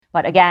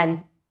But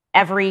again,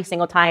 every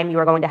single time you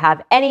are going to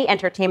have any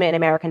entertainment in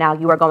America now,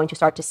 you are going to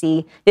start to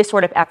see this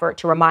sort of effort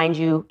to remind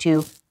you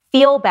to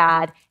feel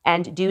bad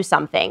and do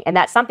something. And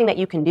that's something that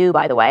you can do,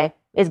 by the way,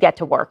 is get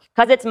to work,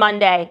 because it's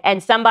Monday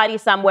and somebody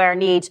somewhere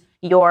needs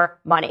your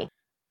money.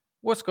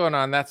 What's going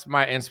on? That's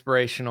my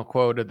inspirational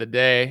quote of the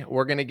day.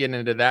 We're going to get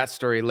into that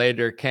story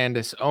later.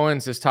 Candace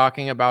Owens is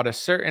talking about a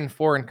certain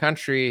foreign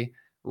country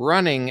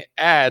running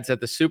ads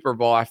at the Super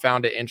Bowl. I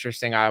found it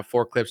interesting. I have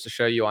 4 clips to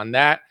show you on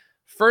that.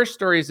 First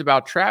story is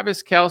about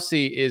Travis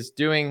Kelce is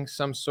doing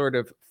some sort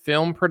of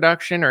film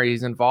production, or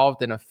he's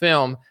involved in a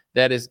film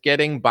that is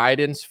getting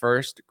Biden's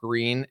first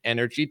green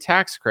energy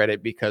tax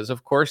credit, because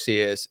of course he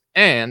is.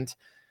 And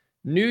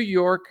New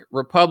York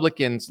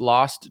Republicans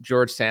lost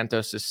George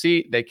Santos'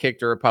 seat. They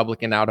kicked a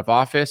Republican out of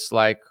office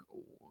like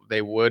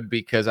they would,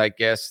 because I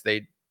guess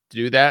they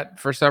do that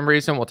for some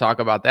reason. We'll talk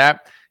about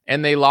that.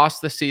 And they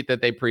lost the seat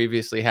that they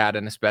previously had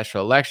in a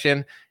special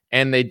election.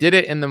 And they did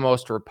it in the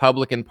most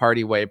Republican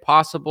Party way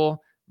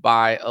possible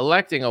by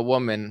electing a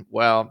woman.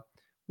 Well,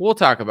 we'll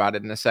talk about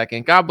it in a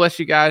second. God bless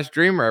you guys.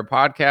 Dream Rare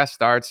podcast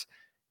starts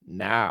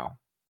now.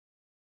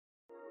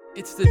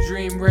 It's the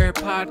Dream Rare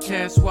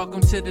Podcast. Welcome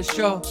to the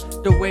show.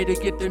 The way to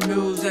get the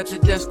news at the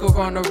desk or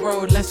on the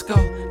road. Let's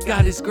go.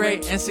 God is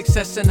great and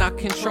success in our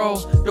control.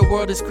 The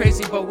world is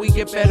crazy, but we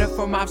get better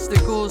from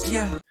obstacles.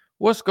 Yeah.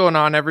 What's going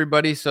on,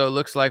 everybody? So it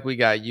looks like we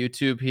got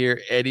YouTube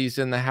here. Eddie's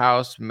in the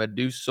house.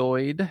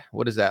 Medusoid.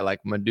 What is that? Like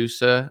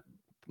Medusa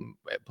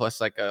plus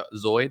like a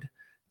Zoid?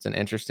 It's an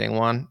interesting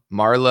one.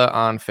 Marla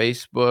on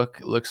Facebook.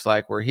 Looks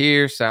like we're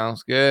here.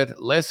 Sounds good.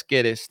 Let's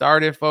get it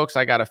started, folks.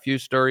 I got a few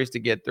stories to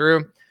get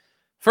through.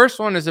 First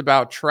one is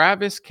about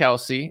Travis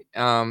Kelce.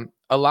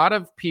 A lot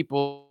of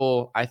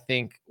people, I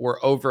think, were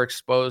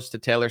overexposed to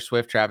Taylor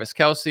Swift, Travis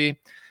Kelce.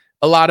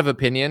 A lot of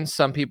opinions.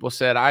 Some people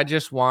said, I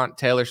just want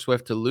Taylor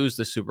Swift to lose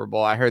the Super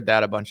Bowl. I heard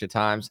that a bunch of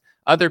times.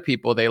 Other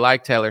people, they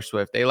like Taylor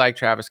Swift. They like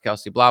Travis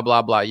Kelce, blah,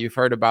 blah, blah. You've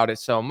heard about it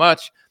so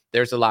much.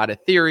 There's a lot of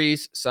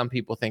theories. Some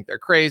people think they're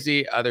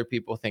crazy. Other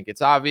people think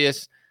it's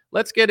obvious.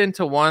 Let's get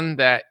into one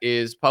that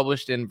is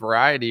published in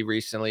Variety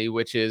recently,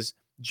 which is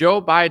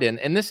Joe Biden.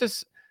 And this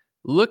is,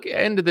 look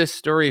into this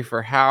story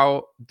for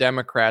how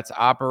Democrats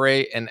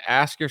operate and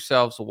ask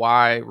yourselves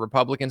why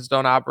Republicans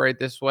don't operate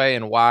this way,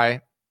 and why,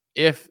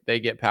 if they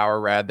get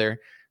power, rather,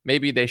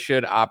 maybe they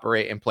should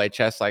operate and play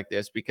chess like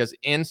this. Because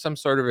in some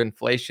sort of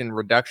inflation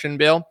reduction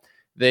bill,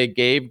 they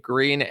gave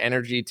green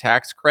energy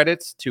tax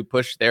credits to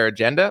push their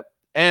agenda.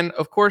 And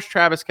of course,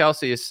 Travis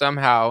Kelce is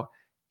somehow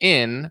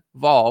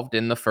involved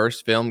in the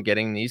first film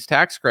getting these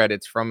tax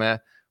credits from a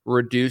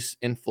Reduce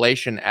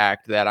Inflation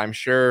Act that I'm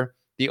sure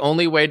the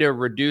only way to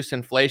reduce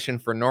inflation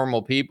for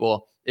normal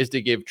people is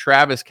to give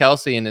Travis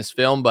Kelce and his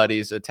film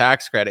buddies a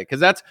tax credit, because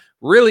that's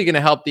really going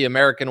to help the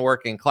American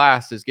working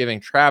class, is giving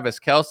Travis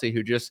Kelce,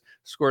 who just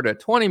scored a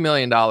 $20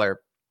 million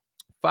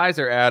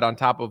Pfizer ad on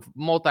top of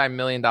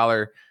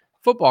multi-million-dollar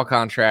football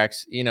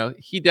contracts. You know,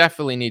 he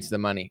definitely needs the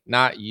money,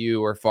 not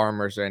you or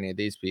farmers or any of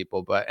these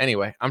people. But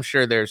anyway, I'm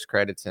sure there's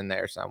credits in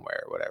there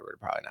somewhere or whatever.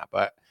 Probably not.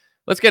 But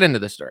let's get into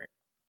the story.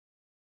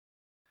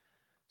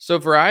 So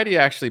Variety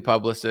actually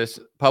published this,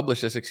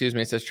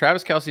 It says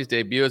Travis Kelce's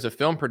debut as a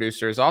film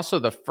producer is also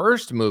the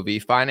first movie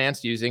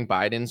financed using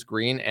Biden's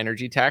green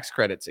energy tax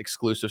credits.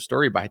 Exclusive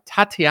story by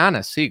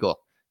Tatiana Siegel.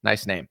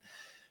 Nice name.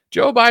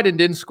 Joe Biden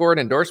didn't score an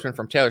endorsement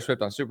from Taylor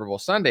Swift on Super Bowl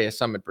Sunday, as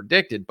some had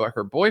predicted, but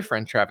her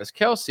boyfriend, Travis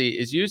Kelce,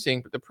 is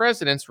using the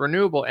president's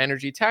renewable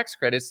energy tax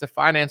credits to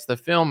finance the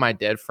film My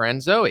Dead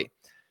Friend Zoe.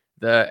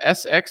 The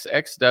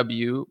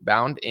SXXW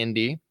bound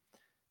Indy,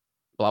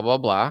 blah, blah,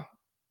 blah,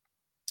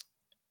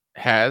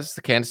 has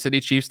the Kansas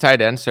City Chiefs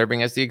tight end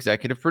serving as the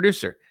executive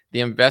producer. The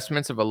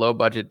investments of a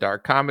low-budget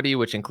dark comedy,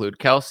 which include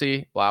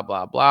Kelce, blah,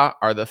 blah, blah,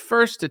 are the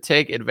first to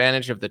take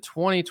advantage of the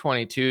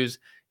 2022's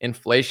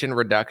Inflation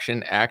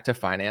Reduction Act to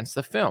finance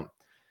the film.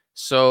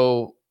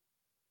 So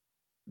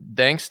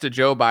thanks to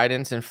Joe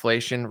Biden's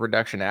Inflation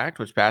Reduction Act,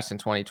 which passed in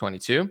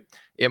 2022,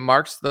 it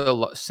marks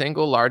the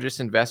single largest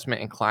investment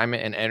in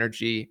climate and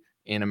energy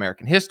in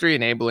American history,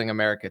 enabling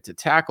America to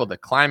tackle the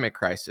climate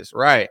crisis.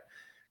 Right.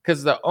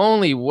 Because the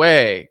only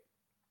way,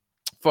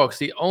 folks,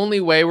 the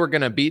only way we're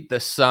going to beat the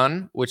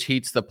sun, which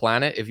heats the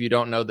planet, if you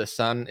don't know, the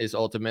sun is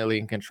ultimately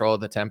in control of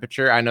the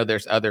temperature. I know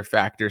there's other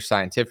factors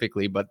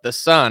scientifically, but the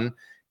sun,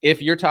 if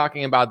you're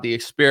talking about the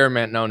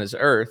experiment known as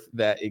Earth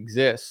that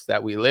exists,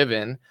 that we live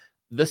in,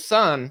 the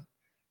sun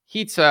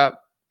heats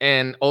up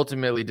and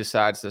ultimately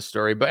decides the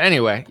story. But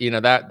anyway, you know,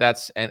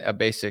 that's a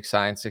basic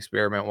science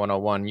experiment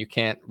 101. You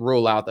can't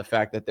rule out the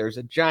fact that there's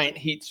a giant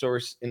heat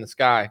source in the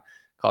sky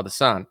called the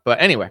sun.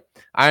 But anyway,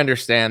 I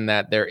understand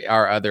that there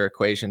are other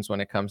equations when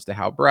it comes to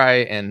how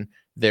bright, and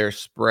they're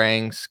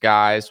spraying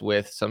skies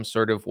with some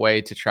sort of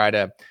way to try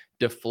to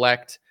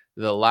deflect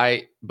the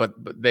light, but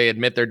they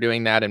admit they're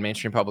doing that in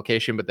mainstream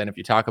publication. But then if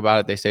you talk about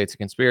it, they say it's a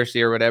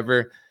conspiracy or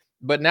whatever.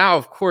 But now,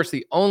 of course,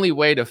 the only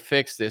way to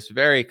fix this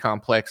very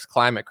complex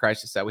climate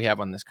crisis that we have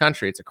on this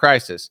country, it's a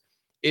crisis,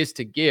 is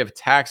to give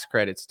tax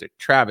credits to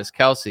Travis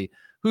Kelce,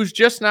 who's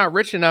just not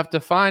rich enough to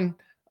fund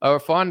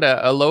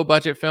a low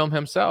budget film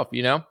himself.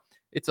 You know,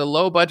 It's a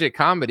low budget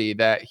comedy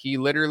that he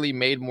literally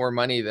made more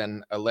money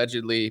than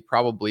allegedly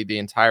probably the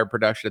entire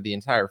production of the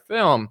entire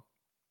film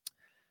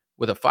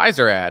with a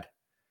Pfizer ad.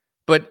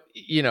 But,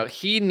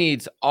 he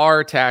needs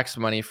our tax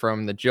money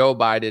from the Joe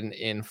Biden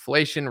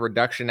Inflation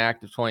Reduction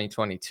Act of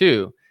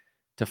 2022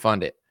 to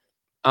fund it.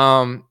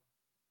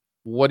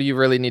 What do you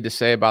really need to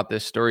say about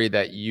this story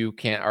that you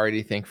can't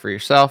already think for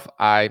yourself?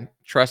 I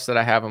trust that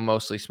I have a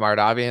mostly smart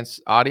audience.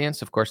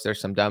 Of course, there's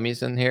some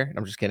dummies in here.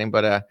 I'm just kidding.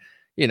 But,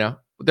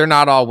 they're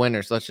not all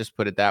winners. Let's just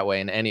put it that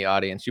way in any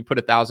audience. You put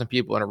 1,000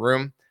 people in a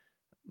room,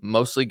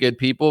 mostly good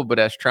people. But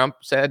as Trump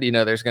said,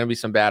 there's going to be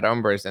some bad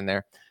hombres in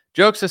there.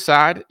 Jokes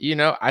aside,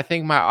 I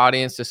think my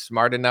audience is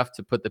smart enough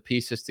to put the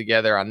pieces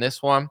together on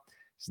this one.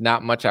 There's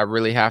not much I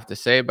really have to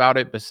say about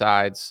it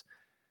besides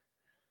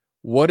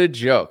what a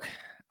joke.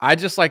 I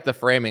just like the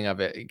framing of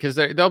it because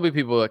there'll be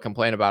people that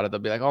complain about it. They'll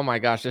be like, oh my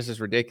gosh, this is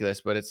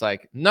ridiculous. But it's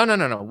like,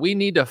 no. We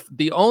need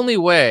the only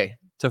way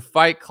to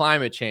fight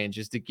climate change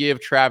is to give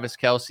Travis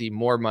Kelce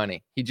more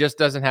money. He just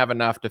doesn't have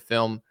enough to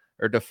film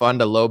or to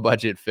fund a low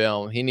budget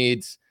film. He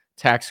needs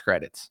tax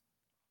credits.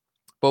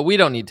 But we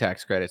don't need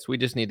tax credits. We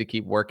just need to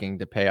keep working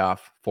to pay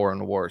off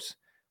foreign wars,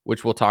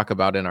 which we'll talk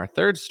about in our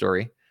third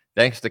story.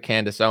 Thanks to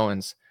Candace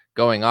Owens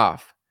going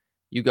off.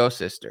 You go,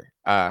 sister.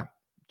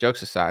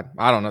 Jokes aside,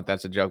 I don't know if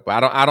that's a joke,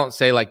 but I don't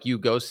say like you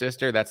go,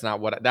 sister. That's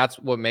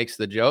what makes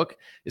the joke,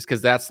 is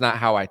because that's not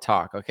how I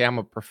talk. Okay, I'm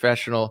a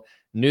professional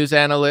news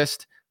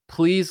analyst.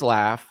 Please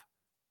laugh.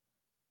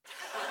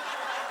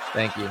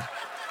 Thank you.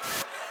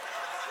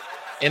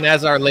 And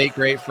as our late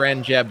great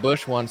friend Jeb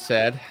Bush once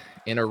said,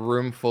 in a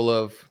room full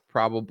of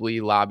probably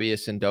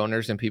lobbyists and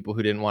donors and people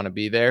who didn't want to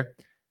be there,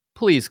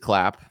 please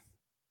clap.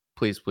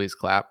 Please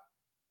clap.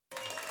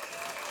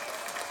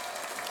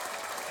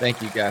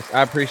 Thank you, guys.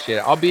 I appreciate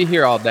it. I'll be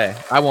here all day.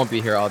 I won't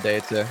be here all day.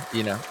 It's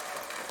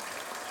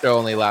show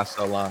only lasts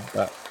so long.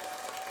 But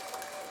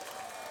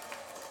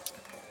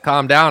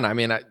calm down. I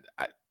mean,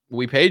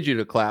 we paid you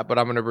to clap, but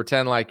I'm going to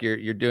pretend like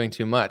you're doing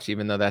too much,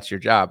 even though that's your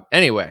job.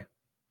 Anyway,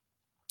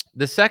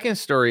 the second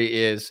story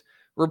is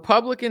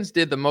Republicans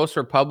did the most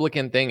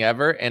Republican thing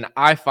ever, and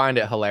I find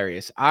it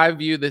hilarious. I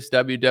view this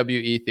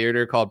WWE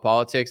theater called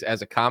politics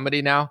as a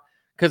comedy now,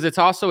 because it's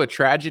also a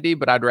tragedy,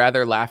 but I'd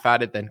rather laugh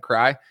at it than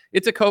cry.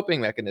 It's a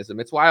coping mechanism.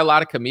 It's why a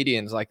lot of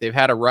comedians, like, they've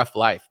had a rough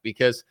life,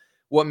 because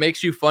what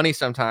makes you funny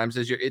sometimes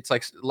is it's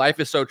like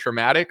life is so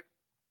traumatic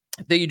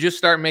that you just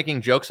start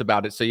making jokes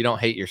about it so you don't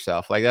hate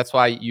yourself. Like, that's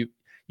why you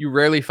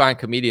rarely find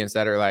comedians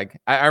that are like,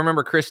 I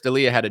remember Chris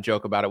D'Elia had a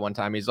joke about it one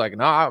time. He's like,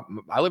 no,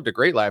 I lived a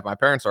great life. My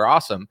parents are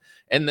awesome.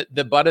 And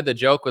the butt of the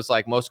joke was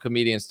like, most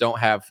comedians don't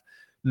have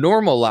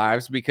normal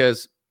lives,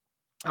 because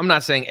I'm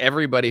not saying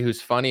everybody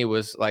who's funny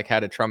was like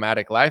had a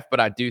traumatic life, but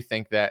I do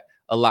think that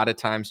a lot of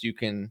times you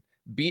can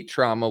beat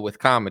trauma with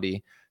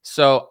comedy.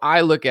 So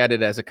I look at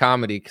it as a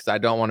comedy because I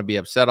don't want to be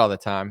upset all the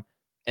time.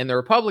 And the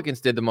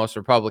Republicans did the most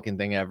Republican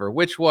thing ever,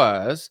 which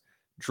was,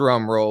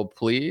 drum roll,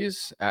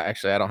 please.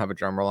 Actually, I don't have a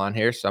drum roll on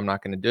here, so I'm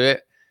not going to do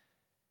it.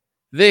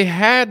 They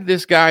had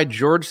this guy,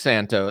 George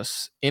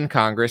Santos, in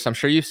Congress. I'm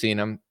sure you've seen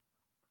him.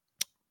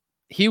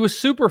 He was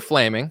super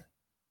flaming,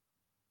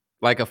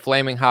 like a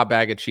flaming hot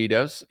bag of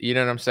Cheetos. You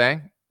know what I'm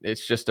saying?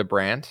 It's just a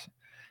brand.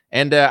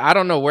 And I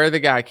don't know where the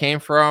guy came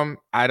from.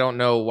 I don't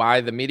know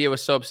why the media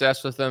was so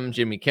obsessed with him.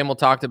 Jimmy Kimmel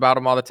talked about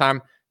him all the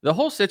time. The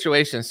whole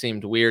situation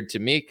seemed weird to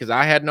me because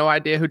I had no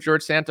idea who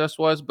George Santos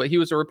was, but he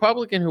was a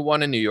Republican who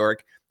won in New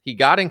York. He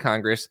got in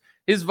Congress.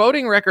 His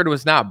voting record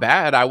was not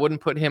bad. I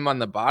wouldn't put him on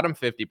the bottom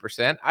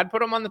 50%. I'd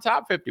put him on the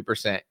top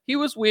 50%. He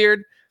was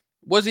weird.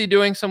 Was he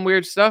doing some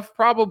weird stuff?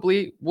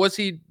 Probably. Was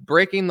he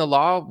breaking the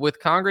law with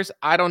Congress?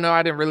 I don't know.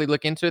 I didn't really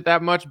look into it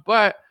that much.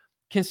 But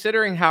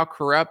considering how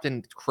corrupt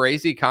and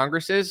crazy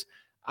Congress is,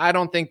 I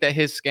don't think that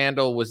his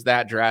scandal was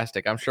that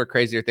drastic. I'm sure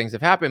crazier things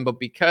have happened. But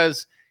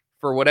because,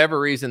 for whatever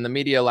reason, the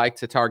media liked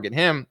to target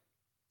him,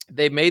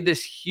 they made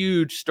this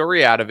huge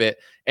story out of it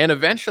and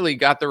eventually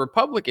got the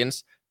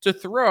Republicans to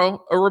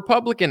throw a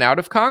Republican out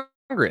of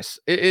Congress.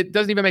 It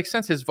doesn't even make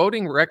sense. His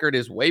voting record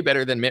is way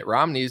better than Mitt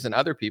Romney's and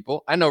other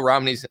people. I know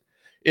Romney's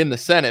in the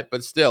Senate,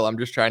 but still, I'm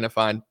just trying to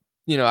find,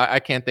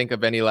 I can't think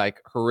of any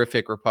like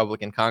horrific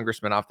Republican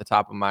congressman off the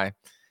top of my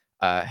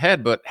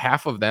head, but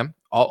half of them,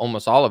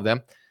 almost all of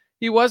them,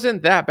 he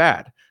wasn't that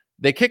bad.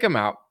 They kick him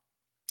out,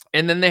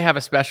 and then they have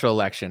a special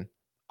election.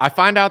 I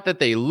find out that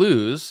they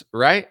lose,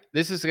 right?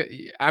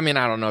 I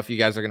don't know if you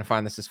guys are going to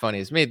find this as funny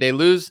as me. They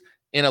lose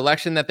an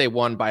election that they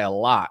won by a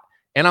lot.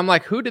 And I'm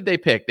like, who did they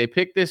pick? They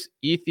picked this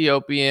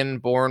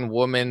Ethiopian-born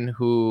woman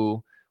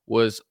who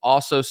was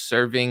also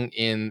serving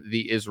in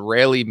the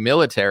Israeli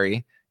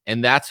military,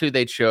 and that's who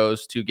they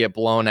chose to get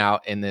blown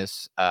out in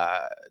this,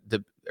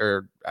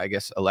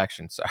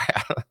 election. Sorry,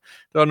 I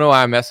don't know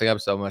why I'm messing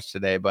up so much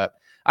today, but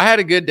I had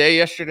a good day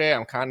yesterday.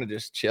 I'm kind of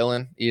just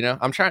chilling,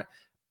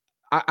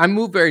 I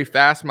move very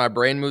fast. My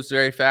brain moves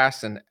very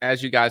fast. And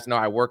as you guys know,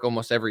 I work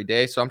almost every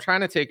day. So I'm trying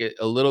to take it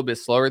a little bit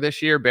slower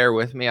this year. Bear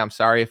with me. I'm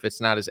sorry if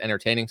it's not as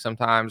entertaining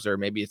sometimes, or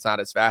maybe it's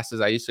not as fast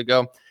as I used to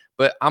go.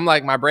 But I'm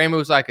like, my brain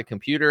moves like a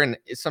computer, and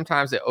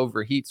sometimes it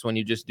overheats when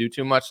you just do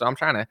too much. So I'm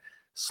trying to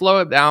slow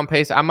it down,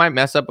 pace. I might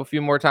mess up a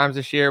few more times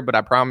this year, but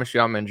I promise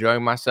you I'm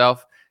enjoying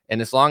myself.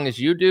 And as long as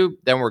you do,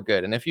 then we're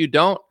good. And if you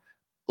don't,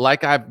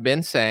 like I've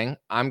been saying,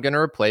 I'm going to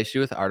replace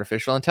you with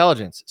artificial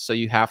intelligence. So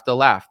you have to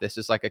laugh. This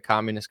is like a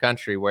communist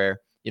country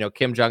where,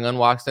 Kim Jong-un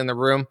walks in the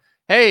room.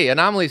 Hey,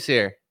 Anomaly's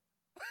here.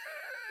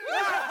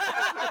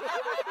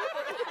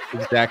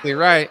 Exactly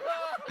right.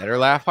 Better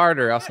laugh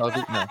harder, else I'll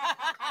do no.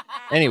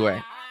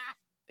 Anyway,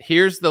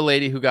 here's the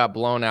lady who got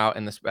blown out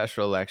in the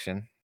special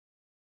election.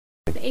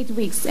 8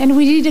 weeks, and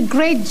we did a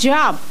great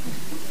job.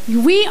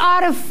 We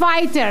are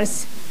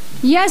fighters.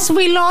 Yes,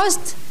 we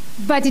lost,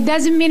 but it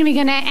doesn't mean we're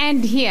gonna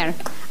end here.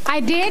 I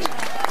did.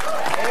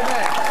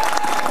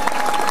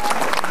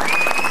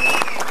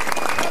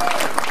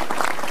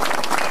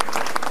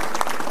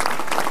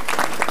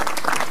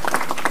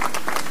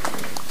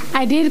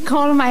 I did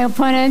call my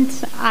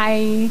opponent.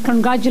 I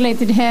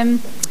congratulated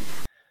him.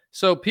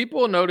 So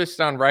people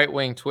noticed on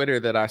right-wing Twitter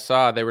that I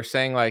saw, they were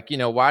saying like,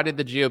 why did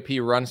the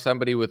GOP run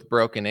somebody with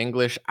broken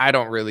English? I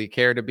don't really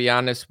care, to be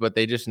honest, but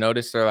they just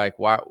noticed, they're like,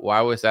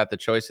 why was that the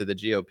choice of the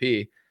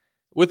GOP?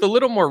 With a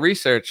little more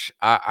research,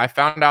 I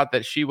found out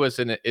that she was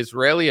an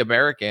Israeli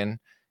American,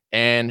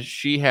 and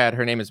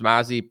her name is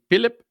Mazi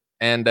Pilip,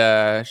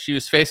 and she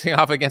was facing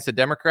off against a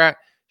Democrat.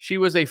 She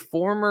was a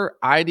former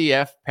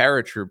IDF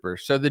paratrooper.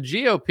 So the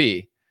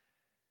GOP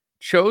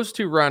chose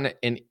to run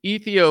an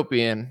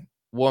Ethiopian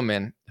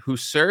woman who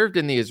served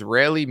in the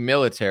Israeli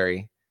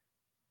military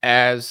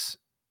as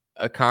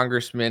a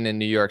congressman in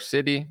New York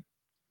City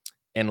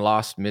and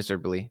lost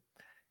miserably.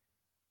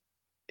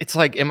 It's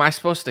like, am I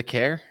supposed to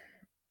care?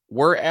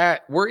 We're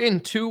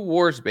in two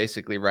wars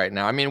basically right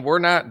now. I mean, we're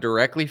not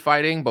directly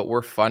fighting, but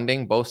we're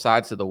funding both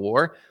sides of the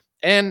war.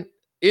 And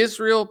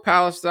Israel,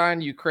 Palestine,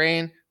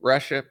 Ukraine,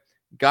 Russia,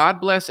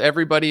 God bless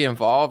everybody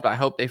involved. I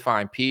hope they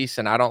find peace,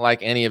 and I don't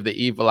like any of the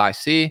evil I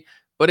see.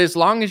 But as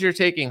long as you're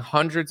taking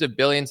hundreds of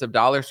billions of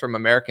dollars from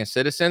American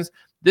citizens,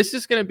 this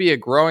is going to be a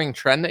growing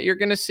trend that you're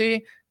going to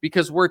see,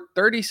 because we're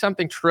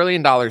 30-something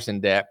trillion dollars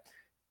in debt.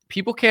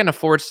 People can't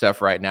afford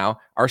stuff right now.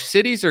 Our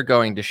cities are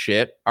going to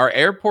shit. Our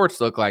airports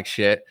look like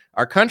shit.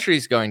 Our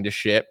country's going to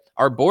shit.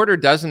 Our border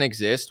doesn't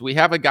exist. We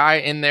have a guy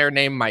in there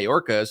named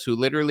Mayorkas who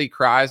literally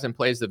cries and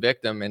plays the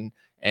victim and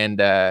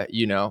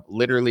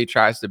literally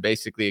tries to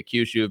basically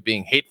accuse you of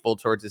being hateful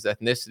towards his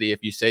ethnicity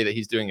if you say that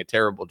he's doing a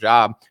terrible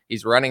job.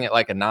 He's running it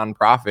like a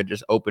nonprofit,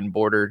 just open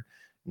border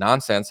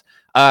nonsense.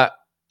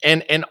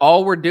 And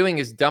all we're doing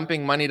is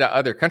dumping money to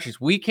other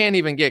countries. We can't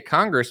even get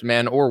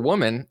congressmen or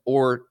women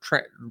or,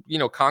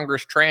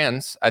 Congress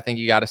trans, I think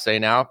you got to say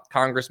now.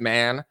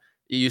 Congressman,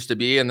 it used to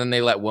be, and then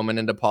they let women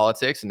into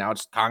politics, and now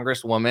it's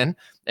Congresswoman,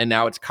 and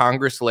now it's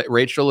Congress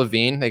Rachel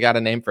Levine. They got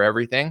a name for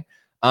everything.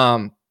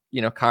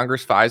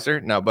 Congress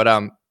Pfizer. No, but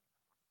I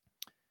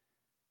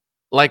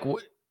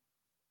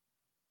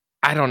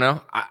don't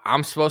know.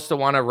 I'm supposed to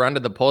want to run to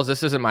the polls.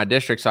 This isn't my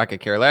district, so I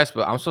could care less,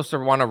 but I'm supposed to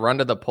want to run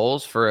to the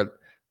polls for a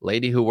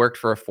lady who worked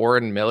for a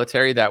foreign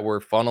military that we're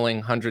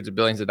funneling hundreds of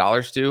billions of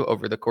dollars to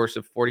over the course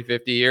of 40,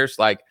 50 years.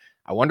 Like,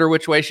 I wonder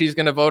which way she's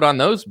going to vote on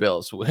those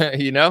bills,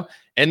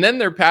 And then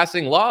they're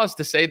passing laws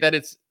to say that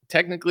it's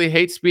technically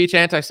hate speech,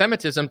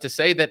 anti-Semitism to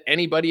say that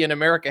anybody in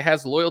America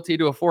has loyalty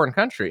to a foreign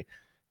country.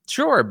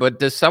 Sure, but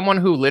does someone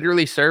who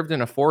literally served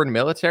in a foreign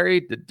military,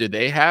 do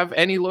they have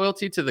any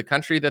loyalty to the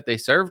country that they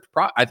served?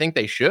 I think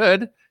they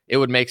should. It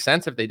would make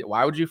sense if they did.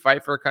 Why would you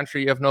fight for a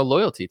country you have no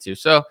loyalty to?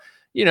 So,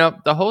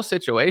 the whole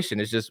situation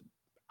is just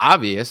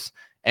obvious.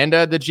 And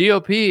the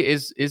GOP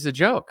is a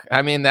joke.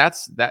 I mean,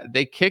 that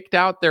they kicked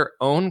out their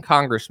own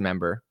Congress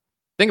member.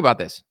 Think about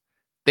this.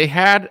 They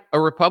had a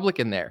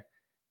Republican there.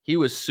 He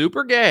was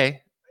super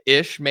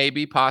gay-ish,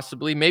 maybe,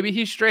 possibly. Maybe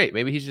he's straight.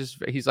 Maybe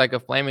he's like a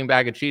flaming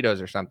bag of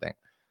Cheetos or something.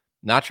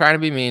 Not trying to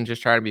be mean,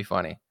 just trying to be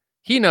funny.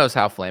 He knows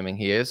how flaming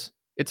he is.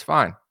 It's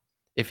fine.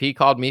 If he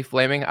called me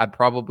flaming, I'd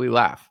probably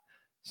laugh.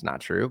 It's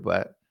not true,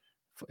 but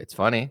it's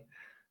funny.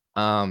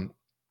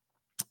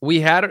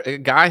 We had a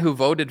guy who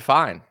voted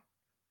fine.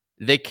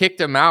 They kicked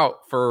him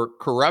out for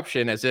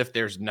corruption, as if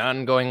there's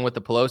none going with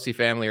the Pelosi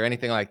family or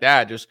anything like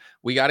that. Just,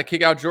 we got to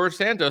kick out George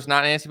Santos,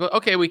 not Nancy Pelosi.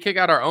 Okay, we kick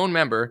out our own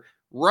member,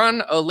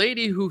 run a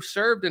lady who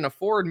served in a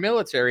foreign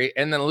military,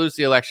 and then lose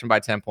the election by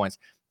 10 points.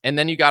 And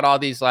then you got all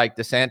these like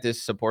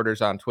DeSantis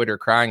supporters on Twitter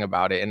crying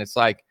about it. And it's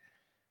like,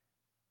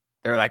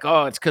 they're like,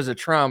 oh, it's because of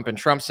Trump, and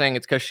Trump saying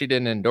it's because she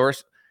didn't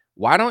endorse.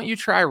 Why don't you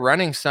try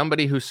running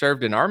somebody who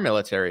served in our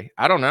military?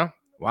 I don't know.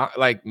 Well,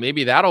 like,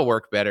 maybe that'll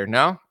work better.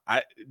 No,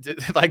 I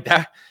like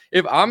that.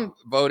 If I'm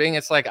voting,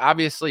 it's like,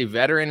 obviously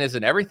veteran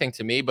isn't everything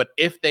to me, but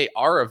if they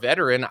are a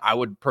veteran, I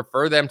would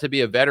prefer them to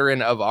be a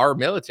veteran of our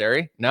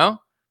military. No,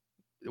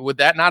 would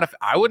that not?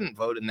 I wouldn't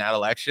vote in that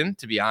election,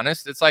 to be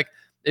honest. It's like,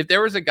 if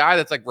there was a guy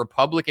that's like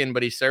Republican,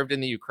 but he served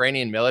in the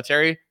Ukrainian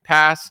military,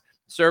 pass.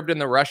 Served in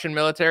the Russian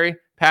military,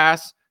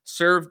 pass.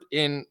 Served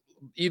in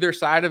either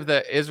side of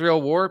the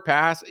Israel war,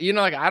 pass.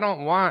 I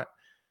don't want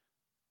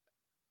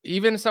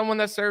even someone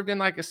that served in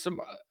like a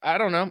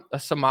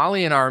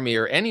Somalian army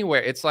or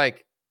anywhere. It's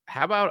like,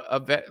 how about a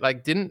vet?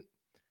 Like,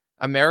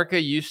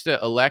 America used to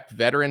elect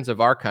veterans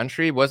of our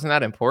country? Wasn't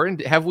that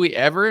important? Have we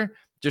ever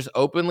just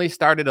openly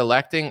started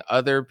electing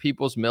other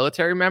people's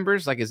military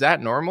members? Like, is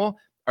that normal?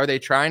 Are they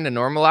trying to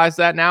normalize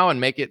that now and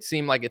make it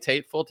seem like it's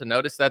hateful to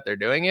notice that they're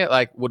doing it?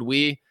 Like, would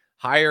we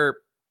hire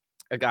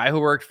a guy who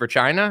worked for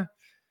China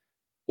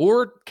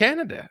or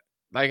Canada?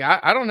 Like,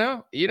 I don't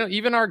know.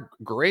 Even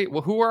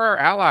who are our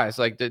allies?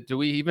 Like, do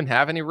we even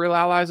have any real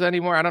allies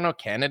anymore? I don't know.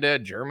 Canada,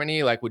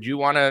 Germany. Like, would you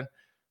want to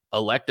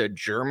elect a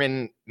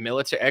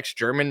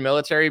ex-German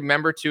military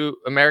member to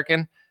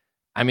American?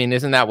 I mean,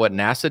 isn't that what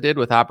NASA did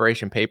with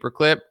Operation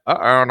Paperclip?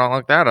 I don't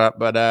look that up,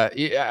 but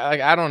yeah,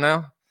 like, I don't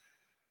know.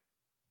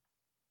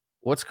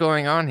 What's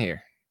going on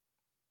here?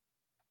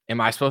 Am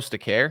I supposed to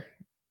care?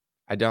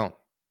 I don't.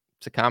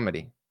 It's a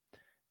comedy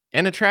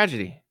and a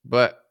tragedy,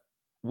 but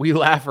we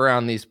laugh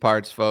around these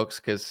parts, folks,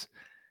 because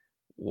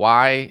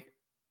why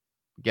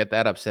get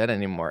that upset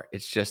anymore?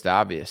 It's just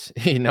obvious.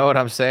 You know what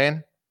I'm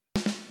saying?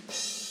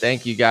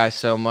 Thank you guys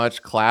so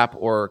much. Clap,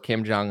 or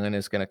Kim Jong-un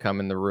is going to come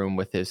in the room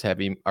with his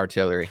heavy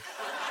artillery.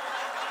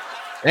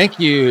 Thank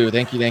you.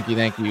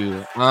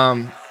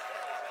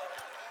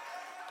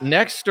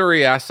 Next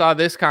story, I saw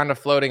this kind of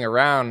floating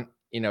around.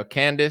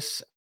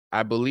 Candace,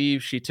 I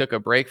believe she took a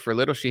break for a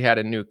little. She had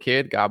a new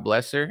kid. God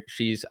bless her.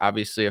 She's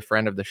obviously a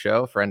friend of the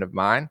show, friend of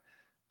mine.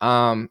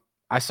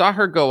 I saw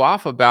her go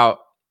off about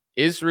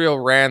Israel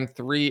ran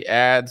 3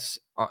 ads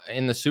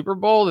in the Super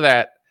Bowl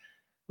that,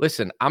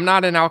 listen, I'm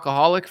not an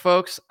alcoholic,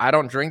 folks. I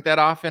don't drink that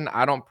often.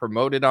 I don't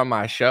promote it on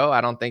my show.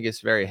 I don't think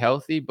it's very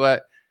healthy,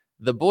 but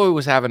the boy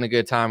was having a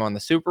good time on the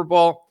Super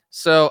Bowl.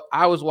 So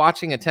I was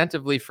watching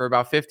attentively for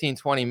about 15,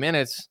 20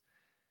 minutes,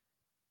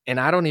 and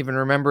I don't even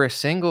remember a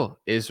single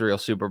Israel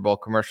Super Bowl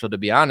commercial, to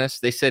be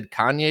honest. They said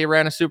Kanye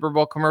ran a Super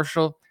Bowl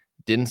commercial.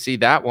 Didn't see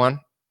that one.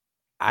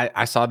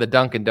 I saw the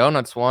Dunkin'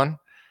 Donuts one.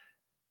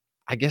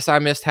 I guess I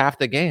missed half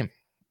the game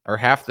or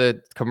half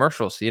the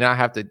commercials. I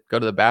have to go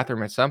to the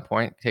bathroom at some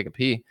point, take a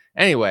pee.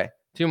 Anyway,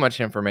 too much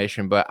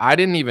information, but I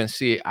didn't even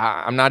see,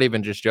 I'm not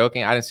even just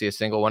joking. I didn't see a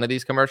single one of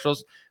these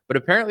commercials, but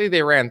apparently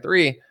they ran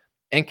 3.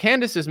 And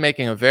Candace is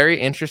making a very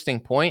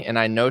interesting point, and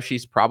I know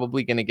she's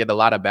probably going to get a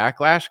lot of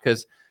backlash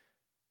because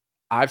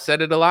I've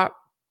said it a lot.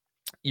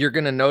 You're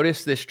going to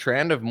notice this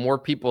trend of more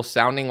people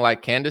sounding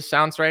like Candace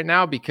sounds right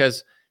now,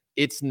 because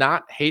it's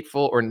not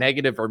hateful or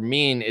negative or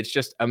mean. It's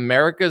just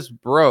America's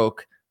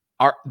broke.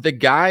 The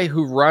guy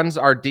who runs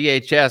our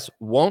DHS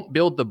won't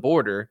build the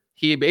border.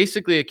 He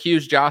basically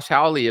accused Josh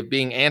Hawley of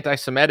being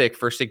anti-Semitic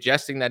for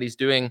suggesting that he's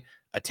doing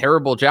a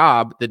terrible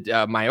job. The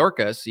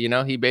Mayorkas,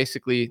 he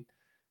basically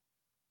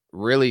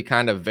really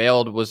kind of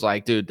veiled, was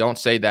like, dude, don't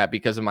say that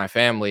because of my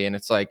family. And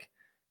it's like,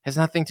 has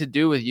nothing to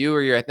do with you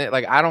or your ethnic.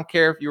 Like, I don't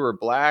care if you were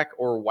black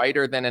or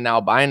whiter than an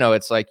albino.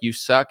 It's like, you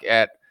suck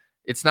at,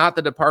 it's not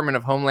the Department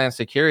of Homeland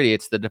Security.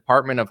 It's the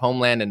Department of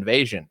Homeland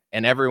Invasion.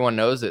 And everyone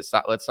knows it.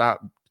 Let's not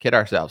kid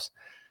ourselves.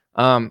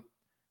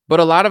 But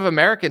a lot of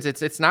Americans,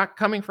 it's not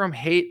coming from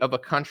hate of a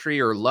country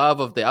or love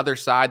of the other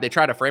side. They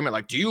try to frame it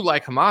like, do you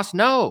like Hamas?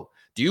 No.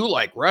 Do you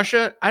like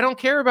Russia? I don't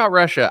care about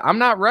Russia. I'm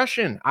not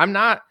Russian.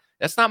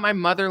 That's not my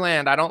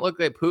motherland. I don't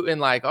look at Putin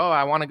like, oh,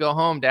 I want to go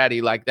home,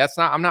 daddy. Like,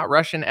 I'm not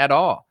Russian at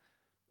all.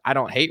 I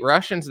don't hate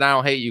Russians and I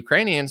don't hate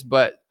Ukrainians,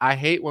 but I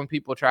hate when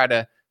people try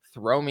to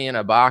throw me in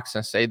a box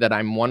and say that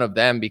I'm one of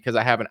them because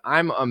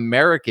I'm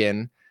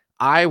American.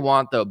 I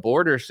want the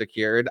border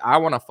secured. I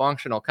want a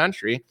functional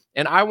country,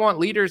 and I want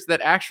leaders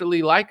that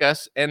actually like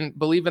us and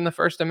believe in the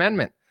First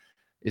Amendment.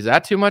 Is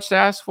that too much to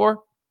ask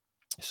for?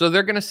 So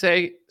they're going to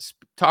say,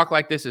 talk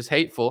like this is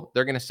hateful.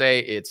 They're going to say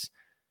it's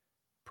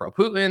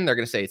pro-Putin. They're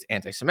going to say it's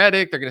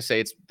anti-Semitic. They're going to say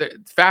it's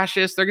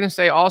fascist. They're going to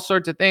say all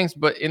sorts of things.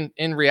 But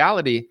in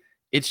reality,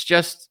 it's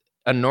just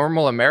a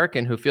normal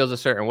American who feels a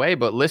certain way.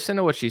 But listen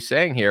to what she's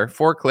saying here.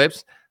 4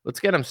 clips. Let's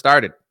get them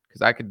started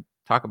because I could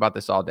talk about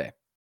this all day.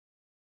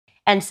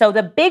 And so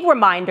the big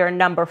reminder,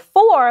 number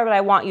 4, that I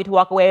want you to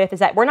walk away with is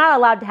that we're not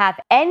allowed to have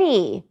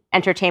any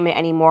entertainment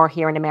anymore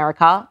here in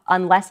America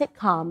unless it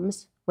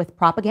comes with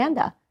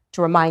propaganda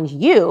to remind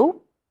you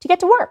to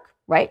get to work,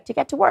 right? To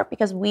get to work,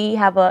 because we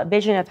have a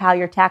vision of how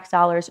your tax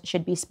dollars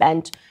should be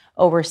spent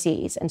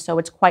overseas. And so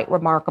it's quite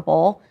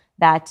remarkable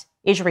that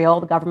Israel,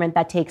 the government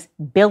that takes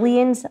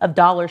billions of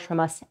dollars from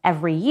us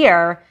every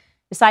year,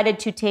 decided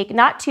to take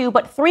not 2,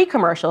 but 3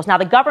 commercials. Now,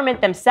 the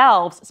government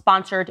themselves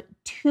sponsored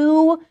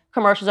 2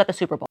 commercials at the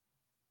Super Bowl.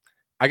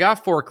 I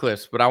got 4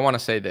 clips, but I want to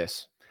say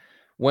this.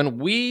 When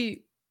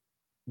we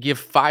give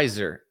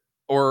Pfizer,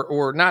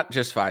 or not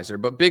just Pfizer,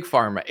 but Big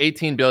Pharma,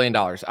 $18 billion,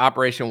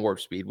 Operation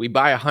Warp Speed, we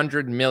buy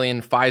 100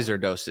 million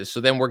Pfizer doses.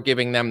 So then we're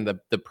giving them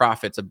the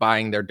profits of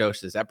buying their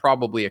doses at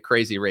probably a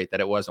crazy rate that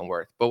it wasn't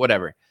worth, but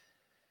whatever.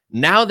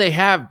 Now they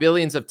have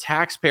billions of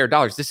taxpayer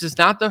dollars. This is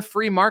not the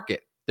free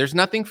market. There's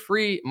nothing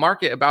free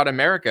market about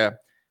America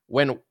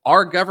when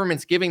our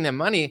government's giving them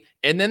money,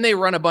 and then they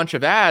run a bunch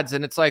of ads,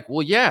 and it's like,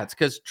 well, yeah, it's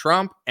because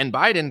Trump and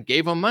Biden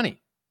gave them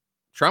money.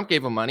 Trump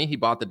gave him money. He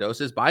bought the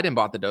doses. Biden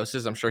bought the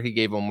doses. I'm sure he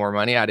gave him more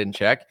money. I didn't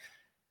check.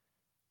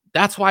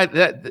 That's why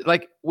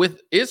like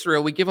with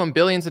Israel, we give them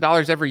billions of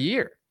dollars every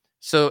year.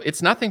 So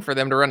it's nothing for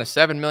them to run a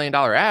 $7 million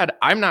ad.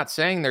 I'm not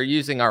saying they're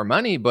using our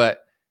money,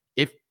 but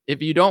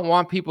if you don't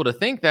want people to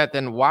think that,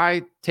 then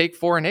why take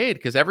foreign aid?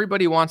 Because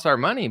everybody wants our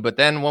money. But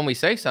then when we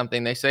say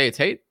something, they say it's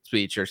hate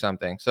speech or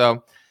something.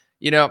 So,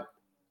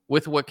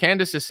 with what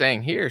Candace is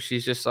saying here,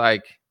 she's just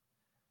like,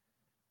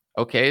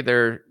 okay,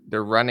 they're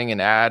running an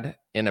ad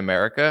in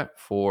America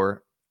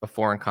for a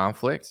foreign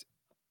conflict,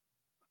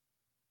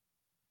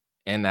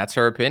 and that's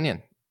her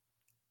opinion.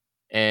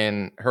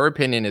 And her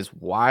opinion is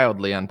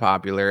wildly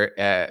unpopular,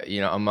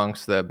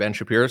 amongst the Ben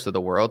Shapiro's of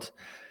the world.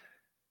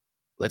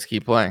 Let's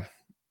keep playing.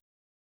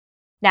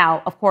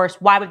 Now, of course,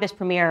 why would this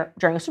premiere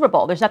during a Super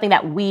Bowl? There's nothing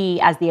that we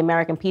as the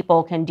American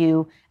people can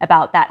do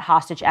about that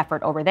hostage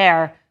effort over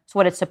there. So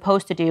what it's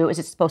supposed to do is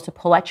it's supposed to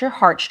pull at your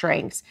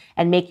heartstrings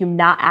and make you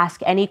not ask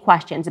any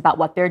questions about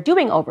what they're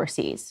doing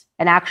overseas.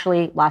 And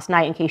actually, last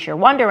night, in case you're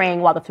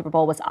wondering, while the Super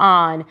Bowl was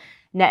on,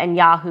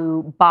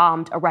 Netanyahu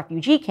bombed a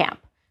refugee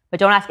camp.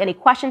 But don't ask any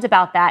questions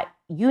about that.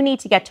 You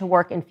need to get to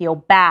work and feel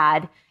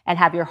bad and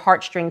have your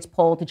heartstrings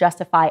pulled to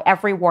justify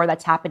every war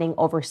that's happening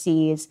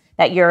overseas,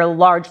 that you're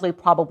largely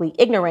probably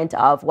ignorant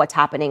of what's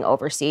happening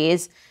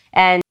overseas.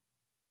 And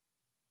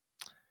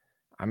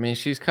I mean,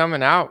 she's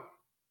coming out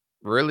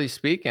really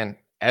speaking.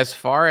 As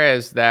far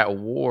as that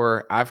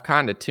war, I've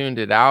kind of tuned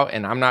it out,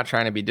 and I'm not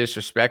trying to be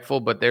disrespectful,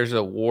 but there's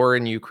a war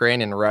in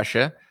Ukraine and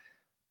Russia.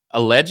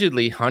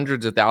 Allegedly,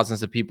 hundreds of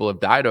thousands of people have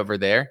died over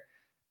there.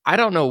 I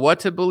don't know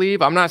what to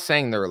believe. I'm not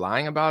saying they're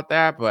lying about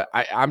that, but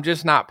I'm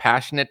just not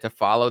passionate to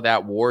follow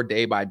that war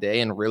day by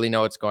day and really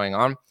know what's going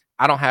on.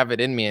 I don't have it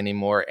in me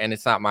anymore, and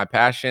it's not my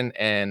passion,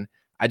 and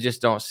I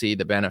just don't see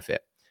the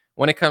benefit.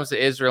 When it comes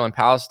to Israel and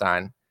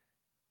Palestine,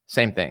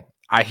 same thing.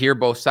 I hear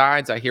both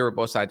sides. I hear what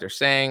both sides are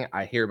saying.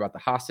 I hear about the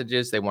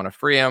hostages. They want to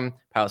free them.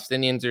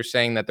 Palestinians are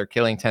saying that they're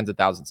killing tens of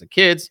thousands of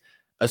kids.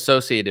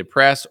 Associated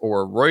Press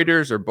or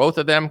Reuters or both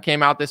of them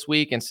came out this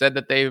week and said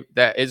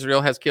that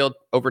Israel has killed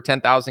over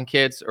 10,000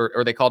 kids,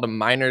 or they called them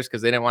minors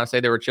because they didn't want to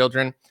say they were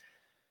children.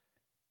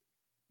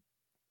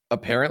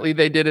 Apparently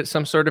they did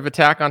some sort of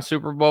attack on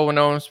Super Bowl when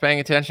no one was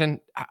paying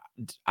attention.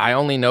 I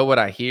only know what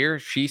I hear.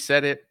 She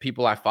said it.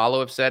 People I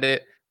follow have said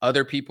it.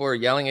 Other people are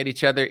yelling at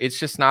each other. It's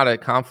just not a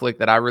conflict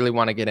that I really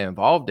want to get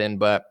involved in.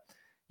 But,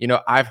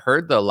 I've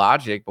heard the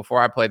logic before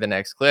I play the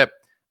next clip.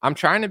 I'm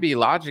trying to be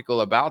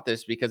logical about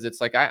this because it's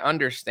like I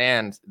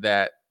understand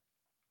that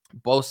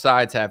both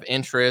sides have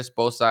interests.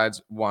 Both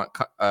sides want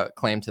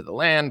claim to the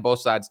land.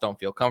 Both sides don't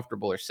feel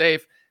comfortable or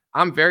safe.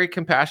 I'm very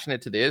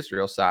compassionate to the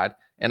Israel side,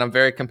 and I'm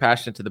very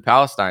compassionate to the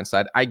Palestine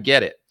side. I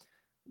get it.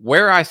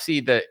 Where I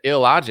see the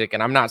illogic,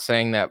 and I'm not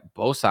saying that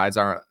both sides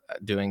aren't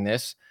doing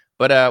this,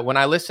 but when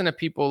I listen to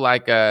people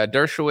like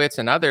Dershowitz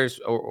and others,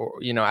 or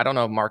I don't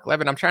know, Mark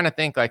Levin, I'm trying to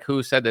think like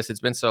who said this. It's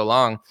been so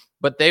long,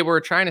 but they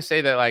were trying to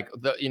say that like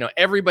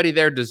everybody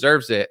there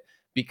deserves it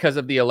because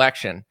of the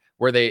election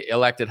where they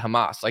elected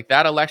Hamas. Like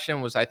that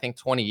election was, I think,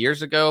 20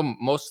 years ago.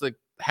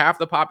 Half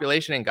the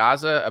population in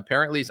Gaza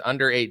apparently is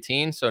under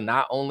 18. So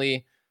not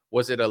only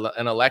was it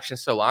an election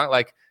so long,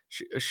 like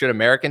should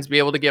Americans be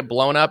able to get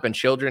blown up and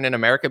children in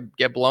America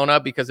get blown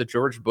up because of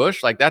George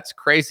Bush? Like that's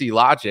crazy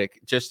logic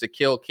just to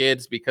kill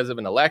kids because of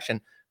an election.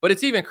 But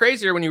it's even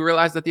crazier when you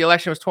realize that the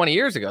election was 20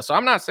 years ago. So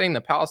I'm not saying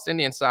the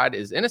Palestinian side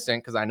is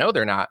innocent because I know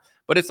they're not.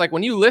 But it's like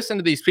when you listen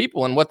to these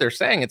people and what they're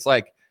saying, it's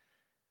like,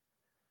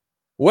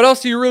 what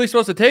else are you really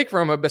supposed to take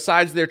from it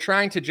besides they're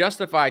trying to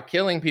justify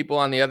killing people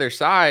on the other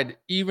side,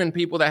 even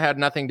people that had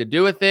nothing to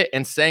do with it,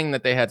 and saying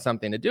that they had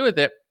something to do with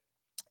it?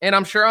 And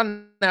I'm sure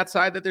on that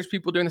side that there's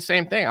people doing the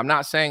same thing. I'm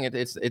not saying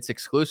it's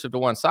exclusive to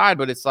one side,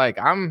 but it's like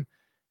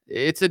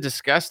it's a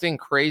disgusting,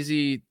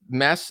 crazy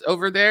mess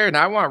over there, and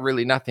I want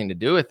really nothing to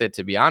do with it,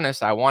 to be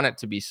honest. I want it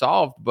to be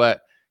solved,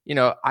 but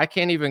I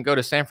can't even go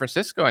to San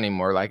Francisco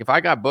anymore. Like if I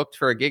got booked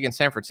for a gig in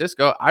San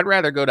Francisco, I'd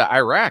rather go to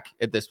Iraq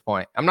at this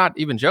point. I'm not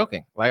even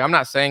joking. Like I'm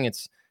not saying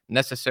it's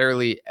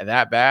necessarily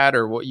that bad,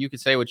 or what you could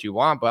say what you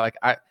want, but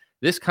like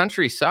this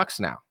country sucks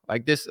now.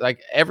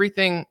 Like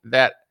everything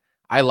that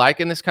I like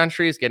in this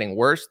country is getting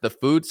worse. The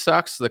food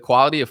sucks. The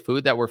quality of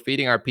food that we're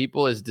feeding our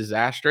people is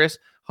disastrous.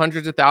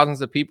 Hundreds of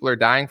thousands of people are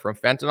dying from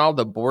fentanyl.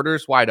 The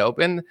border's wide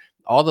open.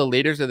 All the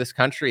leaders of this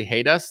country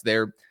hate us.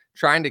 They're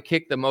trying to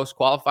kick the most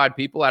qualified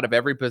people out of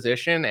every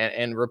position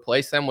and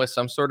replace them with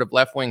some sort of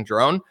left-wing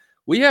drone.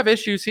 We have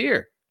issues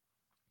here.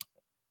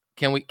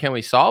 Can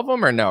we solve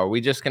them or no? Are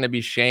we just going to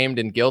be shamed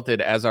and guilted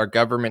as our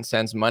government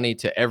sends money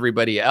to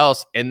everybody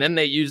else, and then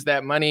they use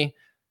that money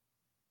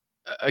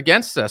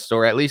against us,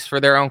 or at least for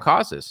their own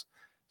causes?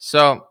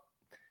 So,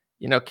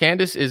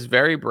 Candace is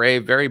very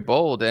brave, very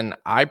bold. And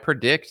I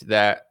predict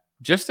that,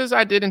 just as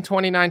I did in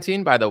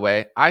 2019, by the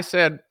way, I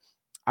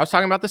was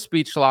talking about the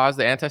speech laws,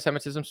 the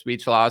anti-Semitism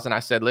speech laws. And I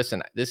said,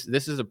 listen, this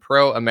is a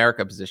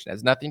pro-America position. It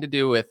has nothing to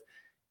do with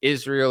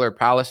Israel or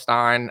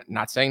Palestine.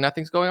 Not saying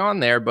nothing's going on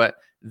there, but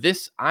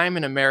I'm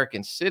an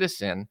American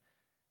citizen.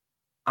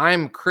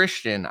 I'm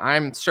Christian.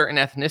 I'm certain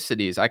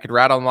ethnicities. I could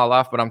rattle them all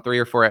off, but I'm 3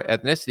 or 4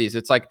 ethnicities.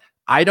 It's like,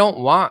 I don't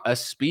want a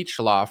speech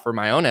law for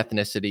my own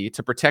ethnicity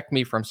to protect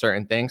me from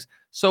certain things.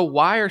 So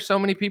why are so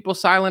many people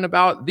silent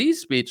about these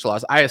speech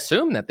laws? I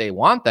assume that they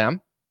want them.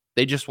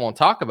 They just won't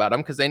talk about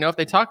them because they know if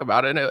they talk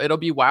about it, it'll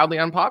be wildly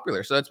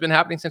unpopular. So it's been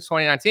happening since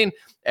 2019.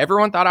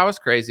 Everyone thought I was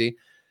crazy.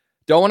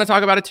 Don't want to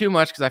talk about it too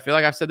much because I feel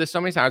like I've said this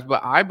so many times,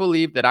 but I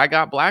believe that I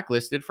got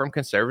blacklisted from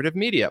conservative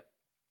media.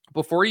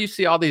 Before you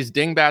see all these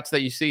dingbats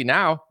that you see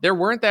now, there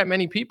weren't that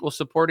many people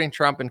supporting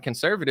Trump and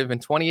conservative in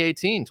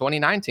 2018,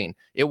 2019.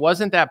 It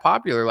wasn't that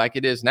popular like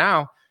it is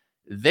now.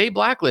 They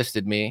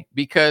blacklisted me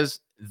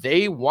because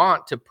they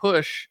want to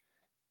push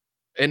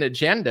an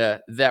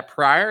agenda that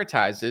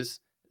prioritizes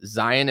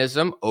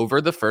Zionism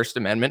over the First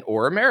Amendment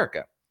or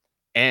America.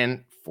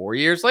 And 4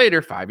 years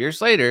later, 5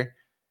 years later,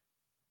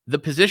 the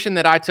position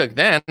that I took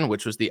then,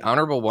 which was the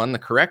honorable one, the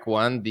correct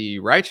one, the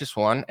righteous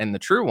one, and the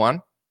true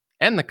one,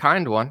 and the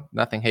kind one,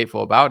 nothing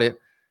hateful about it.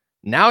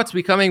 Now it's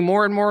becoming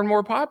more and more and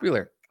more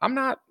popular.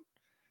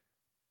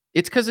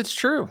 It's because it's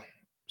true.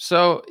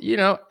 So,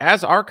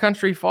 as our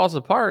country falls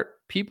apart,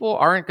 people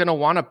aren't going to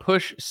want to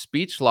push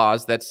speech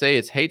laws that say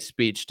it's hate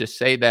speech to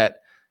say that,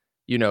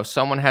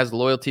 someone has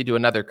loyalty to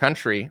another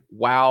country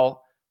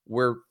while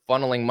we're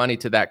funneling money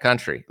to that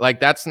country. Like,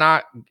 that's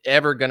not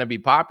ever going to be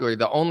popular.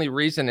 The only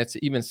reason it's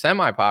even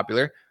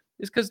semi-popular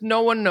is because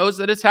no one knows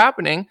that it's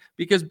happening,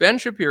 because Ben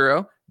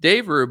Shapiro,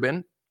 Dave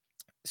Rubin,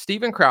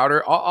 Steven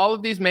Crowder, all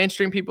of these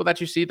mainstream people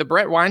that you see, the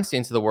Brett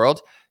Weinsteins of the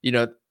world,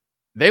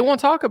 they won't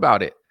talk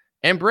about it.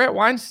 And Brett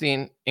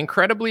Weinstein,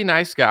 incredibly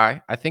nice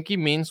guy. I think he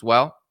means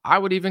well. I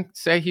would even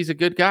say he's a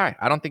good guy.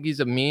 I don't think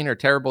he's a mean or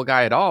terrible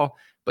guy at all,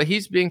 but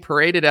he's being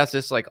paraded as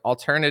this like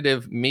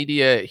alternative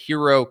media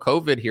hero,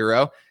 COVID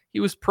hero. He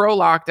was pro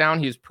lockdown.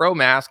 He was pro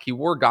mask. He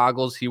wore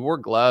goggles. He wore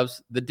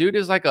gloves. The dude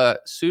is like a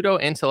pseudo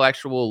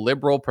intellectual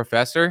liberal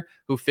professor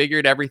who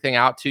figured everything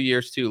out 2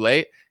 years too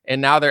late. And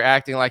now they're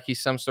acting like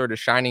he's some sort of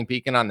shining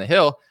beacon on the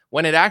hill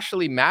when it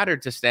actually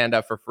mattered to stand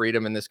up for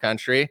freedom in this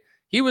country.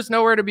 He was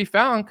nowhere to be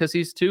found because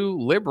he's too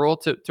liberal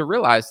to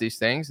realize these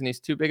things, and he's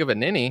too big of a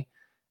ninny.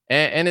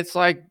 And it's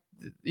like,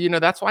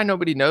 that's why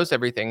nobody knows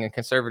everything in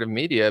conservative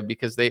media,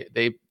 because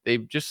they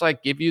just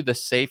like give you the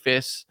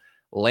safest,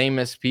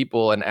 lamest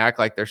people and act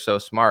like they're so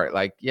smart.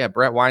 Like, yeah,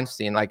 Brett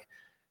Weinstein, like,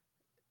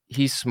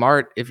 he's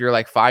smart if you're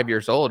like 5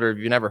 years old or if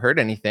you've never heard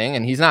anything,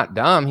 and he's not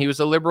dumb. He was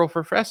a liberal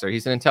professor.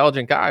 He's an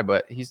intelligent guy,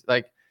 but he's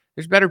like,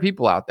 there's better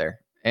people out there.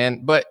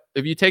 But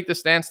if you take the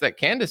stance that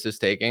Candace is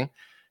taking,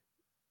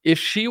 if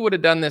she would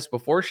have done this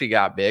before she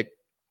got big,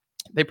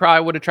 they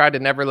probably would have tried to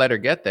never let her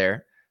get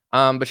there.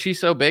 But she's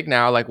so big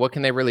now, like, what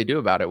can they really do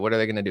about it? What are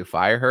they going to do?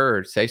 Fire her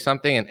or say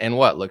something? And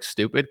what? Look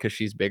stupid because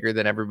she's bigger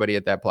than everybody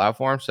at that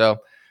platform. So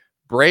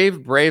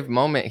brave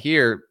moment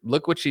here.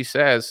 Look what she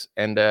says,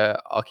 and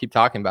I'll keep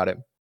talking about it.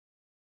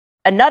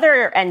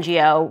 Another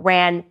NGO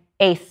ran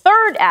a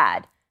third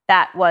ad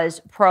that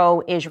was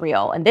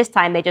pro-Israel. And this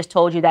time they just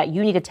told you that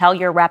you need to tell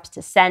your reps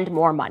to send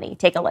more money.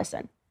 Take a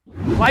listen.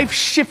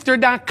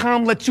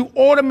 LifeShifter.com lets you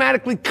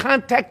automatically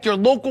contact your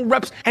local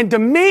reps and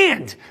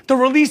demand the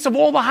release of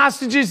all the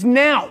hostages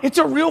now. It's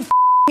a real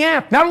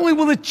app. Not only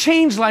will it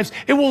change lives,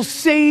 it will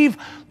save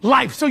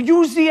life. So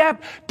use the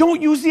app.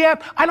 Don't use the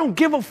app. I don't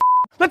give a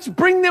Let's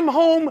bring them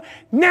home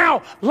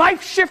now.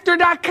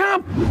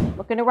 LifeShifter.com.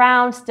 Looking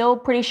around, still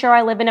pretty sure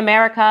I live in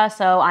America,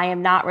 so I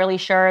am not really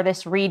sure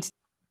this reads.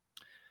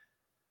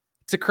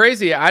 It's a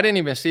crazy. I didn't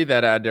even see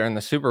that ad during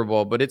the Super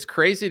Bowl, but it's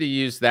crazy to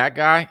use that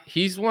guy.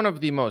 He's one of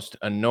the most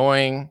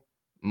annoying,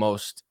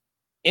 most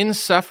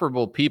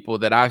insufferable people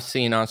that I've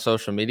seen on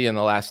social media in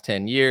the last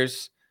 10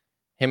 years.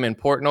 Him and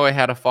Portnoy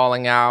had a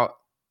falling out.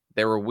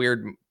 They were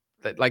weird.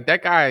 Like,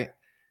 that guy,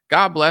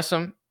 God bless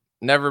him,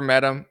 never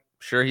met him.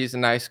 Sure, he's a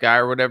nice guy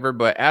or whatever,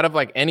 but out of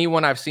like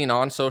anyone I've seen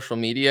on social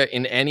media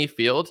in any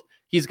field,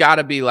 he's got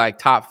to be like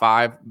top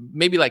 5.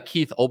 Maybe like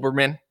Keith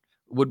Olbermann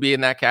would be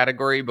in that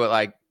category, but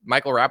like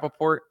Michael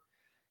Rappaport,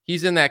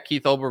 he's in that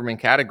Keith Olbermann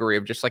category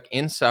of just like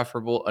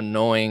insufferable,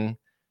 annoying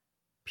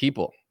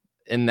people.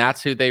 And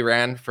that's who they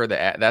ran for the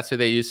ad. That's who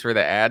they used for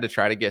the ad to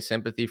try to get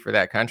sympathy for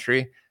that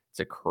country. It's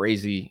a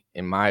crazy,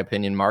 in my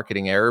opinion,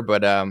 marketing error.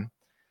 But, I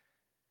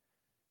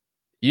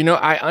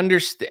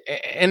understand.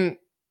 And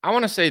I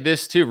want to say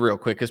this too real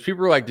quick, because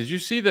people are like, did you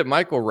see that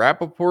Michael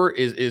Rappaport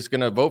is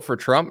going to vote for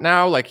Trump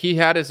now? Like, he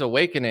had his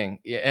awakening,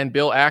 and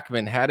Bill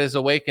Ackman had his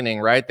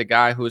awakening, right? The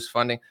guy who was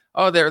funding.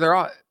 Oh, they're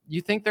all,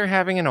 you think they're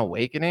having an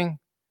awakening?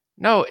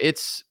 No,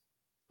 it's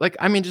like,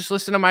 I mean, just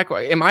listen to Michael.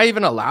 Am I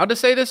even allowed to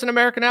say this in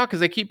America now? Because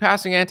they keep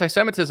passing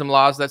anti-Semitism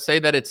laws that say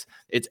that it's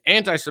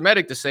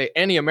anti-Semitic to say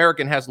any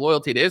American has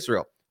loyalty to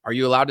Israel. Are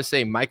you allowed to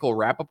say Michael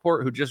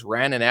Rappaport, who just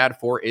ran an ad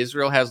for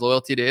Israel, has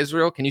loyalty to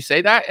Israel? Can you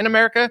say that in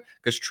America?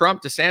 Because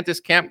Trump,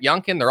 DeSantis, Kemp,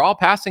 Youngkin, they're all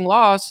passing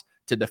laws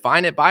to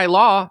define it by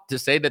law to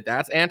say that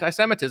that's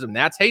anti-Semitism,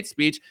 that's hate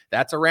speech,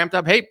 that's a ramped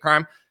up hate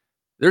crime.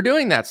 They're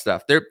doing that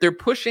stuff. They're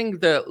pushing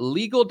the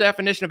legal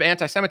definition of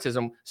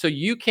anti-Semitism. So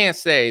you can't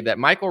say that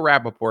Michael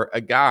Rappaport,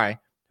 a guy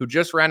who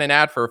just ran an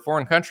ad for a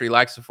foreign country,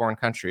 likes a foreign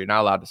country. You're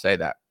not allowed to say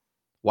that.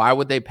 Why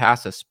would they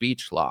pass a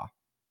speech law?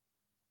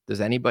 Does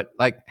anybody,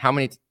 like, how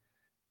many...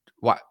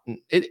 Why?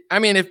 I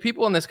mean, if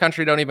people in this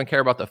country don't even care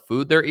about the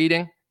food they're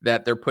eating,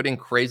 that they're putting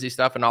crazy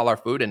stuff in all our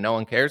food and no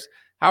one cares,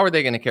 how are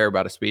they going to care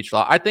about a speech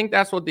law? I think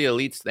that's what the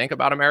elites think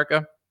about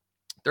America.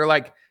 They're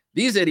like,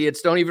 these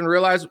idiots don't even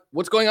realize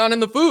what's going on in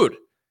the food,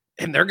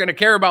 and they're going to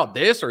care about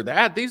this or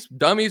that. These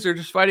dummies are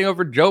just fighting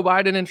over Joe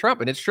Biden and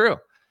Trump, and it's true.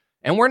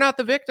 And we're not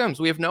the victims.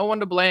 We have no one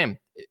to blame.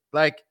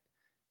 Like,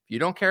 if you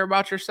don't care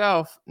about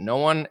yourself, no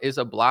one is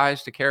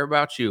obliged to care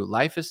about you.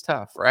 Life is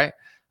tough, right?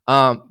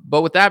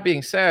 But with that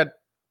being said,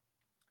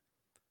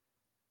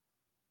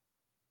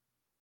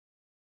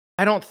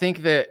 I don't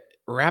think that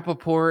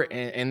Rappaport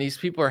and these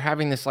people are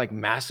having this like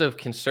massive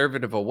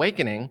conservative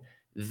awakening.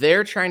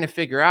 They're trying to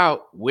figure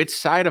out which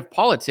side of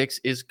politics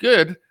is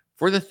good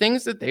for the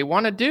things that they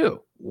want to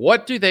do.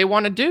 What do they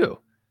want to do?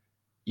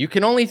 You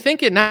can only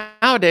think it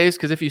nowadays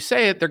because if you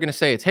say it, they're going to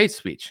say it's hate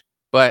speech.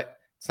 But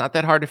it's not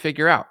that hard to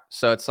figure out.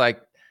 So it's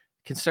like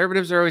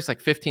conservatives are always like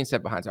 15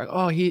 steps behind. It's like,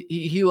 oh,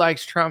 he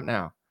likes Trump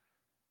now.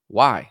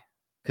 Why?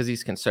 Because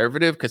he's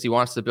conservative? Because he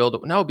wants to build?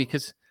 No,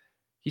 because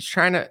he's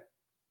trying to.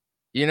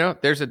 You know,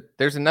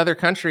 there's another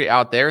country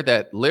out there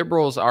that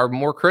liberals are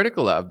more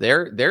critical of.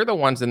 They're the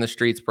ones in the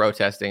streets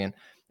protesting.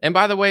 And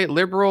by the way,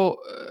 liberal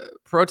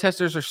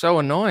protesters are so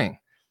annoying.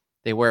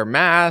 They wear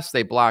masks.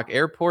 They block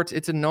airports.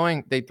 It's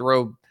annoying. They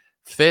throw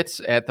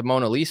fits at the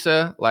Mona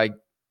Lisa. Like,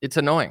 it's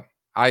annoying.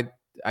 I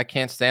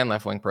can't stand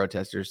left-wing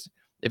protesters.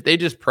 If they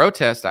just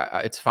protest,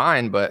 it's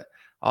fine. But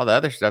all the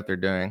other stuff they're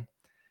doing.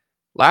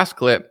 Last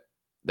clip,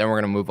 then we're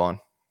going to move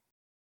on.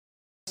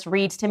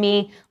 Reads to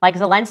me like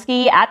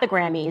Zelensky at the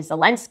Grammys,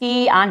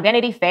 Zelensky on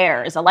Vanity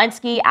Fair,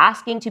 Zelensky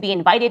asking to be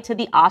invited to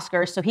the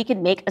Oscars so he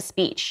can make a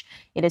speech.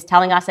 It is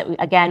telling us that,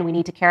 we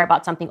need to care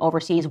about something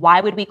overseas. Why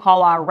would we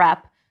call our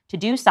rep to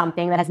do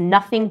something that has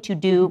nothing to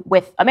do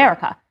with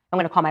America? I'm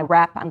going to call my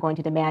rep. I'm going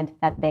to demand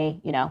that they,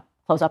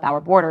 close up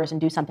our borders and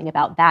do something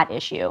about that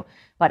issue.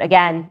 But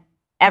again,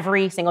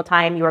 every single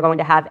time you are going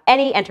to have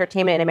any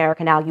entertainment in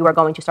America now, you are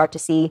going to start to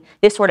see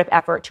this sort of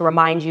effort to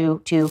remind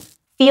you to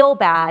feel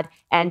bad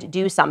and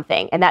do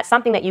something. And that's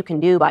something that you can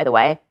do, by the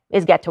way,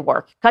 is get to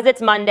work because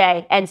it's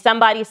Monday and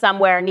somebody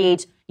somewhere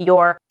needs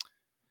your.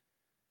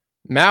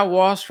 Matt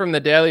Walsh from the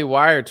Daily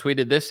Wire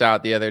tweeted this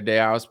out the other day.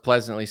 I was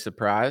pleasantly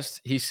surprised.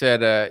 He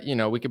said,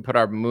 we could put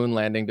our moon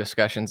landing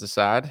discussions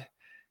aside.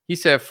 He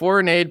said,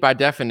 foreign aid by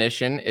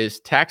definition is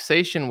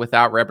taxation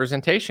without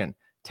representation.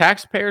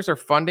 Taxpayers are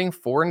funding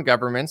foreign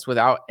governments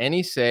without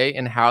any say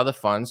in how the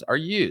funds are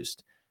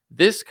used.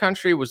 This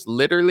country was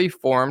literally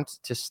formed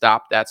to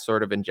stop that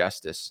sort of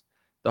injustice.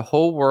 The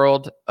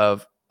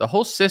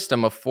whole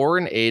system of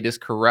foreign aid is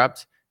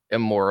corrupt,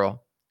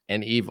 immoral,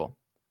 and evil.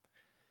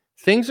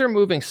 Things are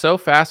moving so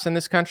fast in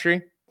this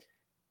country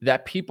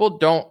that people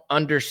don't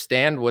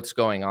understand what's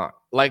going on.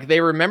 Like,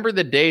 they remember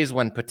the days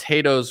when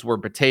potatoes were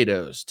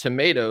potatoes,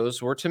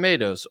 tomatoes were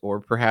tomatoes, or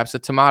perhaps a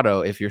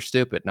tomato if you're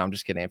stupid. No, I'm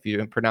just kidding. If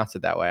you pronounce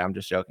it that way, I'm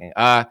just joking.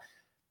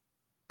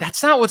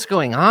 That's not what's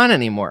going on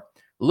anymore.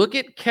 Look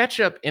at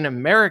ketchup in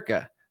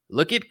America.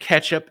 Look at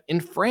ketchup in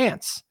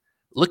France.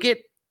 Look at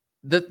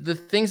the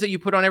things that you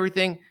put on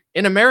everything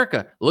in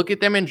America. Look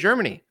at them in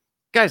Germany.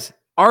 Guys,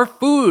 our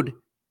food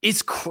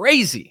is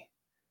crazy.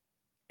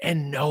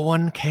 And no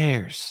one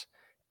cares.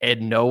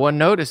 And no one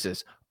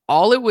notices.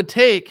 All it would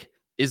take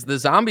is the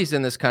zombies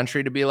in this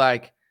country to be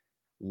like,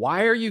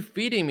 why are you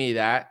feeding me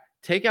that?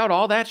 Take out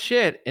all that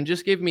shit and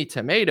just give me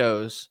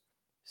tomatoes,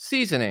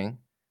 seasoning,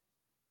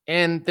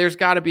 and there's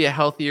got to be a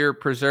healthier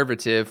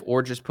preservative,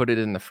 or just put it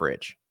in the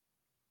fridge.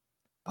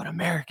 But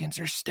Americans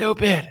are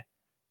stupid.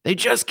 They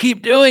just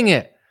keep doing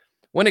it.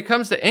 When it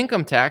comes to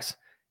income tax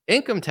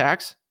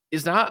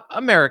is not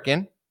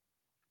American.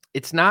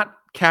 It's not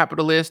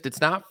capitalist.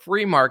 It's not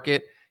free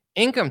market.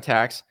 Income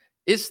tax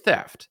is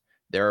theft.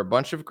 There are a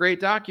bunch of great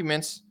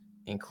documents,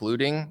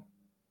 including,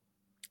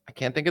 I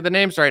can't think of the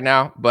names right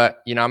now,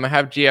 but I'm gonna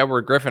have G.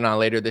 Edward Griffin on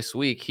later this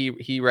week.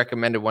 He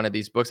recommended one of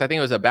these books. I think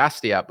it was a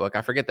Bastiat book.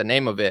 I forget the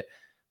name of it,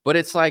 but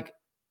it's like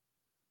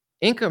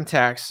income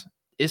tax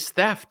is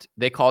theft.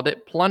 They called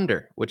it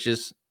plunder, which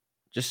is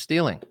just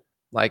stealing.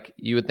 Like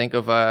you would think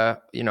of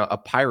a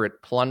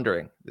pirate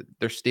plundering.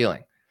 They're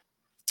stealing.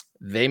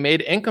 They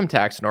made income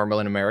tax normal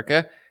in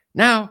America.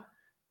 Now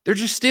they're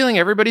just stealing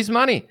everybody's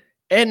money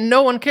and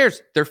no one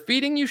cares. They're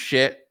feeding you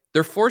shit.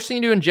 They're forcing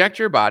you to inject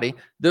your body.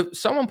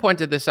 Someone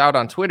pointed this out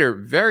on Twitter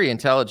very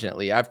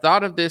intelligently. I've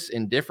thought of this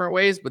in different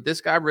ways, but this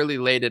guy really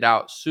laid it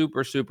out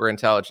super, super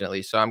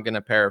intelligently. So I'm going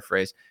to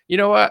paraphrase. You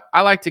know what?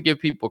 I like to give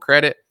people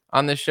credit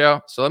on this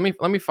show. So let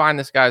me find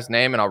this guy's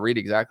name and I'll read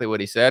exactly what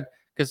he said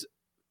because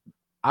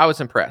I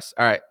was impressed.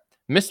 All right.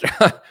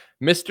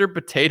 Mr.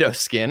 Potato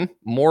Skin,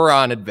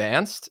 Moron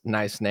Advanced.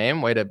 Nice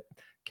name. Way to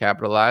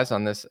capitalize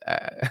on this.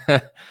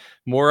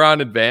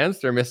 Moron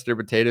Advanced, or Mr.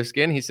 Potato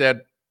Skin. He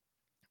said,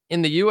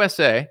 in the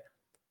USA,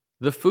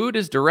 the food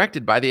is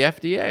directed by the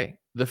FDA.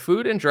 The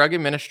Food and Drug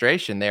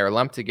Administration, they are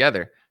lumped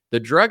together. The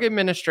Drug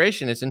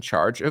Administration is in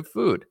charge of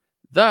food.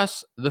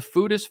 Thus, the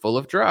food is full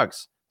of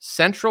drugs.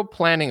 Central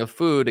planning of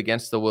food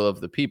against the will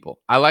of the people.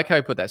 I like how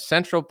he put that.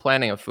 Central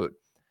planning of food.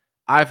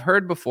 I've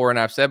heard before and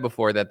I've said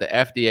before that the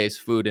FDA is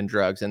food and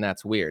drugs, and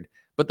that's weird.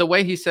 But the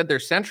way he said they're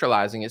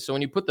centralizing it, so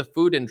when you put the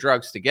food and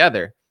drugs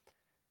together,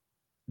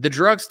 the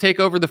drugs take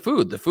over the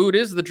food. The food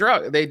is the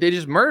drug. They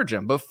just merge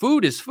them. But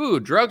food is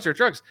food. Drugs are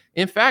drugs.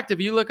 In fact, if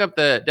you look up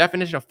the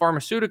definition of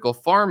pharmaceutical,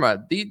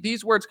 pharma,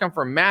 these words come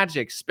from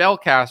magic, spell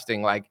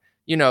casting, like,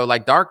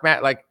 like dark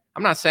mat. Like,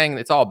 I'm not saying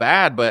it's all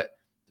bad, but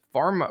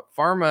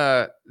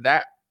pharma,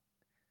 that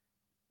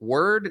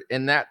word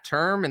and that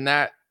term and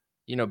that,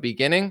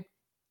 beginning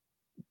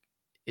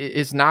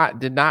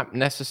did not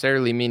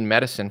necessarily mean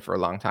medicine for a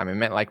long time. It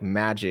meant like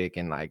magic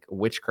and like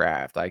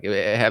witchcraft. Like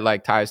it had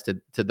like ties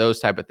to those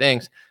type of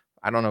things.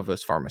 I don't know if it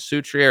was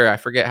pharmaceutria or I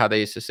forget how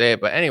they used to say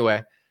it, but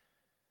anyway,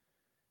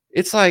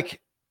 it's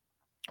like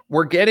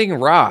we're getting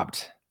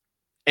robbed.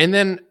 And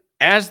then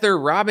as they're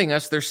robbing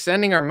us, they're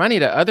sending our money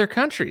to other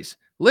countries.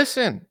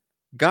 Listen,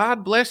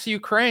 God bless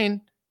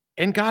Ukraine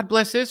and God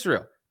bless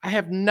Israel. I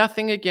have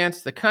nothing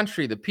against the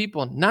country, the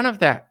people, none of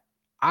that.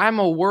 I'm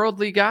a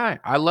worldly guy.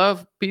 I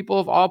love people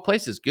of all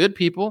places, good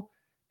people.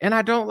 And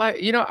I don't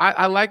like,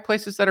 I like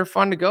places that are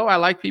fun to go. I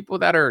like people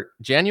that are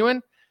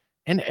genuine.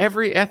 And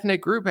every ethnic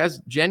group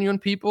has genuine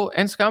people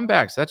and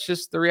scumbags. That's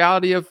just the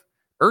reality of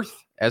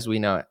Earth as we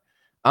know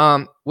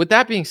it. With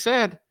that being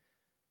said,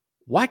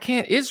 why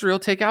can't Israel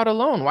take out a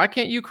loan? Why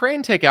can't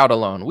Ukraine take out a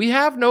loan? We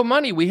have no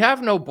money. We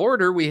have no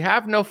border. We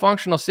have no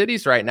functional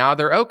cities right now.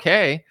 They're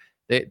okay.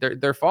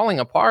 They're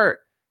falling apart.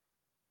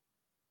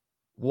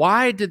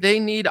 Why do they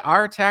need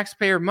our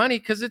taxpayer money?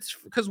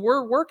 Because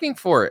we're working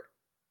for it.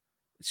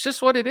 It's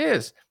just what it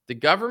is. The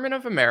government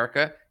of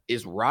America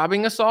is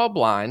robbing us all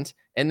blind.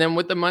 And then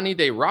with the money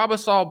they rob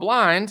us all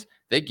blind,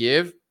 they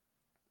give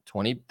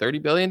 20, 30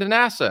 billion to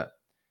NASA,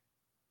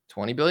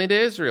 20 billion to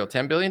Israel,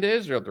 10 billion to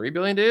Israel, 3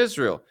 billion to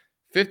Israel,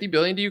 50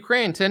 billion to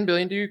Ukraine, 10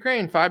 billion to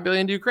Ukraine, 5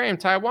 billion to Ukraine,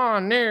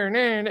 Taiwan.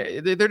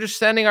 They're just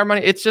sending our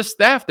money. It's just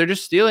theft. They're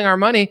just stealing our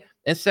money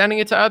and sending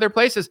it to other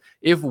places.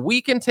 If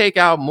we can take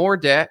out more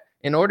debt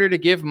in order to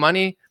give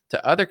money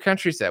to other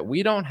countries that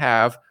we don't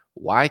have,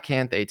 why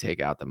can't they take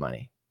out the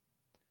money?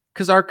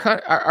 Because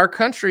our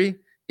country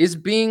is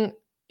being,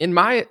 in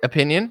my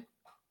opinion,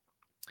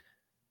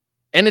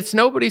 and it's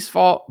nobody's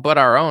fault but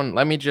our own.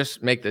 Let me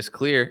just make this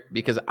clear,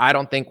 because I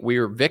don't think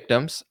we're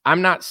victims.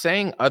 I'm not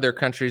saying other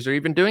countries are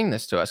even doing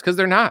this to us, because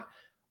they're not.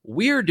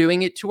 We're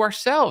doing it to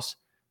ourselves,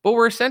 but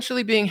we're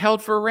essentially being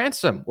held for a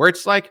ransom, where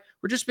it's like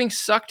we're just being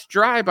sucked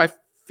dry by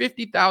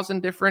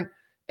 50,000 different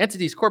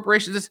entities,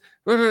 corporations,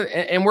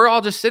 and we're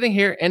all just sitting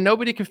here and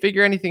nobody can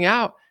figure anything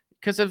out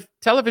because of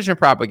television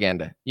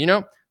propaganda.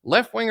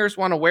 Left-wingers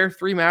want to wear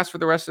 3 masks for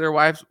the rest of their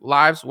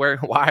lives, wear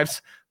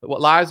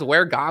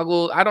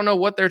goggles. I don't know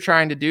what they're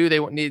trying to do. They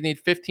need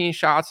 15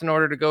 shots in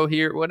order to go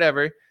here,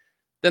 whatever.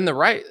 Then the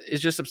right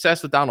is just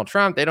obsessed with Donald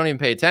Trump. They don't even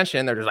pay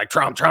attention. They're just like,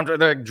 Trump. They're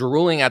like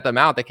drooling at the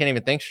mouth. They can't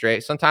even think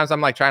straight. Sometimes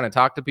I'm like trying to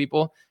talk to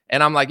people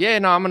and I'm like, yeah,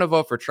 no, I'm going to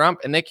vote for Trump.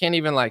 And they can't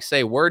even like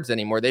say words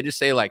anymore. They just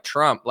say like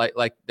Trump,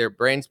 like their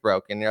brain's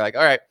broke. And they're like,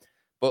 all right,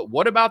 but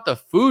what about the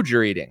food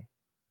you're eating?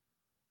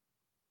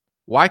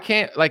 Why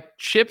can't, like,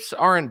 chips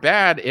aren't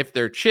bad if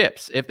they're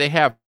chips. If they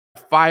have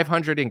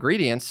 500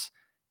 ingredients,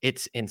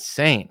 it's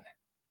insane.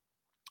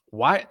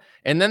 Why?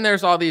 And then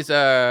there's all these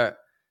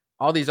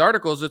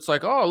articles. It's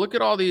like, oh, look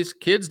at all these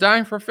kids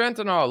dying from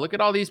fentanyl. Look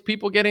at all these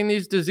people getting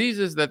these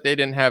diseases that they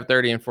didn't have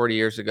 30 and 40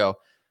 years ago.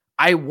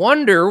 I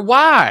wonder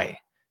why.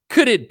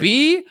 Could it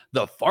be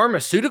the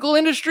pharmaceutical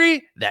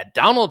industry that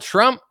Donald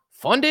Trump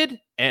funded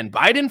and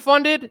Biden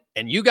funded,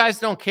 and you guys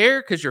don't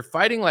care because you're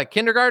fighting like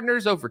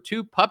kindergartners over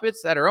 2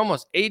 puppets that are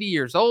almost 80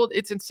 years old?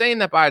 It's insane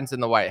that Biden's in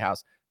the White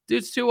House.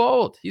 Dude's too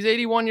old. He's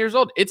 81 years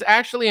old. It's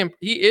actually,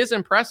 he is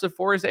impressive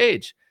for his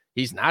age.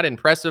 He's not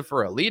impressive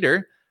for a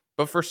leader,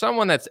 but for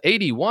someone that's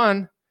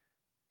 81,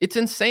 it's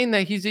insane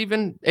that he's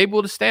even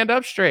able to stand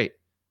up straight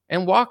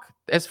and walk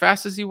as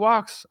fast as he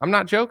walks. I'm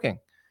not joking.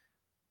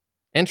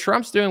 And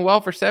Trump's doing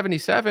well for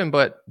 77,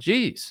 but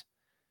geez.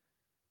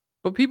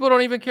 But people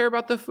don't even care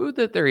about the food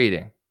that they're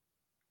eating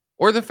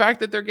or the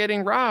fact that they're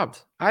getting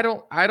robbed. I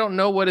don't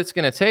know what it's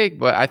going to take,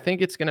 but I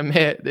think it's going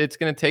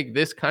to take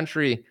this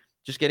country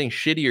just getting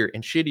shittier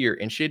and shittier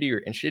and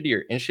shittier and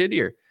shittier and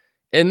shittier.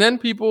 And then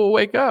people will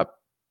wake up.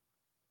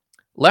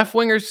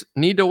 Left-wingers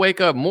need to wake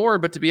up more,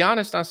 but to be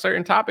honest, on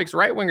certain topics,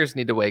 right-wingers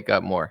need to wake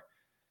up more.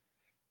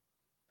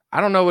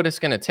 I don't know what it's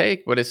going to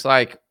take, but it's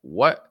like,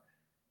 what?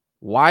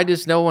 Why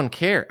does no one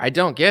care? I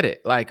don't get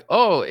it. Like,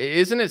 oh,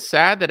 isn't it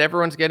sad that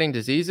everyone's getting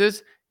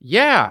diseases?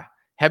 Yeah.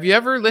 Have you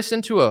ever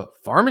listened to a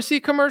pharmacy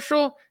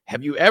commercial?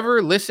 Have you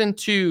ever listened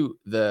to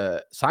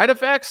the side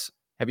effects?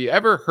 Have you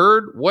ever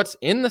heard what's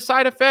in the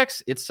side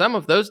effects? It's some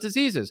of those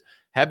diseases.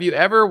 Have you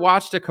ever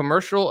watched a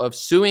commercial of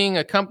suing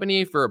a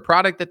company for a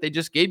product that they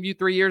just gave you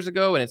 3 years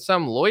ago and it's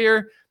some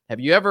lawyer? Have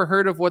you ever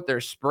heard of what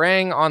they're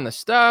spraying on the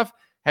stuff?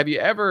 Have you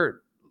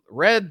ever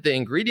read the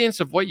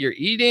ingredients of what you're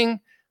eating?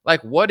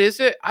 Like, what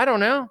is it? I don't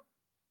know.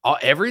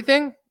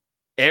 Everything,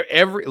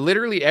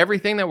 literally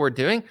everything that we're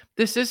doing.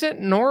 This isn't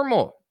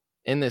normal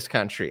in this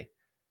country.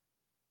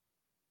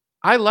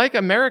 I like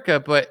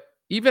America, but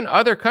even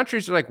other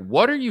countries are like,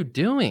 what are you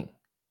doing?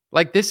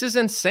 Like, this is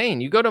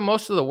insane. You go to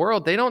most of the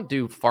world, they don't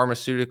do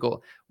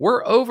pharmaceutical.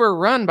 We're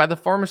overrun by the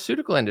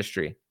pharmaceutical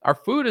industry. Our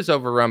food is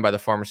overrun by the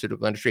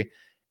pharmaceutical industry,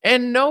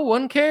 and no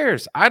one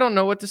cares. I don't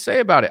know what to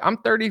say about it. I'm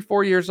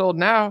 34 years old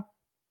now.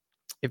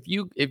 If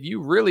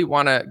you really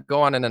want to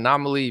go on an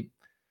anomaly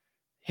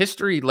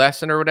history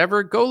lesson or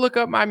whatever, go look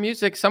up my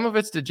music. Some of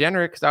it's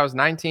degenerate because I was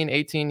 19,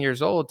 18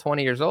 years old,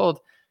 20 years old.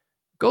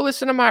 Go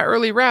listen to my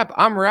early rap.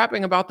 I'm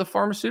rapping about the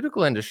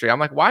pharmaceutical industry. I'm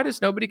like, why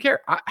does nobody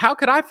care? How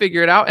could I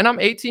figure it out? And I'm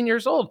 18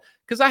 years old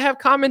because I have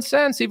common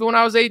sense. Even when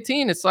I was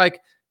 18, it's like,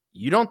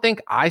 you don't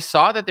think I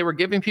saw that they were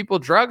giving people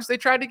drugs? They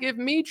tried to give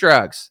me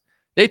drugs.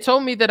 They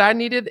told me that I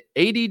needed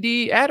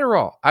ADD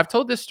Adderall. I've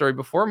told this story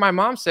before. My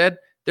mom said,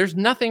 there's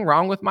nothing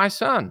wrong with my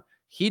son.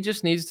 He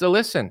just needs to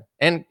listen.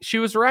 And she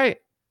was right.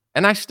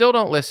 And I still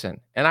don't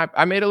listen. And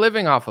I made a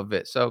living off of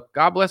it. So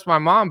God bless my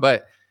mom.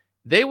 But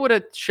they would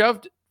have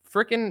shoved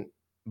freaking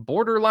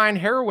borderline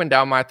heroin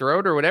down my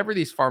throat or whatever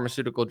these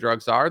pharmaceutical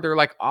drugs are. They're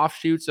like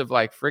offshoots of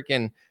like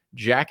freaking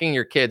jacking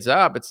your kids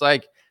up. It's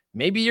like,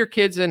 maybe your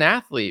kid's an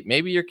athlete.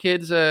 Maybe your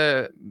kid's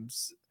a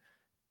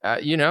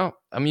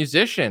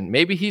musician.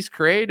 Maybe he's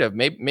creative.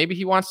 Maybe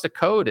he wants to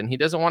code and he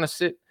doesn't want to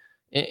sit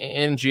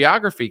in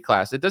geography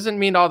class. It doesn't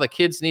mean all the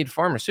kids need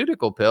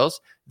pharmaceutical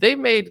pills. They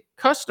made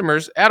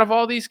customers out of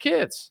all these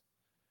kids.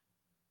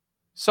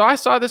 So I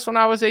saw this when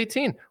I was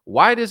 18.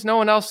 Why does no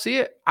one else see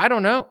it? I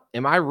don't know.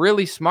 Am I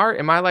really smart?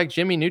 Am I like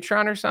Jimmy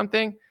Neutron or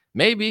something?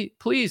 Maybe.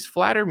 Please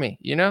flatter me.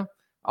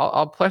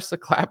 I'll press the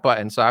clap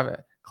button. So I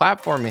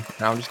clap for me.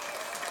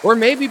 Or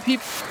maybe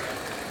people.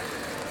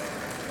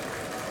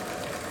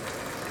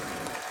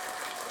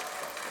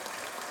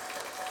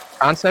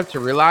 Concept to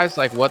realize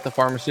like what the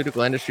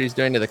pharmaceutical industry is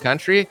doing to the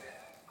country.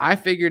 I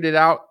figured it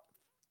out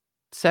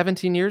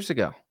 17 years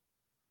ago.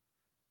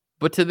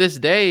 But to this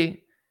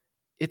day,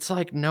 it's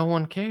like no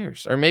one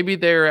cares. Or maybe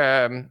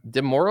they're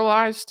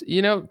demoralized,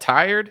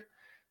 tired,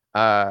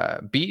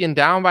 beaten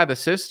down by the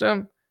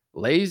system,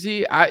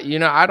 lazy.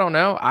 I don't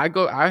know. I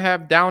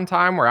have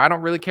downtime where I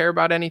don't really care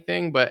about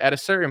anything, but at a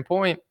certain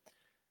point,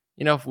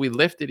 if we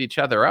lifted each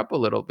other up a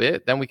little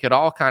bit, then we could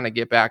all kind of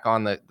get back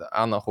on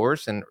the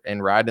horse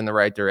and ride in the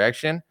right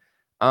direction.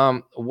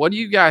 What do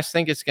you guys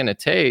think it's going to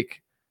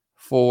take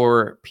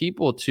for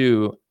people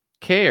to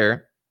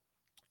care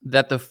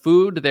that the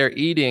food they're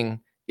eating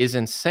is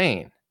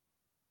insane?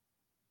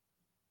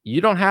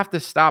 You don't have to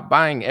stop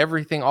buying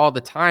everything all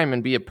the time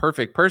and be a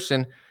perfect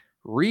person.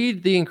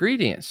 Read the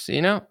ingredients,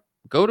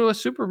 go to a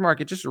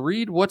supermarket, just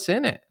read what's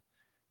in it.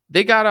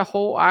 They got a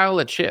whole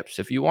aisle of chips.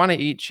 If you want to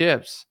eat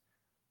chips,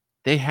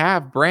 they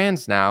have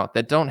brands now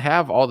that don't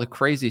have all the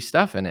crazy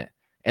stuff in it.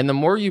 And the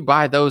more you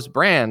buy those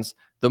brands,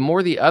 the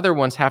more the other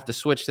ones have to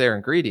switch their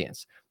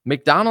ingredients.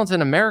 McDonald's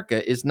in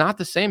America is not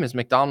the same as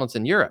McDonald's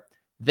in Europe.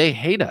 They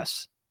hate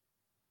us.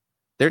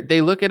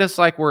 They look at us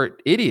like we're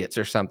idiots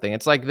or something.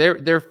 It's like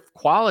their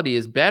quality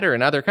is better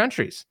in other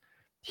countries.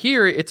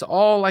 Here, it's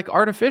all like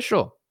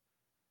artificial.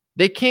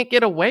 They can't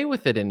get away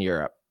with it in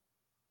Europe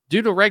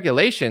due to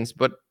regulations,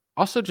 but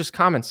also just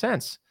common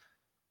sense.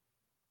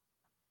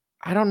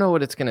 I don't know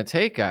what it's going to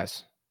take,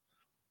 guys,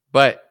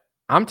 but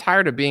I'm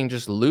tired of being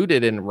just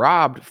looted and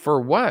robbed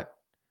for what?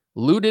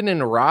 Looted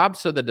and robbed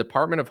so the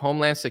Department of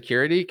Homeland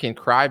Security can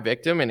cry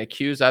victim and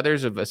accuse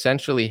others of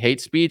essentially hate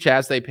speech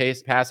as they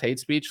pass hate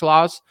speech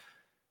laws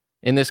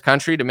in this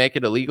country to make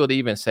it illegal to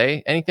even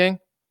say anything,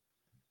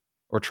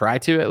 or try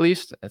to at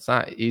least. It's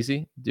not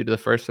easy due to the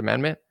First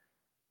Amendment.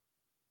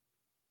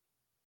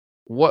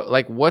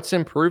 What's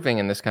improving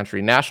in this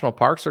country? National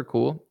parks are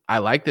cool. I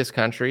like this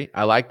country.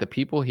 I like the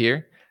people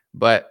here,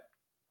 but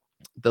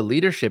the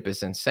leadership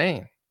is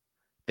insane.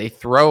 They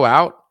throw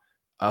out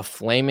a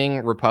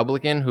flaming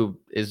Republican who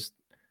is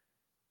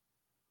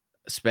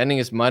spending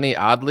his money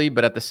oddly,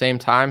 but at the same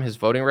time, his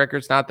voting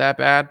record's not that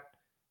bad.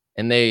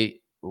 And they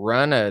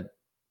run a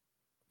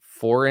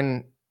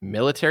foreign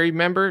military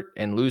member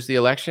and lose the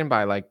election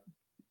by like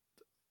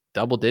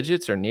double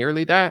digits or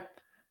nearly that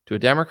to a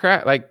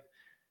Democrat. Like,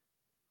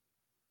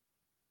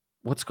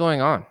 what's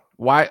going on?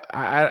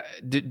 Why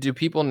do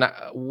people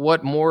not?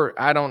 What more?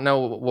 I don't know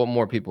what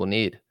more people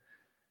need.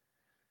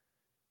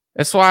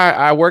 That's why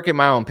I work at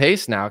my own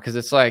pace now, because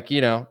it's like,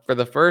 for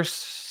the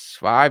first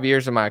 5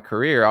 years of my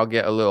career, I'll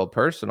get a little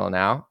personal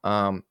now.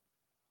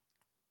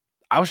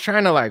 I was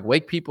trying to like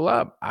wake people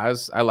up.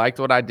 I liked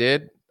what I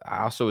did.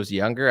 I also was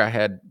younger.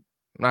 I'm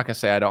not going to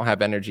say I don't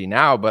have energy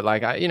now, but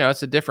like,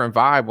 it's a different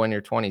vibe when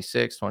you're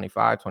 26,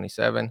 25,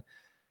 27.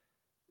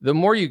 The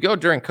more you go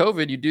during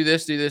COVID, you do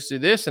this.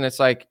 And it's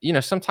like,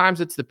 sometimes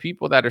it's the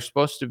people that are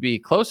supposed to be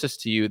closest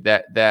to you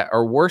that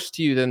are worse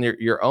to you than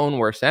your own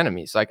worst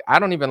enemies. Like, I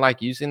don't even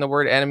like using the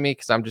word enemy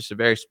because I'm just a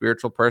very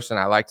spiritual person.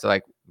 I like to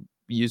like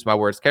use my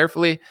words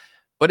carefully,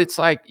 but it's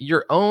like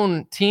your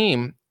own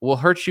team will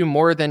hurt you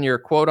more than your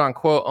quote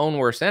unquote own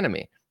worst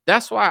enemy.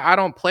 That's why I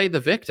don't play the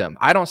victim.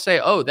 I don't say,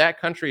 oh,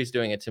 that country is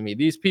doing it to me.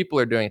 These people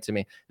are doing it to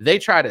me. They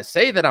try to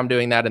say that I'm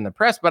doing that in the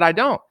press, but I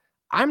don't.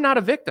 I'm not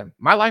a victim.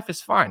 My life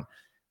is fine.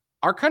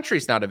 Our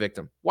country's not a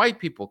victim. White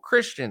people,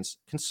 Christians,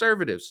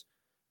 conservatives,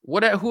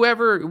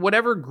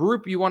 whatever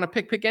group you want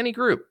to pick any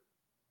group.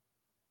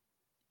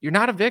 You're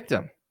not a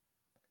victim.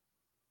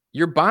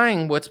 You're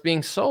buying what's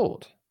being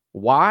sold.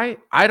 Why?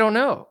 I don't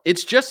know.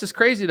 It's just as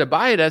crazy to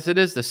buy it as it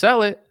is to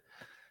sell it.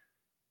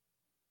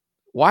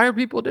 Why are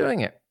people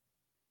doing it?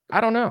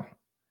 I don't know.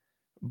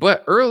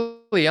 But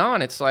early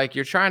on, it's like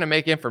you're trying to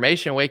make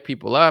information wake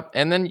people up.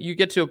 And then you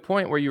get to a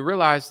point where you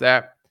realize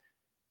that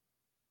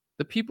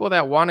the people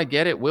that want to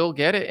get it will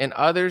get it and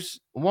others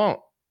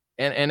won't.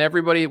 And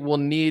everybody will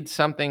need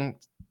something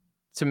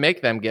to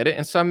make them get it.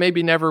 And some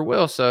maybe never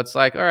will. So it's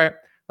like, all right,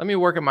 let me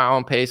work at my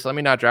own pace. Let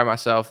me not drive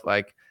myself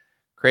like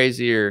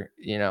crazy or,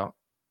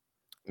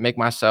 make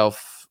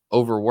myself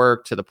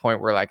overworked to the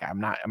point where like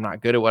I'm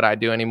not good at what I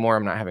do anymore.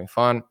 I'm not having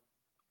fun.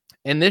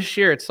 And this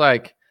year it's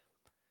like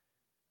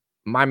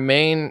my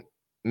main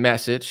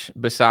message,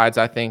 besides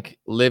I think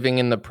living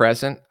in the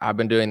present, I've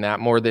been doing that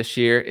more this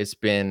year. It's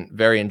been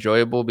very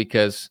enjoyable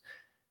because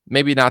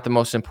maybe not the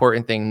most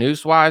important thing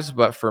news wise,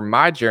 but for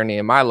my journey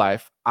in my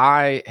life,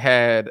 I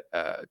had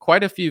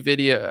quite a few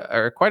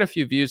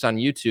views on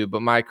YouTube,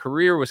 but my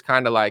career was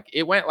kind of like,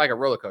 it went like a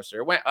roller coaster.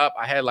 It went up.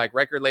 I had like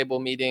record label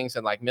meetings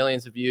and like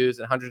millions of views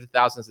and hundreds of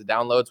thousands of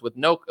downloads with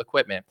no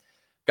equipment.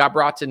 Got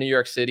brought to New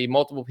York City.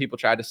 Multiple people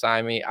tried to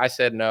sign me. I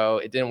said no,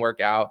 it didn't work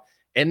out.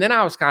 And then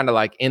I was kind of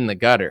like in the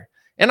gutter.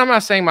 And I'm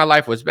not saying my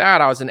life was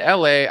bad. I was in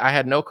LA. I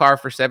had no car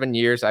for 7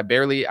 years. I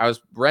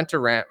was rent to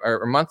rent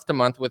or month to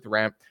month with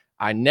rent.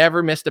 I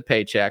never missed a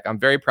paycheck. I'm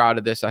very proud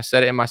of this. I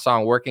said it in my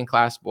song, Working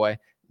Class Boy.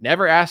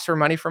 Never asked for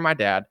money from my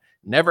dad.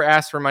 Never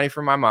asked for money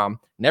from my mom.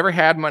 Never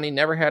had money.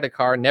 Never had a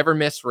car. Never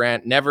missed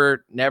rent.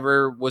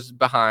 Never was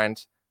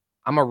behind.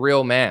 I'm a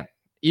real man.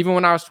 Even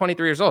when I was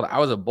 23 years old, I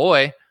was a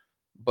boy,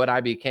 but I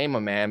became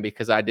a man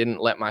because I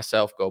didn't let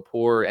myself go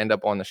poor, end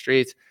up on the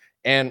streets.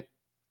 And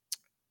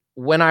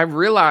when I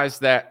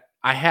realized that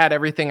I had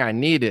everything I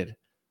needed,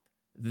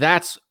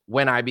 that's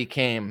when I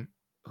became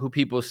who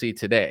people see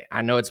today.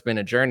 I know it's been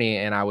a journey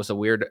and I was a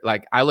weird,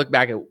 like I look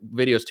back at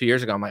videos 2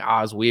 years ago, I'm like,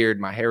 I was weird.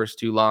 My hair was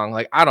too long.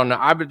 Like, I don't know.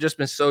 I've just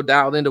been so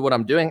dialed into what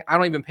I'm doing. I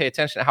don't even pay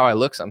attention to how I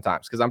look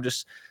sometimes because I'm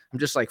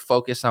just like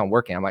focused on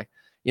working. I'm like,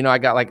 I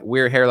got like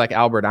weird hair like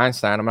Albert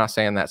Einstein. I'm not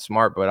saying that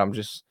smart, but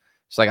it's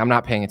like, I'm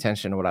not paying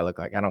attention to what I look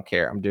like. I don't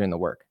care. I'm doing the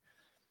work.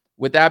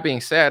 With that being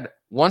said,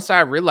 once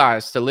I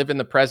realized to live in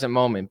the present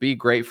moment, be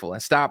grateful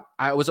and stop.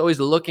 I was always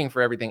looking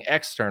for everything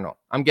external.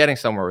 I'm getting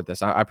somewhere with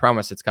this. I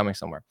promise it's coming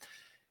somewhere.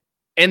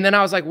 And then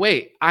I was like,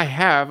 wait, I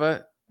have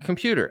a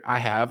computer. I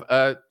have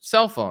a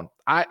cell phone.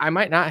 I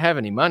might not have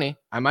any money.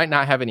 I might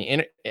not have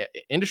any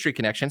industry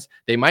connections.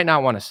 They might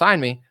not want to sign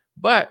me,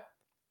 but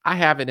I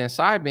have it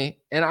inside me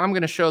and I'm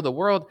going to show the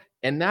world.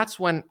 And that's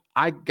when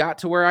I got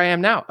to where I am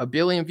now, 1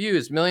 billion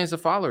views, millions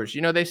of followers.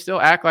 They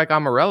still act like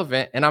I'm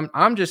irrelevant. And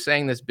I'm just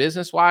saying this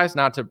business wise,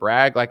 not to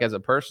brag, like as a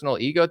personal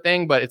ego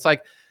thing, but it's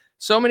like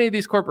so many of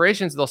these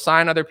corporations, they'll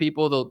sign other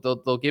people.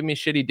 They'll give me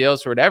shitty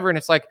deals or whatever. And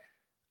it's like,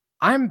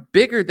 I'm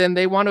bigger than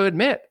they want to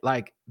admit,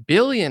 like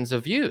billions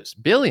of views,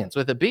 billions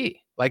with a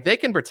B. Like they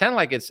can pretend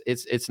like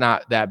it's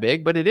not that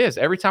big, but it is.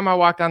 Every time I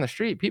walk down the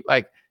street, people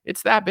like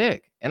it's that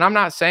big. And I'm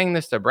not saying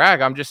this to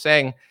brag. I'm just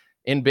saying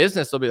in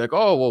business, they'll be like,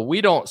 oh, well,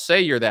 we don't say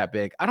you're that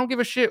big. I don't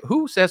give a shit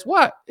who says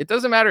what. It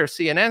doesn't matter if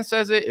CNN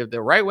says it, if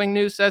the right-wing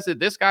news says it,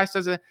 this guy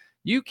says it.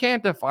 You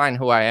can't define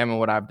who I am and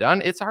what I've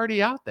done. It's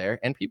already out there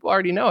and people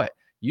already know it.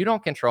 You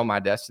don't control my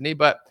destiny.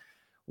 But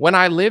when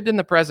I lived in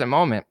the present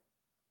moment,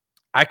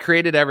 I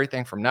created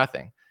everything from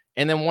nothing.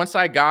 And then once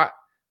I got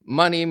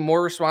money,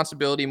 more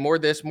responsibility, more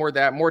this, more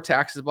that, more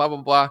taxes, blah, blah,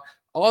 blah,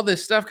 all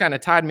this stuff kind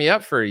of tied me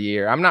up for a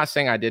year. I'm not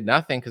saying I did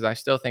nothing because I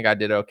still think I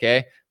did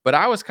okay, but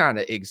I was kind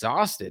of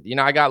exhausted.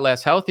 I got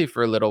less healthy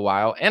for a little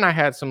while and I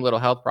had some little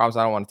health problems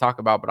I don't want to talk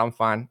about, but I'm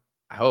fine.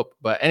 I hope.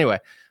 But anyway,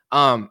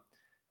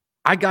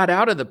 I got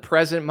out of the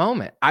present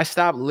moment. I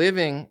stopped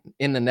living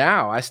in the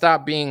now. I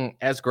stopped being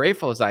as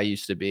grateful as I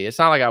used to be. It's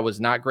not like I was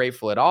not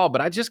grateful at all,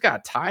 but I just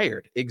got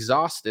tired,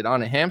 exhausted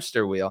on a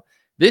hamster wheel.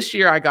 This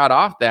year I got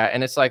off that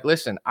and it's like,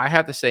 listen, I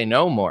have to say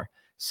no more.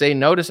 Say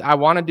no to, I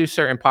want to do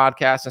certain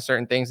podcasts and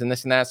certain things and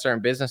this and that,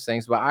 certain business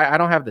things, but I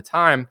don't have the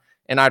time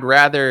and I'd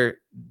rather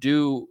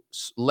do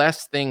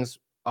less things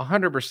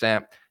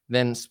 100%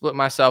 than split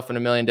myself in a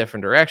million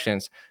different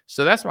directions.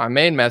 So that's my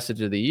main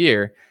message of the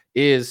year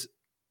is,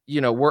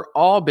 we're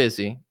all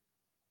busy.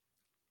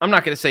 I'm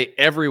not going to say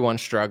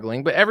everyone's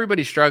struggling, but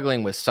everybody's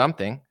struggling with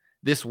something.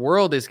 This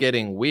world is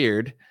getting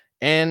weird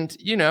and,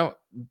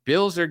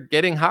 bills are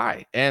getting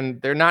high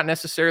and they're not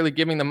necessarily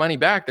giving the money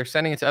back. They're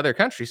sending it to other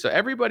countries. So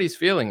everybody's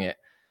feeling it.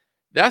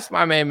 That's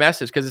my main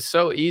message because it's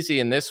so easy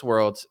in this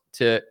world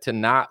to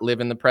not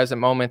live in the present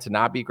moment, to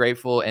not be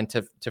grateful and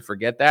to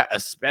forget that,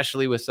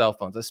 especially with cell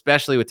phones,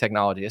 especially with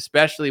technology,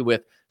 especially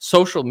with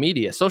social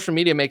media. Social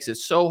media makes it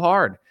so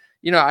hard.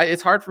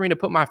 It's hard for me to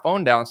put my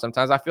phone down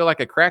sometimes. I feel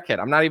like a crackhead.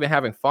 I'm not even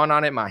having fun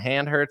on it. My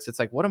hand hurts. It's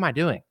like, what am I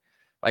doing?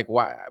 Like,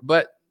 why?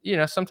 But,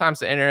 sometimes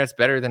the internet's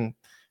better than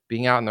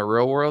being out in the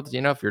real world,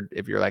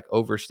 if you're like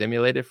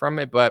overstimulated from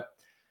it. But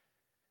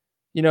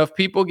if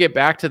people get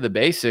back to the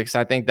basics,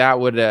 I think that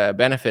would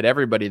benefit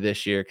everybody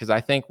this year. Because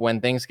I think when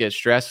things get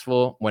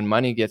stressful, when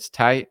money gets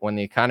tight, when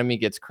the economy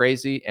gets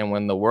crazy, and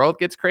when the world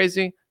gets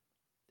crazy,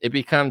 it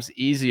becomes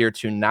easier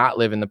to not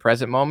live in the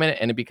present moment,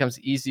 and it becomes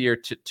easier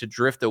to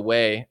drift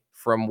away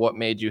from what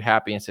made you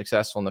happy and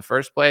successful in the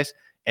first place.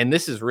 And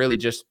this is really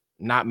just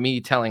not me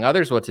telling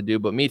others what to do,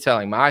 but me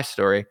telling my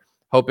story,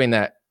 hoping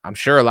that I'm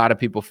sure a lot of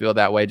people feel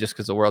that way just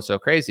because the world's so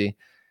crazy.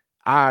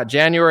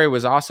 January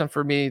was awesome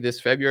for me. This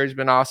February's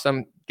been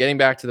awesome. Getting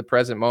back to the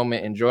present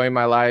moment, enjoying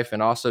my life,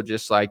 and also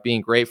just like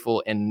being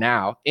grateful in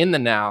the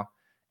now,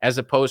 as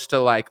opposed to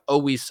like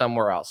always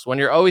somewhere else. When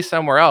you're always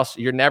somewhere else,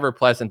 you're never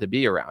pleasant to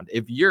be around.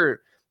 If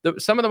you're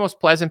some of the most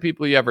pleasant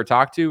people you ever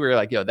talk to, where you're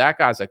like, yo, that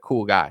guy's a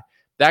cool guy.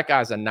 That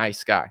guy's a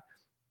nice guy.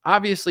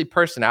 Obviously,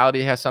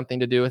 personality has something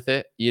to do with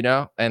it,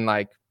 and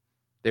like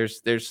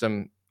there's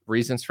some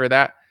reasons for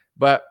that.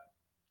 But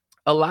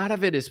a lot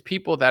of it is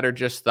people that are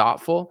just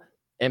thoughtful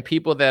and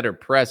people that are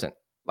present.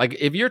 Like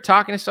if you're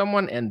talking to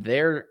someone and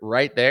they're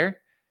right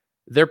there,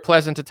 they're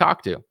pleasant to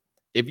talk to.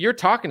 If you're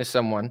talking to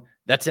someone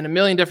that's in a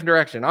million different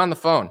directions, on the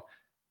phone,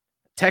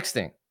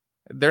 texting,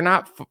 they're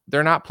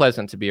not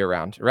pleasant to be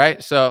around,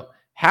 right? So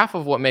half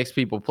of what makes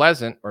people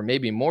pleasant, or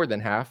maybe more than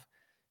half,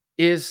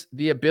 is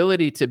the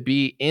ability to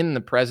be in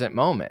the present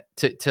moment,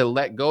 to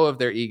let go of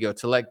their ego,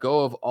 to let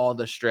go of all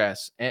the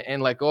stress,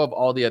 and let go of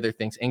all the other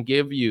things, and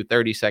give you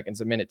 30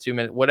 seconds, a minute, 2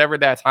 minutes, whatever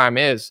that time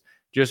is,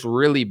 just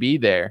really be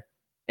there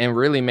and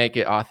really make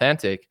it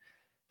authentic.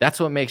 That's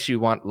what makes you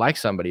like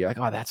somebody. You're like,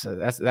 oh, that's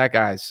that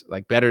guy's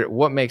like better.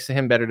 What makes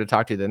him better to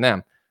talk to than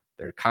them?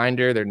 They're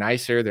kinder, they're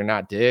nicer, they're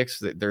not dicks,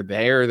 they're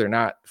there, they're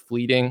not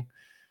fleeting.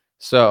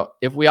 So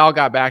if we all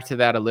got back to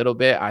that a little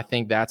bit, I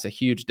think that's a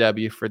huge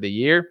W for the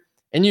year.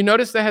 And you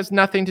notice that has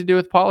nothing to do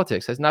with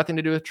politics, has nothing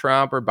to do with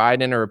Trump or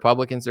Biden or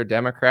Republicans or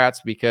Democrats,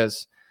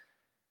 because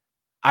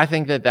I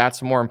think that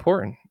that's more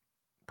important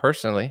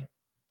personally.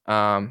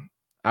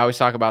 I always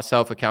talk about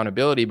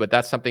self-accountability, but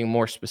that's something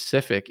more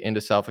specific into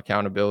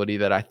self-accountability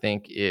that I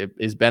think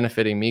is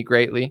benefiting me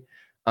greatly.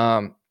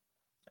 And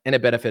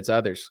it benefits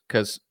others,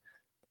 because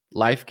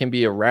life can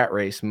be a rat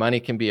race. Money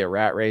can be a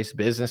rat race.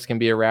 Business can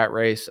be a rat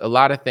race. A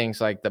lot of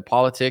things like the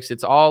politics,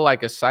 it's all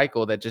like a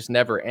cycle that just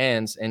never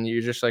ends. And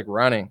you're just like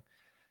running,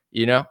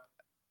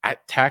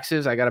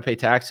 taxes. I got to pay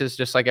taxes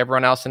just like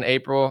everyone else in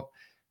April.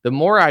 The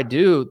more I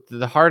do,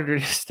 the harder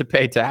it is to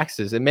pay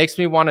taxes. It makes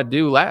me want to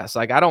do less.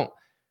 Like I don't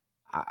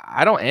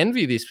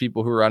envy these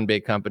people who run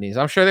big companies.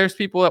 I'm sure there's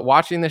people that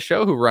watching the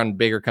show who run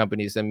bigger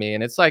companies than me.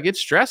 And it's like,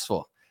 it's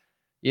stressful.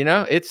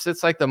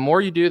 It's like the more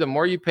you do, the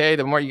more you pay,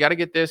 the more you got to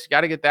get this, you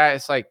got to get that.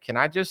 It's like, can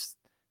I just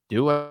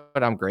do what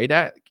I'm great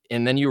at?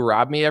 And then you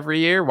rob me every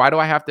year. Why do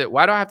I have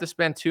to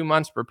spend 2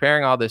 months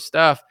preparing all this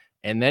stuff?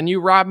 And then you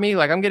rob me?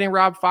 Like I'm getting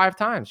robbed 5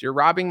 times. You're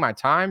robbing my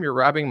time. You're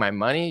robbing my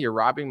money. You're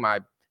robbing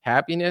my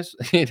happiness.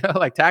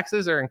 Like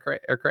taxes are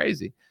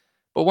crazy.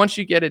 But once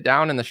you get it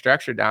down and the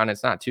structure down,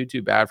 it's not too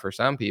bad for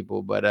some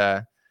people. But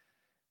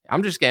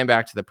I'm just getting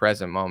back to the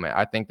present moment.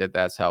 I think that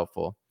that's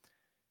helpful.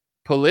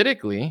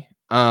 Politically,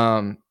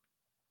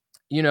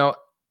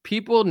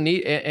 people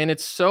need, and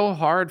it's so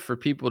hard for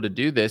people to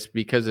do this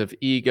because of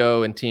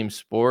ego and team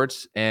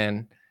sports,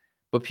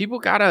 but people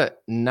gotta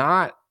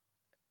not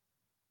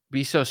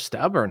be so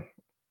stubborn.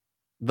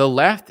 The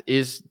left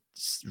is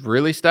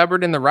really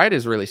stubborn and the right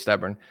is really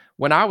stubborn.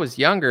 When I was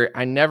younger,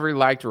 I never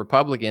liked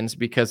Republicans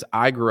because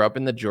I grew up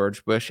in the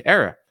George Bush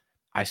era.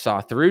 I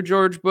saw through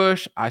George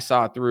Bush. I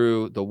saw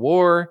through the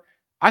war.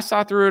 I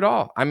saw through it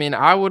all. I mean,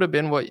 I would have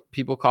been what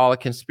people call a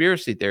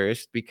conspiracy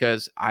theorist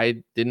because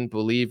I didn't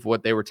believe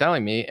what they were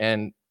telling me,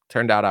 and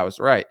turned out I was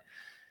right.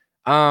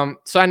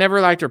 So I never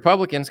liked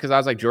Republicans because I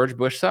was like, George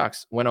Bush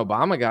sucks. When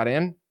Obama got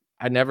in,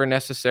 I never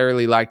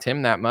necessarily liked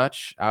him that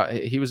much.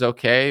 He was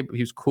okay.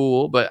 He was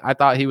cool, but I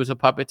thought he was a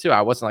puppet too.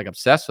 I wasn't like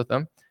obsessed with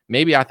him.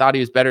 Maybe I thought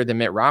he was better than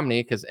Mitt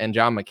Romney and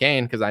John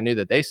McCain because I knew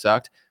that they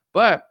sucked,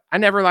 but I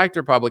never liked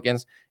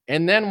Republicans.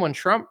 And then when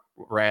Trump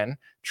ran,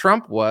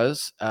 Trump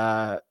was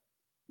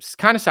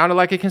kind of sounded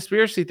like a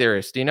conspiracy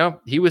theorist.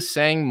 He was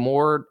saying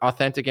more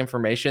authentic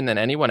information than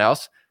anyone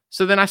else.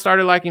 So then I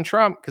started liking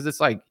Trump because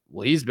it's like,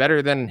 well, he's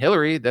better than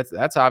Hillary.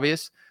 That's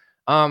obvious.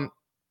 And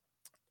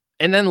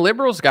then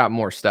liberals got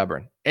more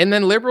stubborn, and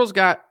then liberals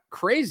got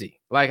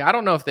crazy. Like, I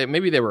don't know if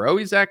maybe they were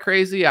always that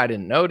crazy. I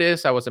didn't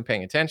notice. I wasn't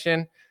paying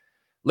attention.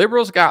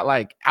 Liberals got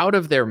like out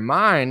of their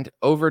mind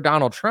over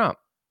Donald Trump,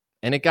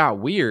 and it got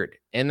weird.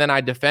 And then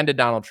I defended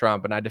Donald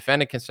Trump and I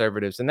defended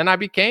conservatives. And then I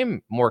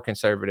became more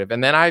conservative.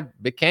 And then I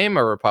became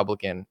a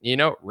Republican,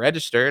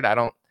 registered.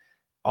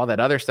 All that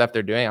other stuff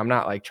they're doing. I'm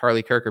not like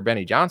Charlie Kirk or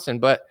Benny Johnson,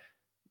 but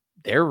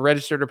they're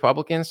registered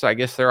Republicans. So I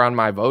guess they're on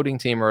my voting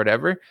team or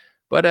whatever.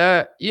 But,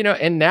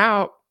 and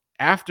now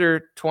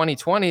after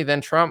 2020, then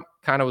Trump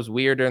kind of was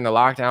weird during the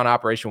lockdown,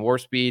 Operation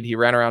Warp Speed. He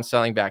ran around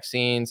selling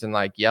vaccines and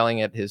like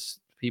yelling at his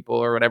people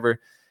or whatever.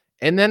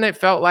 And then it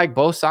felt like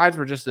both sides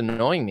were just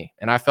annoying me.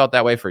 And I felt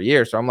that way for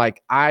years. So I'm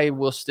like, I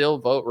will still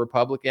vote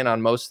Republican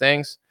on most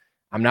things.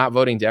 I'm not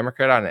voting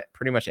Democrat on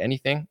pretty much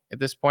anything at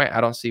this point.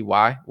 I don't see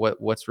why,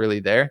 what's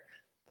really there.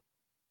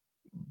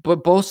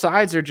 But both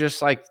sides are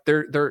just like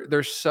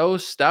they're so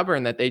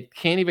stubborn that they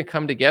can't even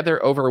come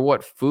together over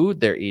what food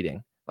they're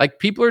eating. Like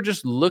people are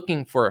just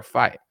looking for a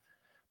fight.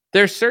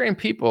 There's certain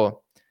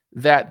people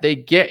that they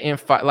get in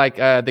fight, like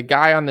the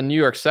guy on the New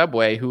York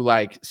subway who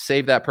like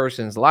saved that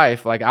person's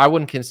life. Like I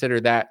wouldn't consider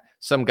that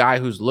some guy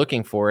who's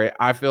looking for it.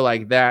 I feel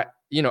like that,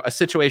 a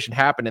situation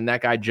happened and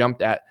that guy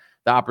jumped at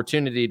the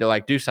opportunity to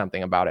like do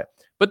something about it.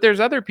 But there's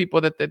other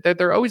people that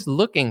they're always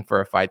looking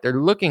for a fight. They're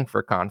looking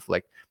for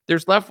conflict.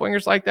 There's left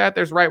wingers like that.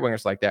 There's right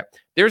wingers like that.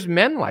 There's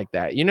men like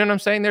that. You know what I'm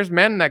saying? There's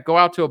men that go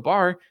out to a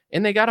bar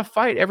and they got to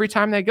fight every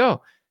time they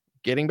go.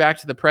 Getting back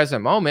to the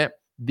present moment,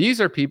 these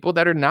are people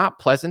that are not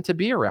pleasant to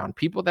be around,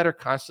 people that are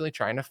constantly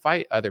trying to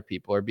fight other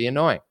people or be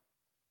annoying.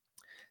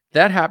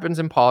 That happens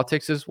in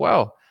politics as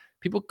well.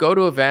 People go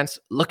to events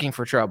looking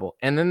for trouble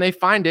and then they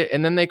find it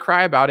and then they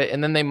cry about it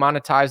and then they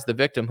monetize the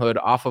victimhood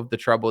off of the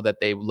trouble that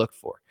they look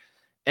for.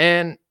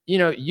 And,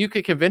 you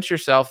could convince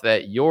yourself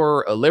that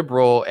you're a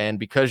liberal and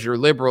because you're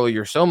liberal,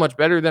 you're so much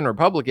better than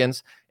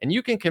Republicans. And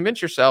you can convince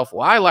yourself,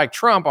 well, I like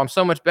Trump. I'm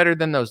so much better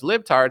than those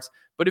libtards.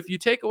 But if you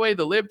take away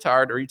the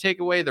libtard or you take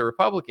away the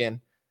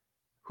Republican,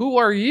 who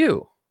are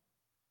you?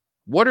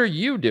 What are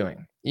you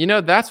doing?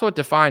 That's what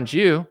defines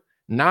you,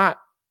 not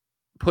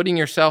putting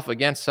yourself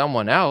against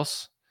someone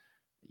else.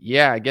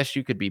 Yeah, I guess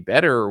you could be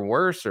better or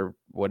worse or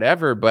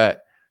whatever,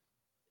 but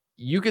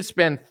you could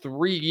spend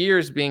 3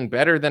 years being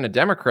better than a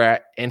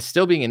Democrat and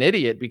still being an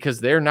idiot because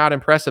they're not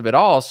impressive at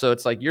all. So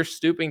it's like you're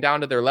stooping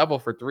down to their level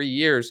for 3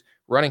 years,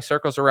 running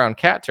circles around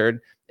cat turd,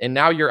 and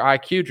now your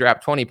IQ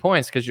dropped 20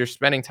 points because you're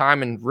spending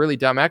time in really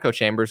dumb echo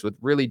chambers with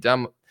really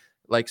dumb,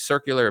 like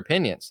circular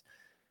opinions.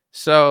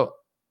 So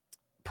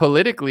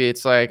politically,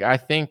 it's like, I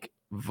think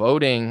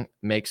voting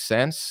makes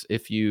sense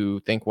if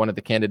you think one of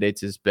the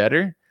candidates is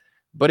better.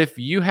 But if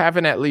you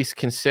haven't at least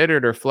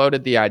considered or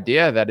floated the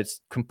idea that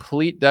it's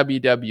complete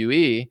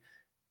WWE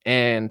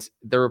and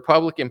the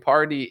Republican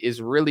Party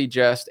is really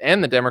just,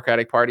 and the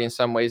Democratic Party in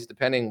some ways,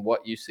 depending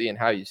what you see and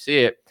how you see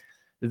it,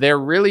 they're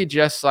really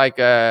just like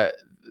they're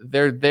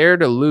there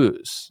to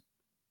lose.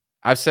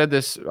 I've said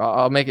this,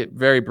 I'll make it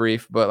very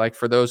brief, but like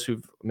for those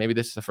who've, maybe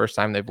this is the first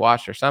time they've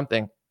watched or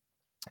something,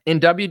 in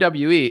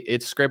WWE,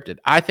 it's scripted.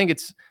 I think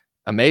it's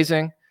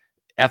amazing.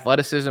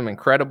 Athleticism,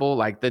 incredible.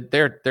 Like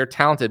they're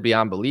talented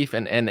beyond belief,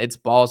 and it's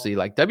ballsy.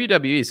 Like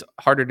WWE is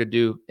harder to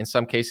do in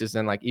some cases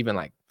than like even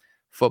like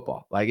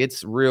football. Like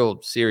it's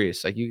real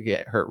serious. Like you could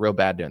get hurt real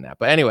bad doing that.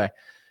 But anyway,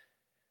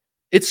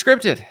 it's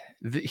scripted.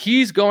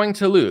 He's going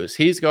to lose.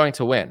 He's going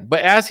to win.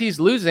 But as he's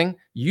losing,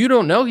 you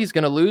don't know he's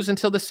going to lose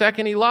until the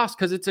second he lost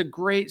because it's a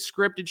great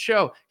scripted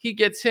show. He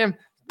gets him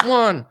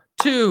 1,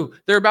 2.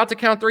 They're about to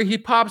count 3. He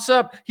pops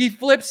up. He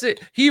flips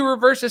it. He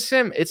reverses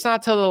him. It's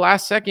not till the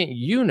last second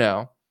you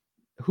know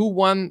who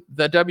won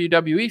the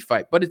WWE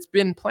fight, but it's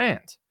been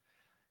planned.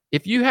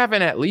 If you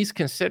haven't at least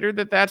considered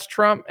that that's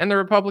Trump and the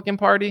Republican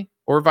Party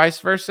or vice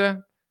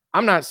versa,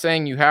 I'm not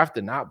saying you have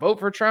to not vote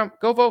for Trump.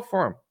 Go vote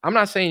for him. I'm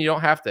not saying you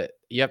have to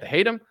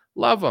hate him,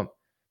 love him.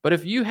 But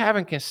if you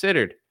haven't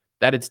considered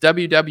that it's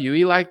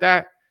WWE like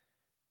that,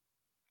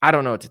 I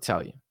don't know what to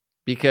tell you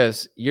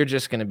because you're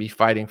just going to be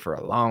fighting for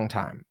a long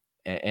time.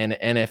 And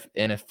if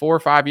 4 or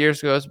 5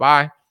 years goes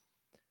by,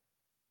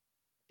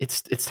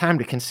 it's time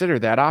to consider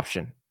that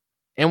option.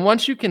 And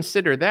once you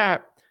consider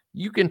that,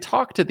 you can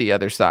talk to the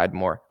other side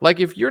more.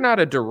 Like if you're not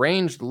a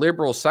deranged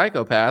liberal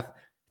psychopath,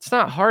 it's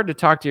not hard to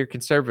talk to your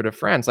conservative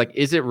friends. Like,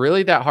 is it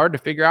really that hard to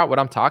figure out what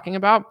I'm talking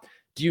about?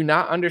 Do you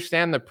not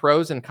understand the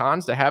pros and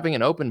cons to having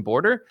an open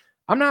border?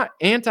 I'm not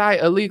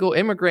anti-illegal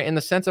immigrant in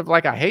the sense of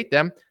like I hate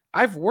them.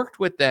 I've worked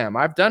with them.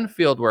 I've done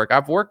field work.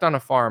 I've worked on a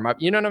farm.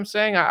 You know what I'm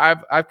saying?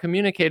 I've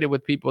communicated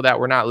with people that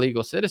were not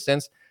legal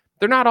citizens.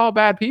 They're not all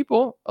bad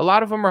people. A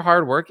lot of them are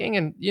hardworking,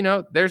 and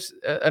there's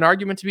an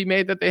argument to be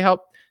made that they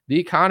help the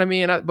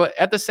economy. But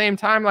at the same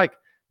time, like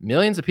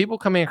millions of people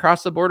coming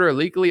across the border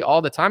illegally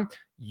all the time,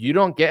 you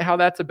don't get how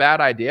that's a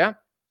bad idea.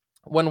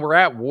 When we're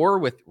at war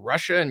with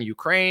Russia and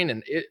Ukraine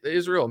and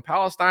Israel and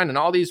Palestine and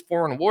all these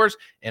foreign wars,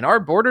 and our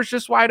borders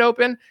just wide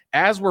open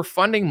as we're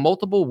funding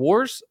multiple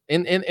wars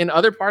in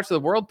other parts of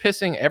the world,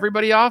 pissing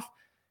everybody off.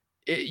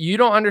 You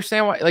don't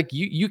understand why, like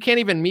you can't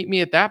even meet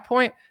me at that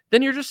point.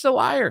 Then you're just a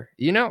liar,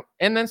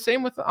 And then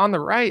same with on the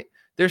right.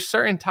 There's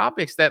certain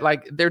topics that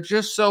like they're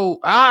just so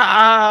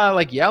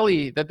like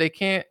yelly that they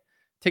can't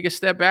take a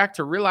step back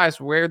to realize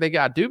where they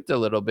got duped a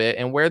little bit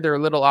and where they're a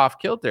little off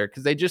kilter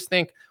because they just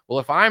think, well,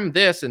 if I'm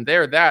this and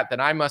they're that, then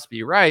I must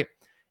be right.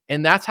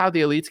 And that's how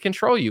the elites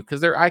control you because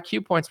their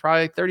IQ points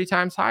probably like 30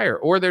 times higher,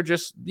 or they're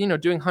just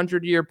doing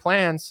 100-year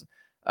plans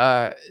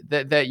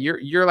that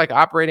you're like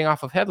operating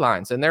off of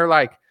headlines, and they're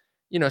like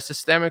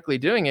systemically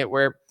doing it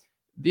where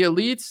the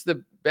elites,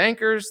 the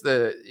bankers,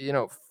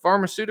 the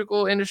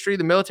pharmaceutical industry,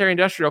 the military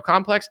industrial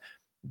complex,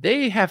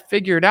 they have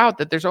figured out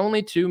that there's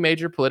only 2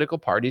 major political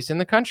parties in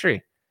the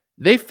country.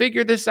 They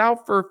figured this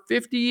out for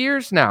 50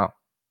 years now,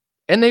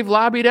 and they've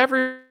lobbied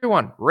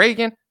everyone: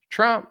 Reagan,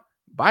 Trump,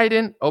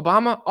 Biden,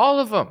 Obama, all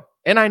of them.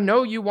 And I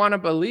know you want to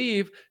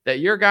believe that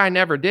your guy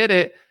never did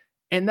it,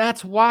 and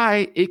that's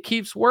why it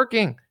keeps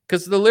working,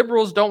 because the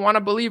liberals don't want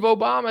to believe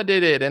Obama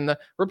did it, and the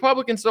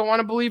Republicans don't want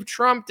to believe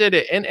Trump did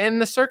it,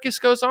 and the circus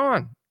goes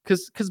on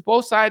because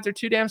both sides are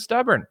too damn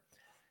stubborn.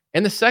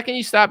 And the second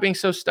you stop being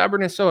so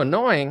stubborn and so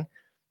annoying,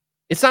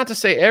 it's not to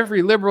say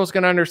every liberal is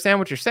going to understand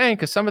what you're saying,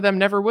 because some of them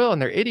never will,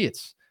 and they're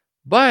idiots.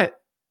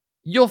 But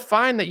you'll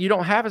find that you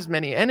don't have as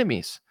many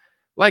enemies.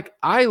 Like,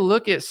 I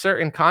look at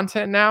certain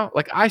content now,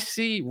 like I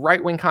see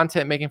right-wing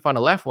content making fun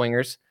of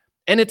left-wingers,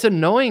 and it's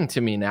annoying to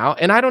me now.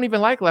 And I don't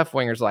even like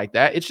left-wingers like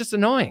that. It's just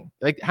annoying.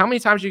 Like, how many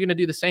times are you going to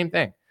do the same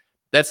thing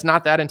that's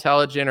not that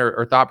intelligent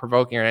or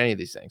thought-provoking or any of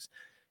these things?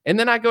 And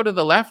then I go to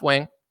the left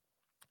wing,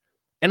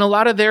 and a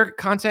lot of their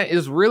content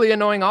is really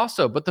annoying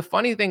also. But the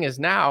funny thing is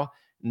now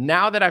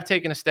that I've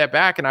taken a step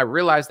back and I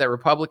realize that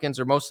Republicans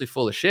are mostly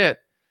full of shit,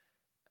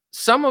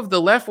 some of the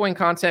left-wing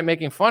content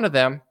making fun of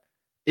them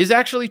is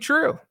actually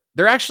true.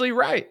 They're actually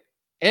right.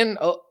 And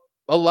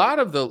a lot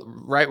of the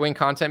right-wing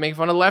content making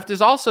fun of the left is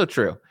also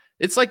true.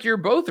 It's like you're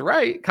both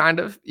right, kind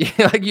of.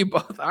 Like, you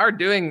both are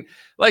doing,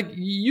 like,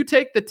 you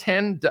take the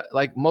 10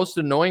 like most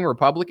annoying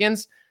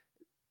Republicans,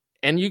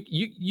 and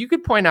you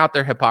could point out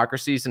their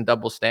hypocrisies and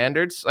double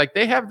standards. Like,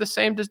 they have the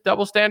same just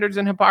double standards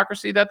and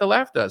hypocrisy that the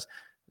left does.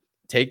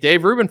 Take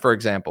Dave Rubin, for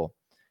example.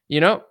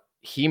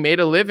 He made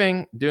a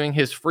living doing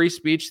his free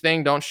speech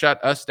thing. Don't shut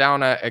us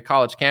down at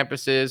college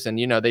campuses.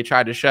 And, they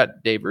tried to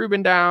shut Dave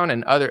Rubin down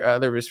and other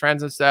of his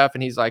friends and stuff.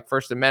 And he's like,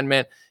 First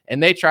Amendment.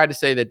 And they tried to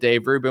say that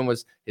Dave Rubin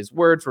his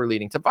words were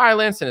leading to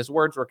violence and his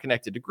words were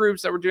connected to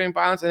groups that were doing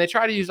violence. And they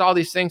tried to use all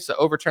these things to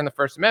overturn the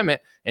First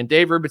Amendment. And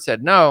Dave Rubin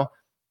said no.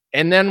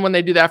 And then when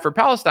they do that for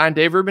Palestine,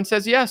 Dave Rubin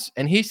says yes.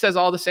 And he says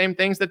all the same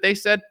things that they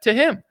said to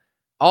him.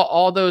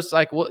 All those,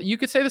 like, well, you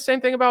could say the same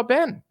thing about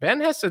Ben.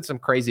 Ben has said some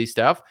crazy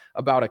stuff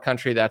about a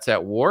country that's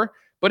at war.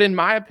 But in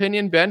my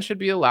opinion, Ben should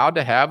be allowed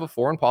to have a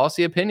foreign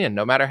policy opinion,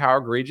 no matter how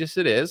egregious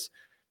it is.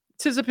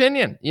 It's his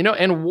opinion,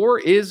 and war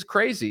is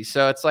crazy.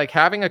 So it's like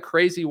having a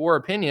crazy war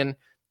opinion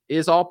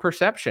is all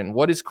perception.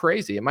 What is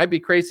crazy? It might be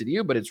crazy to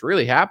you, but it's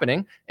really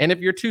happening. And if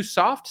you're too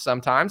soft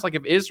sometimes, like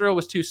if Israel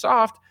was too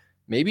soft,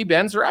 maybe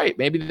Ben's right.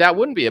 Maybe that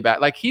wouldn't be a bad,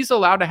 like, he's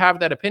allowed to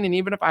have that opinion,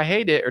 even if I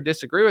hate it or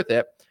disagree with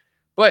it.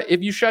 But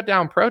if you shut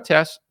down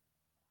protests,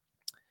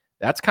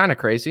 that's kind of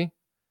crazy.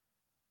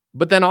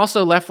 But then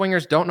also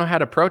left-wingers don't know how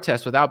to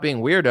protest without being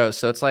weirdos.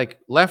 So it's like,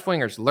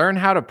 left-wingers, learn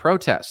how to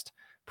protest.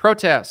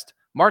 Protest,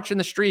 march in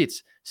the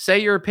streets, say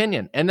your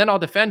opinion, and then I'll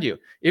defend you.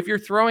 If you're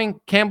throwing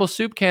Campbell's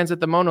soup cans at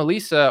the Mona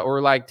Lisa or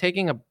like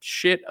taking a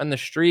shit on the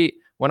street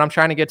when I'm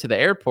trying to get to the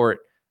airport,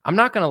 I'm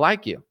not going to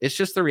like you. It's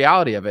just the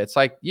reality of it. It's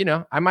like,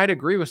 I might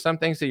agree with some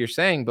things that you're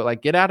saying, but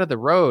like, get out of the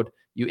road,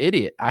 you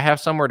idiot. I have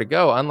somewhere to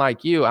go.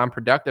 Unlike you, I'm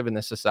productive in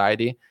this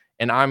society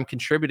and I'm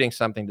contributing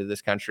something to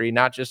this country,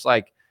 not just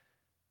like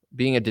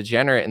being a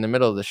degenerate in the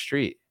middle of the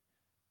street.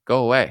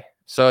 Go away.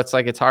 So it's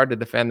like, it's hard to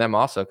defend them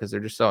also because they're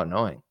just so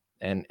annoying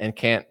and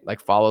can't like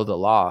follow the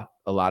law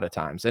a lot of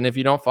times. And if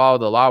you don't follow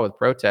the law with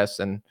protests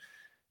and,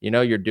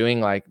 you're doing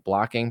like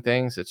blocking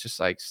things, it's just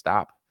like,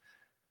 stop.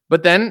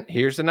 But then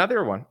here's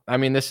another one. I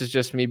mean, this is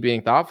just me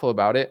being thoughtful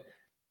about it.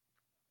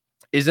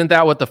 Isn't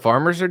that what the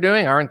farmers are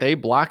doing? Aren't they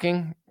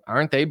blocking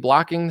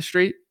the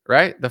street,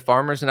 right? The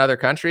farmers in other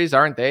countries,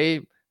 aren't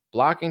they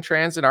blocking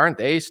transit? Aren't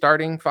they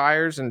starting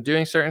fires and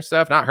doing certain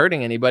stuff, not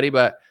hurting anybody,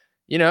 but,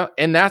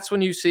 and that's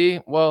when you see,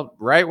 well,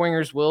 right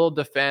wingers will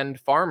defend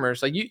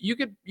farmers. Like you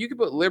could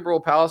put liberal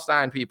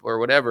Palestine people or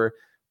whatever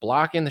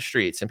blocking the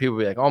streets and people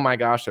be like, oh my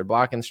gosh, they're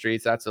blocking the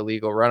streets. That's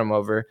illegal. Run them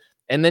over.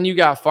 And then you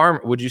got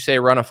would you say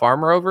run a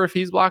farmer over if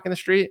he's blocking the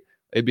street?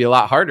 It'd be a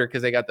lot harder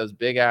because they got those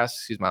big ass,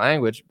 excuse my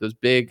language, those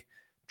big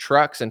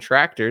trucks and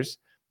tractors.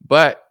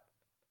 But,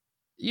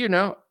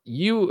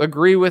 you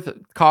agree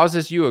with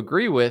causes you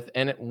agree with.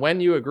 And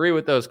when you agree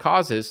with those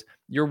causes,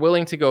 you're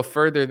willing to go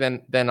further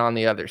than on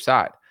the other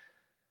side.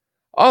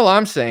 All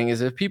I'm saying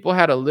is if people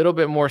had a little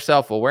bit more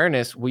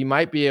self-awareness, we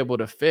might be able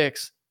to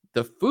fix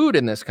the food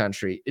in this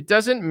country. It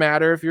doesn't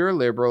matter if you're a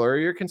liberal or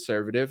you're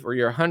conservative or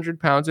you're 100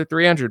 pounds or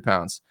 300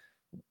 pounds.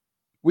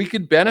 We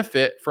could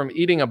benefit from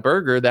eating a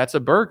burger that's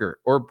a burger,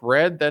 or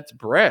bread that's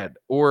bread,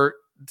 or,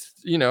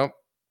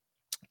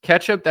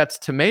 ketchup that's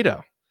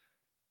tomato.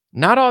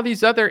 Not all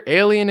these other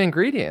alien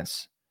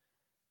ingredients.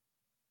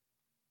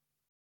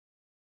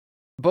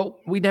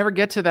 But we never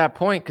get to that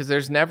point because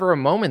there's never a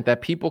moment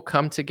that people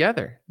come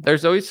together.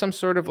 There's always some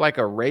sort of like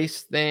a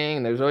race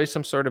thing. There's always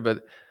some sort of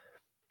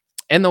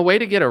and the way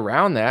to get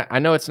around that, I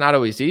know it's not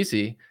always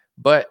easy,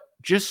 but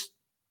just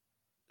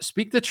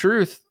speak the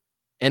truth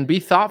and be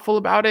thoughtful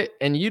about it.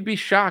 And you'd be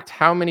shocked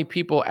how many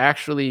people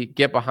actually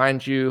get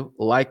behind you,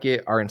 like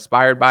it, are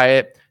inspired by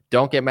it,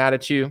 don't get mad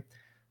at you.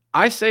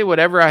 I say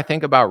whatever I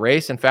think about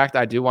race. In fact,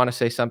 I do want to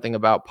say something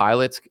about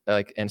pilots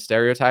and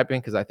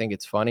stereotyping because I think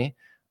it's funny.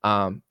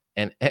 And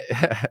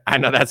I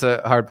know that's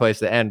a hard place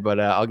to end, but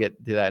I'll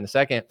get to that in a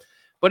second.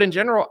 But in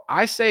general,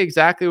 I say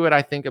exactly what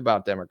I think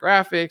about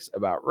demographics,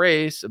 about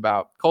race,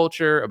 about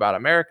culture, about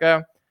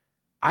America.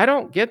 I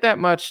don't get that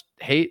much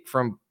hate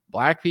from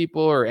Black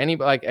people or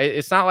anybody. Like,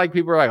 it's not like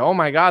people are like, oh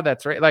my God,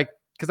 that's right. Like,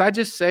 because I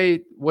just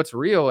say what's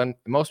real. And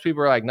most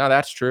people are like, no,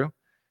 that's true.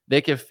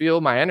 They can feel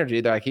my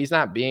energy. They're like, he's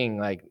not being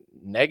like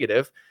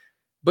negative.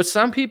 But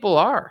some people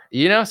are,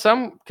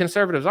 some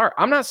conservatives are.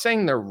 I'm not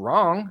saying they're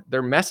wrong.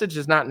 Their message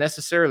is not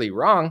necessarily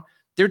wrong.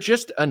 They're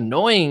just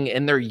annoying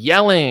and they're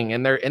yelling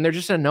and they're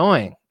just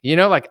annoying.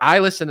 Like I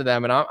listen to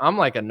them and I'm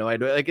like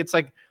annoyed. Like it's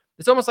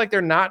almost like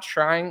they're not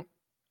trying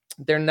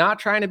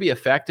to be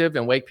effective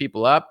and wake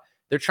people up.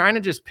 They're trying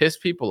to just piss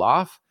people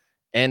off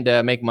and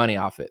make money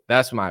off it.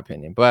 That's my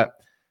opinion. But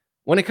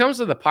when it comes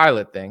to the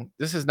pilot thing,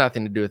 this has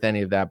nothing to do with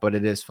any of that, but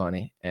it is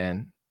funny.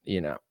 And,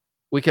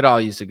 we could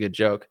all use a good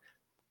joke.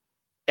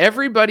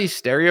 Everybody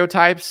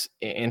stereotypes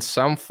in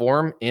some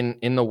form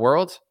in the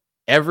world.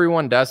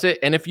 Everyone does it.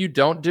 And if you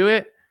don't do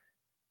it,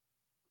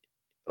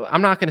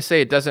 I'm not going to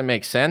say it doesn't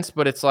make sense,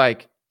 but it's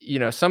like,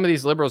 some of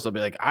these liberals will be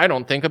like, I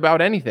don't think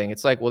about anything.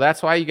 It's like, well,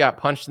 that's why you got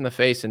punched in the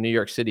face in New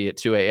York City at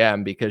 2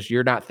 a.m. because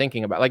you're not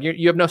thinking about, like,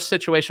 you have no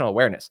situational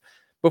awareness.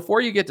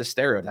 Before you get to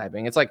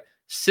stereotyping, it's like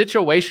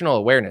situational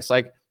awareness.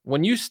 Like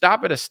when you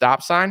stop at a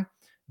stop sign,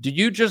 do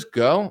you just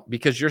go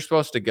because you're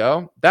supposed to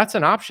go? That's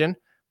an option.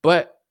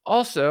 But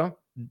also,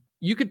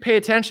 you could pay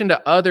attention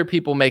to other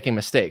people making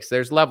mistakes.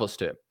 There's levels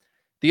to it.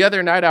 The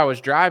other night I was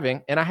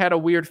driving and I had a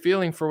weird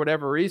feeling for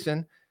whatever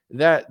reason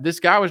that this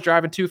guy was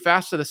driving too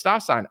fast to the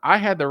stop sign. I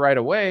had the right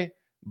of way,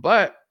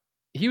 but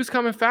he was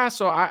coming fast.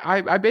 So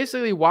I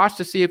basically watched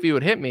to see if he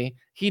would hit me.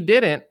 He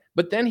didn't,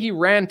 but then he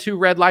ran 2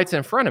 red lights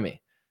in front of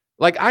me.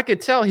 Like I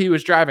could tell he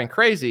was driving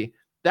crazy.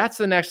 That's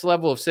the next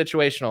level of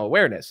situational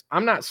awareness.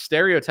 I'm not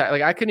stereotyping.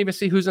 Like I couldn't even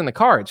see who's in the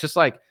car. It's just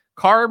like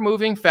car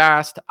moving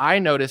fast. I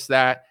noticed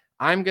that.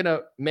 I'm going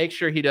to make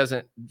sure he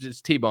doesn't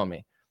just T-bone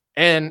me.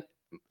 And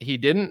he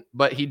didn't,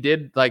 but he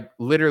did like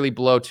literally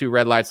blow 2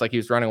 red lights like he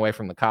was running away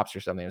from the cops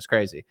or something. It was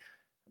crazy.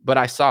 But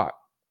I saw it.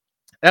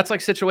 That's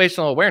like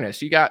situational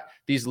awareness. You got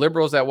these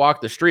liberals that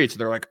walk the streets.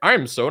 They're like,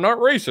 I'm so not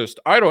racist.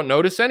 I don't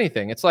notice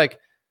anything. It's like,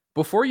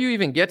 before you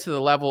even get to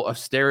the level of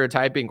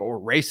stereotyping or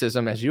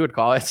racism, as you would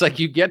call it, it's like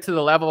you get to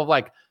the level of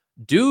like,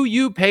 do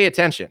you pay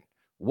attention?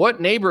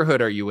 What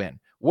neighborhood are you in?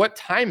 What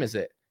time is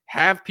it?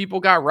 Have people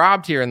got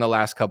robbed here in the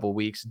last couple of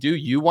weeks? Do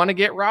you want to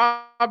get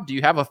robbed? Do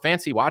you have a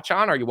fancy watch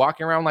on? Are you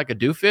walking around like a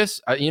doofus?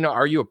 Are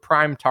you a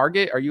prime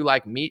target? Are you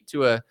like meat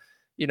to a,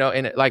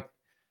 and like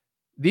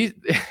these,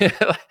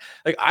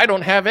 like I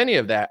don't have any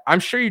of that. I'm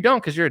sure you don't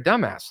because you're a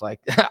dumbass. Like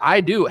I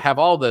do have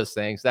all those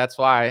things. That's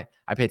why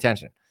I pay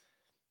attention.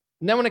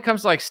 And then when it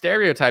comes to like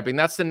stereotyping,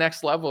 that's the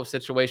next level of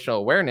situational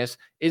awareness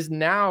is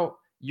now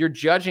you're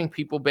judging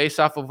people based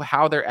off of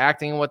how they're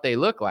acting and what they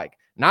look like.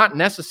 Not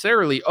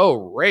necessarily,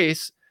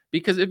 race.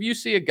 Because if you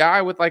see a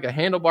guy with like a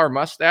handlebar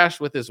mustache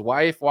with his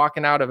wife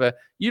walking out of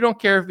you don't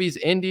care if he's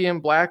Indian,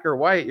 black, or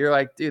white. You're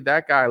like, dude,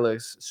 that guy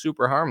looks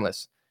super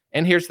harmless.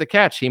 And here's the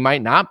catch. He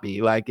might not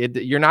be. Like,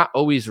 you're not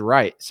always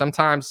right.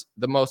 Sometimes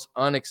the most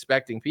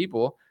unexpected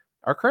people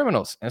are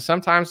criminals. And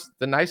sometimes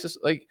the nicest,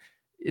 like,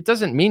 it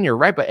doesn't mean you're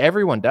right, but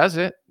everyone does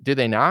it. Do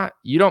they not?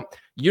 You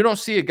don't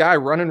see a guy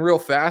running real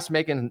fast,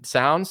 making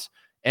sounds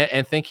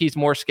and think he's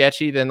more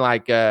sketchy than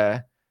like,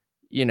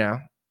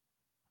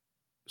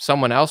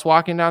 someone else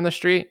walking down the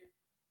street.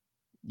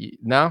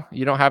 No,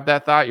 you don't have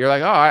that thought. You're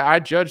like, I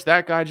judge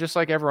that guy just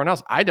like everyone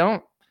else. I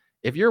don't.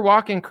 If you're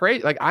walking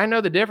crazy, like I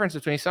know the difference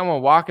between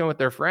someone walking with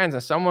their friends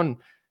and someone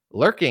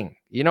lurking.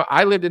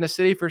 I lived in a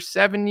city for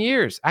 7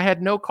 years. I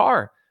had no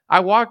car. I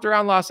walked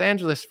around Los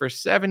Angeles for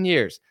 7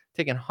 years,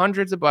 taking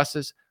hundreds of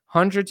buses,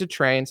 hundreds of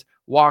trains,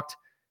 walked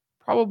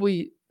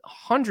probably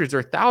hundreds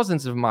or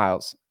thousands of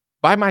miles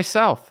by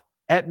myself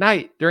at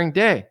night during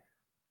day.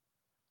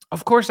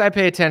 Of course, I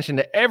pay attention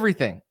to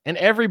everything and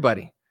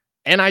everybody,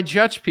 and I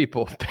judge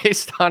people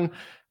based on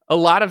a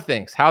lot of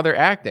things, how they're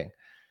acting.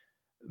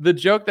 The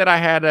joke that I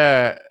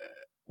had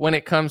when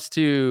it comes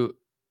to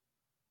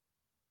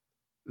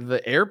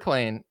the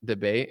airplane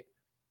debate,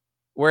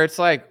 where it's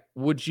like,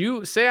 would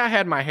you say I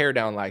had my hair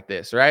down like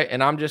this, right?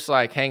 And I'm just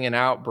like hanging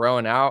out,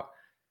 broing out.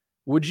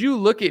 Would you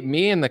look at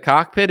me in the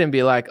cockpit and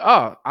be like,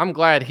 oh, I'm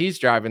glad he's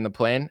driving the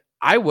plane?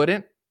 I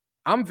wouldn't.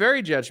 I'm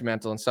very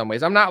judgmental in some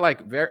ways. I'm not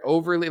like very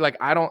overly like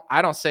I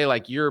don't say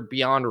like you're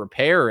beyond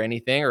repair or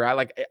anything,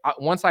 or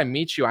once I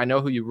meet you, I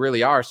know who you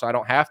really are, so I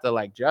don't have to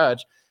like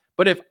judge.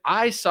 But if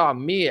I saw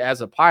me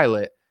as a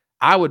pilot,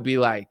 I would be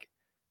like,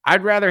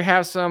 I'd rather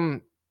have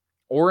some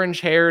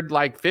orange-haired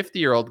like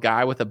 50-year-old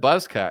guy with a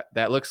buzz cut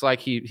that looks like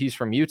he's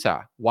from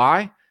Utah.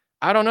 Why?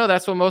 I don't know.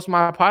 That's what most of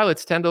my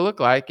pilots tend to look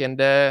like,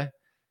 and I'd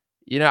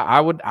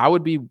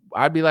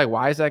be like,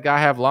 why does that guy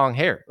have long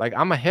hair? Like,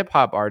 I'm a hip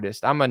hop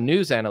artist. I'm a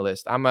news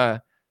analyst. I'm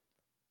a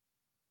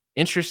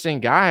interesting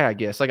guy, I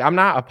guess. Like, I'm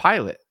not a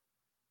pilot.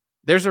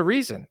 There's a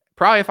reason.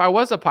 Probably if I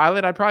was a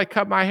pilot, I'd probably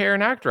cut my hair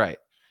and act right.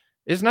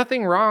 There's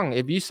nothing wrong.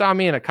 If you saw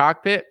me in a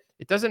cockpit,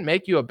 it doesn't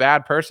make you a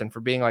bad person for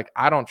being like,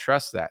 I don't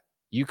trust that.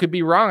 You could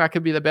be wrong. I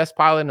could be the best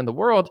pilot in the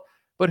world,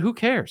 but who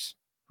cares?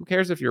 Who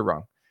cares if you're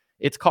wrong?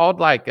 It's called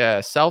like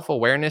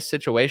self-awareness,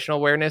 situational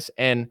awareness,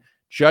 and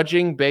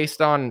judging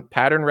based on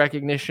pattern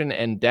recognition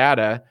and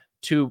data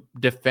to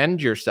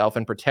defend yourself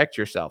and protect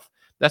yourself.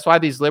 That's why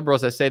these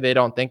liberals that say they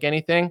don't think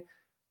anything,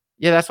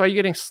 Yeah, that's why you're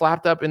getting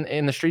slapped up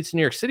in the streets of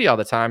New York City all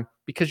the time,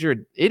 because you're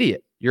an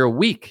idiot. You're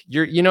weak.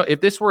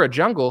 If this were a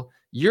jungle,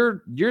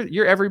 you're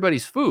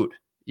everybody's food.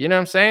 You know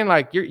what I'm saying?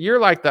 Like you're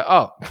like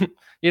all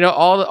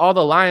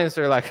the lions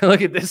are like,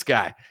 look at this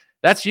guy.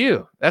 That's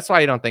you. That's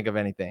why you don't think of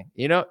anything.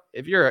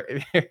 If you're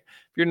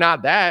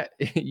not that,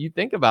 you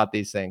think about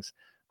these things.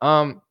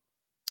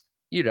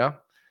 You know,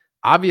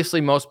 Obviously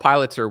most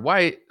pilots are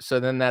white. So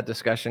then that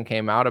discussion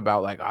came out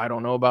about like, I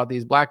don't know about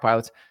these black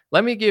pilots.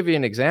 Let me give you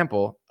an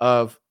example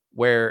of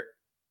where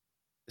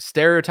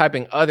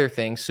stereotyping other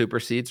things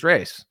supersedes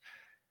race.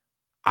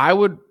 I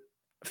would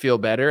feel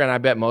better, and I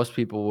bet most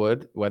people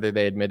would, whether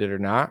they admit it or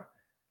not,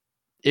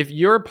 if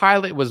your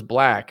pilot was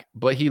black,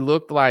 but he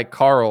looked like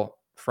Carl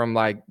from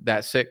like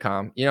that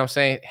sitcom, you know what I'm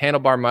saying?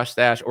 Handlebar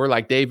mustache, or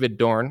like David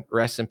Dorn,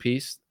 rest in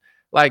peace.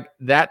 Like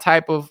that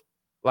type of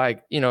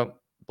like,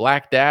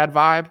 black dad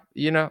vibe,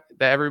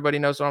 that everybody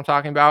knows what I'm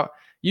talking about.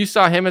 You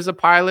saw him as a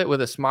pilot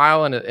with a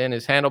smile and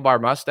his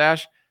handlebar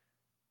mustache,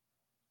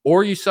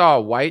 or you saw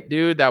a white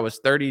dude that was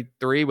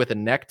 33 with a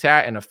neck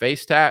tat and a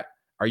face tat.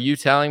 Are you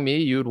telling me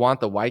you'd want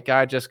the white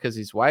guy just because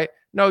he's white?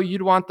 No,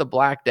 you'd want the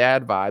black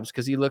dad vibes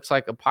because he looks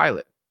like a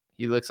pilot.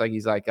 He looks like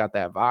he's like got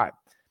that vibe.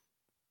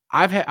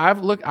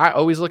 I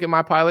always look at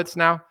my pilots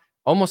now.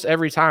 Almost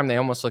every time they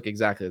almost look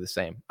exactly the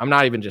same. I'm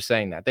not even just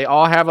saying that. They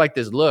all have like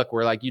this look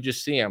where like you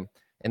just see them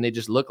and they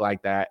just look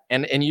like that.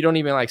 And you don't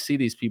even like see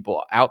these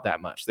people out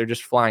that much. They're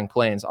just flying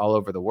planes all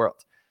over the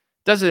world.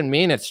 Doesn't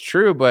mean it's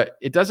true, but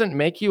it doesn't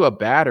make you a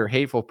bad or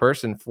hateful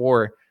person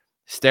for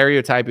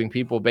stereotyping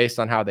people based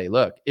on how they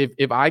look.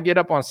 If I get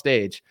up on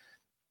stage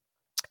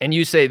and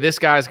you say this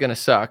guy's gonna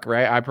suck,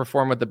 right? I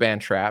perform with the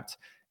band Trapped,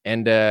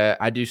 and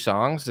I do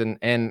songs,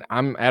 and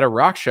I'm at a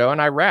rock show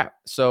and I rap.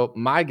 So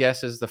my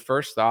guess is the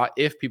first thought,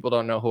 if people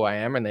don't know who I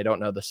am and they don't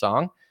know the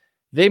song,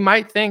 they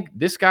might think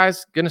this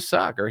guy's gonna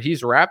suck, or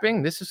he's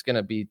rapping, this is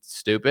gonna be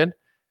stupid.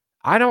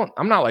 I'm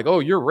not like, oh,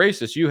 you're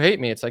racist, you hate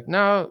me. It's like,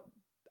 no,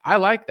 I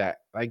like that.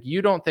 Like,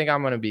 you don't think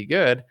I'm gonna be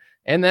good.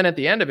 And then at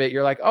the end of it,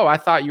 you're like, oh, I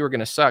thought you were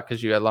gonna suck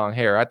because you had long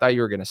hair. I thought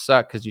you were gonna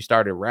suck because you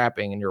started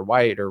rapping and you're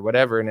white or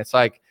whatever. And it's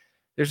like,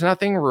 there's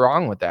nothing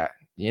wrong with that.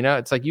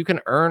 It's like you can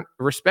earn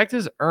respect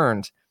is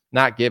earned,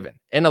 not given.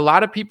 And a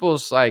lot of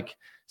people's like,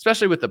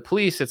 especially with the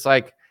police, it's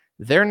like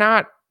they're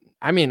not.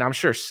 I mean, I'm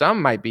sure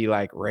some might be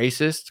like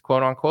racist,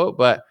 quote unquote,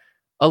 but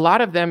a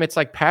lot of them, it's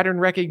like pattern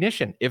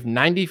recognition. If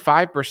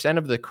 95%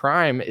 of the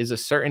crime is a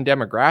certain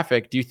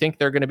demographic, do you think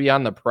they're going to be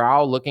on the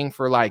prowl looking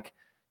for like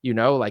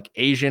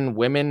Asian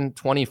women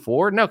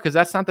 24? No, because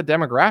that's not the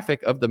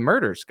demographic of the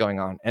murders going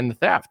on and the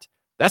theft.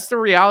 That's the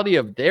reality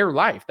of their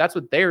life. That's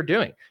what they're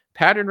doing.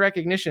 Pattern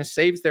recognition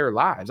saves their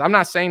lives. I'm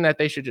not saying that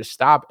they should just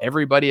stop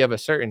everybody of a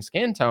certain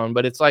skin tone,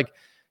 but it's like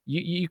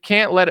you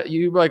can't let it,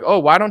 you like, oh,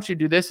 why don't you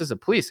do this as a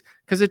police?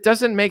 Because it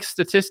doesn't make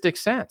statistic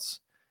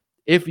sense.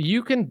 If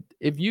you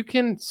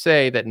can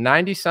say that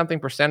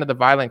 90-something% of the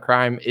violent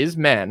crime is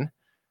men,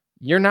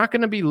 you're not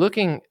going to be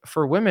looking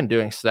for women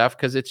doing stuff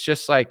because it's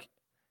just like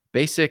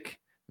basic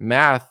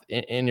math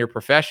in your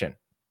profession.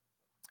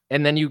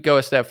 And then you go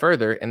a step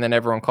further and then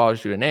everyone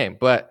calls you a name,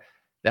 but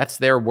that's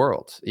their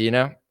world,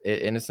 and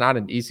it's not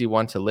an easy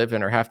one to live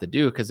in or have to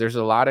do because there's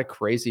a lot of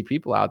crazy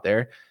people out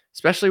there,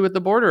 especially with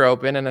the border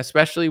open and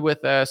especially with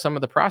some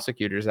of the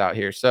prosecutors out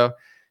here. So,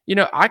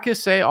 I could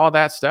say all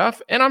that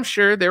stuff, and I'm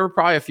sure there were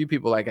probably a few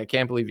people like, I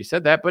can't believe you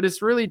said that, but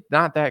it's really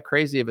not that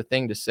crazy of a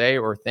thing to say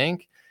or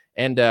think.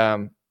 And,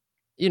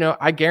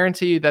 I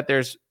guarantee you that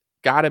there's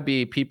got to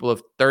be people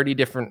of 30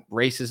 different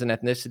races and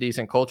ethnicities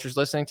and cultures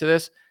listening to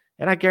this.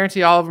 And I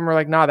guarantee all of them are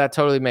like, nah, that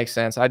totally makes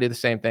sense. I do the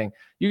same thing.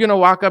 You're going to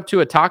walk up to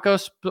a taco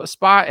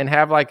spot and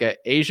have like an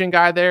Asian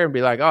guy there and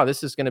be like, oh,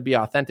 this is going to be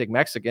authentic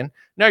Mexican.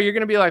 No, you're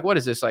going to be like, what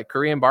is this? Like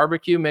Korean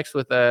barbecue mixed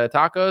with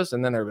tacos?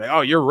 And then they're like,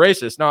 oh, you're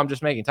racist. No, I'm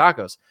just making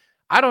tacos.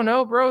 I don't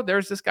know, bro.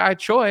 There's this guy,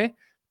 Choi,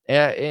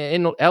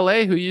 in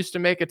LA who used to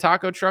make a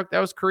taco truck that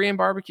was Korean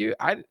barbecue.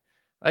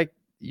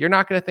 You're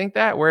not going to think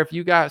that, where if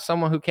you got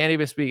someone who can't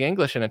even speak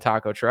English in a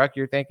taco truck,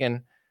 you're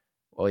thinking,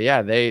 well,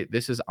 yeah,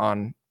 this is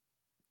on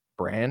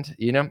brand,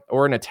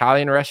 or an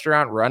Italian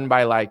restaurant run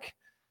by like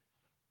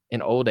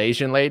an old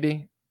Asian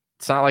lady.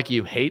 It's not like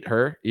you hate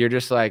her. You're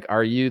just like,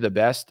 are you the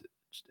best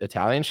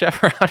Italian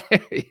chef around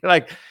here?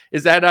 Like,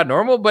 is that not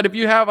normal? But if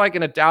you have like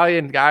an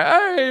Italian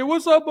guy, hey,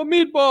 what's up, a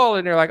meatball?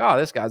 And you're like, oh,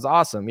 this guy's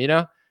awesome.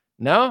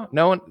 No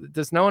one,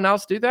 does no one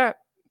else do that?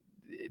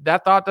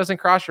 That thought doesn't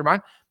cross your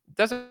mind. It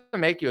doesn't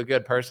make you a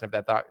good person if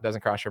that thought doesn't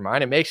cross your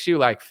mind. It makes you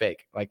like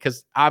fake, like,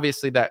 because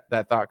obviously that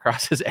thought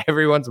crosses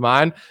everyone's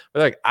mind.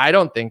 But like, I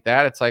don't think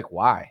that. It's like,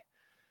 why?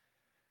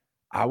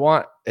 I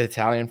want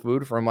Italian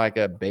food from like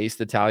a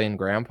based Italian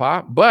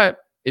grandpa. But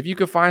if you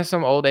could find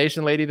some old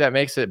Asian lady that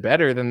makes it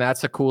better, then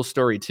that's a cool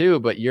story too.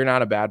 But you're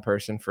not a bad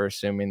person for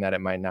assuming that it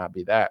might not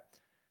be that.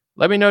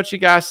 Let me know what you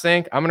guys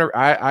think.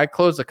 I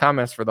closed the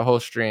comments for the whole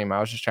stream.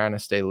 I was just trying to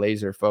stay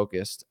laser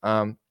focused.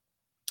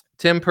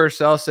 Tim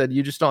Purcell said,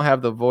 you just don't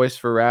have the voice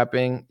for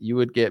rapping. You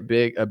would get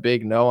a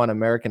big no on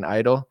American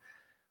Idol.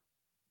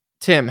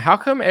 Tim, how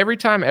come every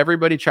time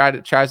everybody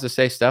tries to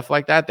say stuff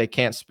like that, they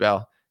can't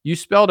spell? You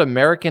spelled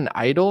American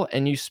Idol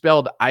and you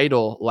spelled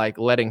idle like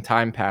letting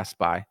time pass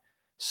by.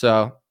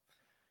 So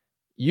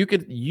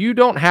you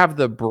don't have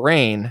the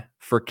brain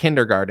for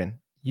kindergarten.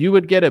 You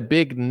would get a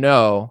big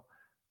no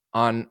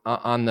on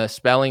the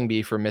spelling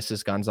bee for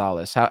Mrs.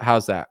 Gonzalez.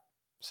 How's that?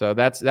 So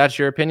that's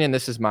your opinion.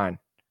 This is mine.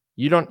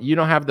 You don't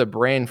have the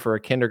brain for a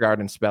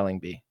kindergarten spelling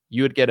bee.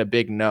 You would get a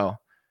big no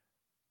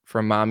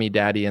from mommy,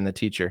 daddy, and the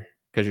teacher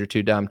because you're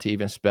too dumb to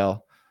even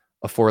spell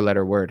a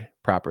 4-letter word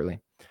properly.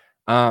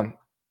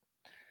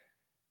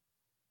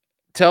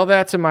 Tell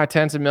that to my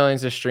tens of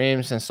millions of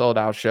streams and sold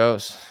out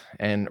shows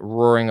and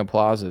roaring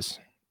applauses.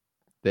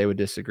 They would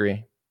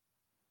disagree.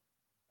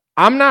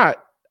 I'm not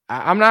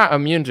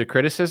immune to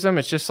criticism.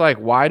 It's just like,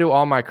 why do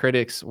all my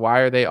critics, why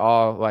are they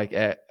all like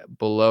at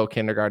below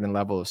kindergarten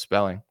level of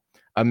spelling?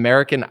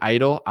 American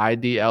Idol,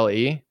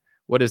 IDLE.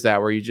 What is that?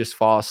 Where you just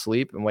fall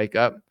asleep and wake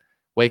up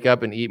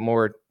and eat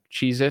more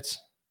Cheez-Its?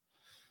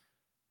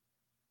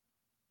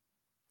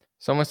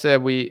 Someone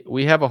said we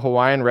have a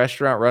Hawaiian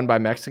restaurant run by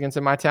Mexicans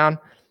in my town.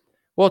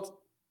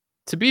 Well,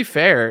 to be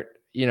fair,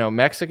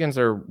 Mexicans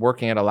are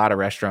working at a lot of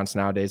restaurants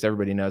nowadays.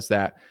 Everybody knows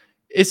that.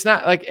 It's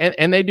not like,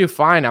 and they do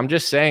fine. I'm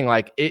just saying,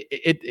 like,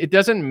 it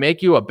doesn't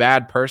make you a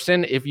bad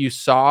person if you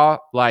saw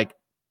like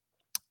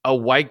a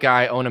white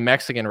guy own a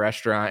Mexican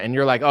restaurant and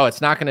you're like, oh,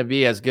 it's not going to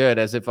be as good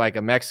as if like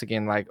a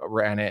Mexican like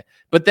ran it.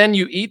 But then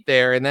you eat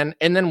there, and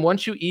then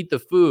once you eat the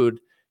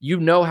food, you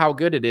know how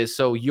good it is.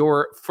 So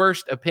your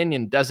first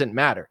opinion doesn't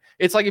matter.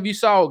 It's like if you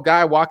saw a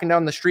guy walking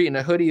down the street in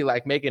a hoodie,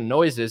 like making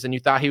noises, and you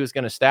thought he was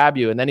going to stab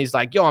you. And then he's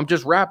like, yo, I'm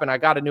just rapping. I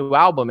got a new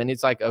album. And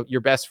he's like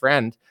your best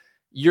friend.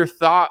 Your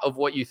thought of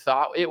what you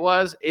thought it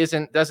was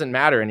doesn't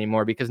matter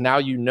anymore, because now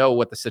you know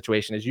what the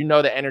situation is. You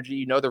know the energy.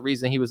 You know the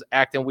reason he was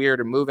acting weird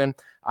or moving.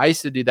 I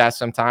used to do that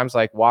sometimes,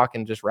 like walk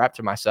and just rap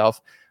to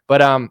myself.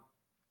 But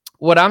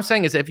what I'm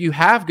saying is, if you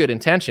have good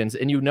intentions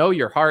and you know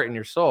your heart and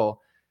your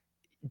soul,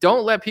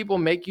 don't let people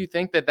make you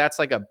think that that's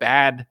like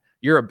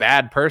you're a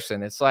bad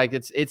person. It's like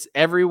it's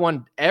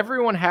everyone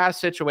has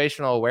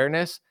situational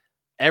awareness.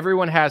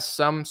 Everyone has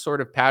some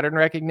sort of pattern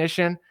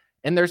recognition.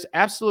 And there's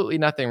absolutely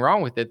nothing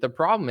wrong with it. The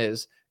problem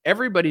is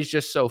everybody's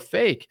just so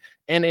fake.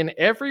 And in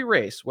every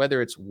race,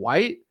 whether it's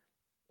white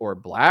or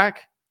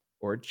black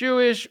or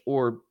Jewish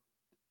or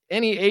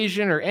any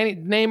Asian or any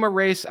name a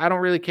race, I don't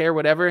really care,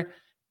 whatever,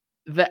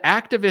 the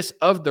activists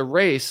of the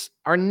race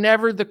are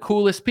never the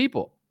coolest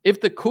people.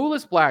 If the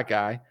coolest black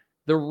guy,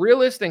 the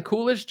realest and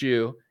coolest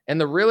Jew, and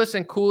the realest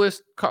and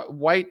coolest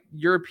white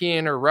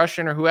European or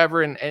Russian or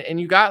whoever,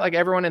 and you got like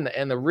everyone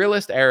in the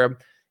realest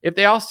Arab, if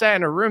they all sat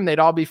in a room, they'd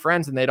all be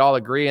friends and they'd all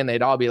agree and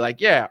they'd all be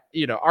like, yeah,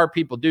 our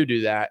people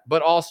do that,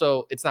 but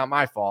also it's not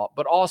my fault,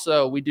 but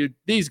also we do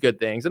these good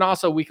things, and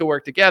also we could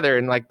work together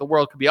and like the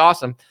world could be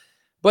awesome.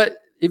 But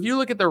if you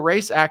look at the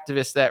race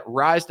activists that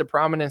rise to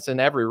prominence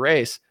in every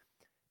race,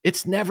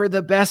 it's never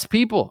the best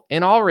people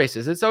in all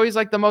races. It's always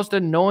like the most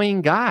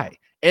annoying guy.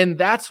 And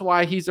that's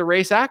why he's a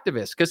race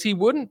activist, because he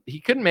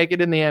couldn't make it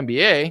in the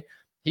NBA.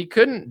 He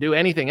couldn't do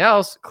anything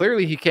else.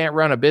 Clearly, he can't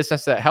run a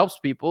business that helps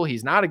people.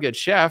 He's not a good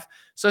chef.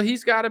 So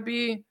he's got to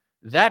be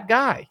that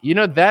guy.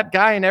 That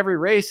guy in every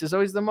race is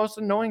always the most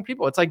annoying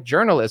people. It's like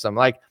journalism.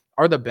 Like,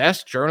 are the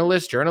best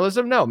journalists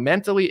journalism? No,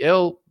 mentally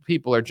ill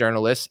people are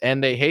journalists,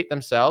 and they hate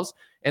themselves,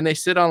 and they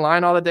sit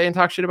online all the day and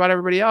talk shit about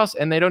everybody else,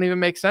 and they don't even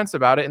make sense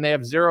about it, and they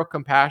have zero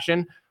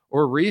compassion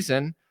or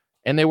reason,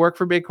 and they work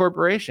for big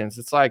corporations.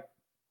 It's like,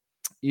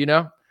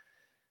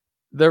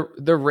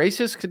 the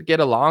races could get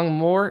along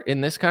more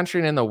in this country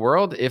and in the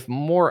world if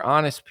more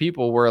honest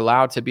people were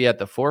allowed to be at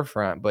the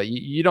forefront. But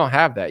you don't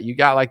have that. You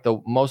got like the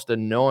most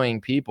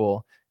annoying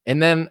people.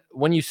 And then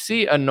when you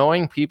see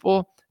annoying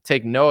people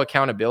take no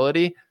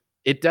accountability,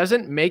 it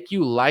doesn't make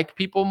you like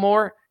people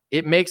more.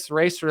 It makes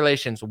race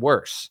relations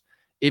worse.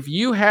 If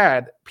you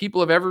had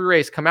people of every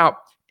race come out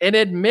and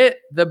admit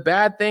the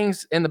bad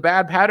things and the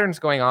bad patterns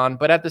going on,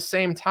 but at the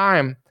same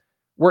time,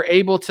 we're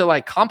able to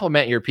like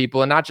compliment your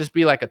people and not just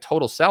be like a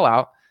total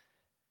sellout,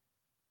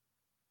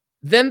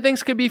 then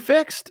things could be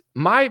fixed.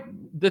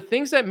 The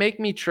things that make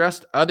me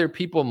trust other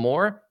people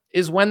more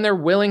is when they're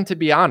willing to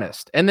be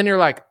honest. And then you're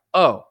like,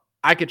 oh,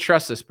 I could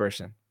trust this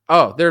person.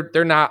 Oh,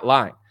 they're not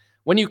lying.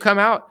 When you come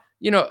out,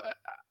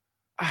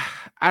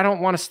 I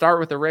don't want to start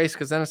with the race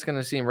because then it's going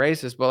to seem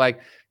racist. But like,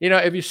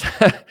 if you,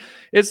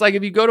 it's like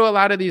if you go to a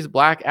lot of these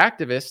black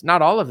activists,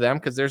 not all of them,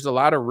 because there's a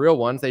lot of real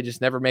ones, they just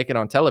never make it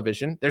on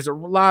television. There's a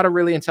lot of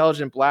really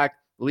intelligent black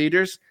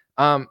leaders,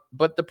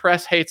 but the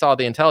press hates all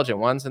the intelligent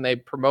ones and they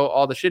promote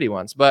all the shitty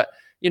ones. But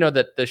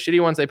the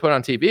shitty ones they put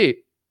on TV,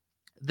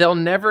 they'll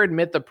never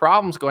admit the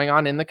problems going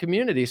on in the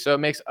community. So it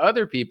makes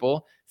other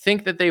people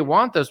think that they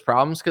want those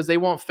problems because they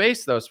won't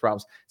face those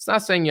problems. It's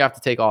not saying you have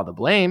to take all the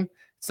blame.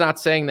 It's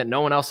not saying that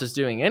no one else is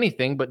doing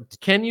anything, but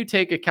can you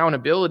take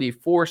accountability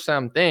for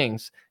some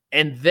things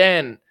and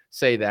then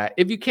say that?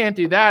 If you can't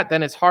do that,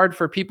 then it's hard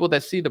for people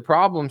that see the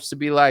problems to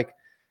be like,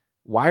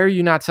 why are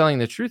you not telling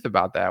the truth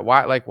about that?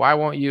 Why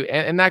won't you?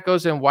 And that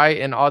goes in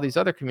white and all these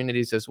other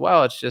communities as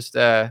well. It's just,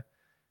 I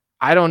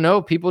don't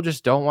know. People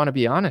just don't want to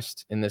be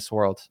honest in this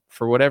world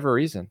for whatever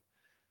reason.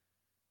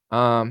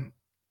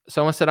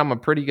 Someone said I'm a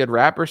pretty good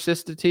rapper,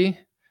 Sister T.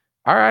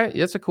 All right,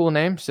 that's a cool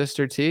name,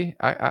 Sister T.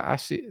 I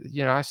see,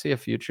 I see a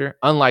future.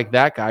 Unlike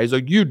that guy, he's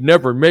like, you'd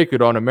never make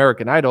it on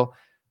American Idol,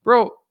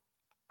 bro.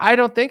 I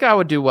don't think I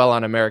would do well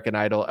on American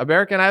Idol.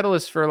 American Idol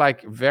is for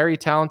like very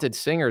talented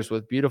singers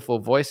with beautiful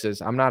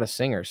voices. I'm not a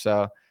singer,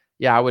 so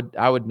yeah,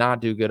 I would not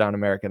do good on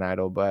American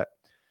Idol, but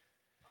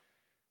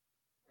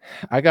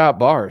I got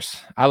bars.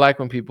 I like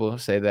when people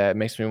say that. It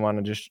makes me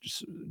want to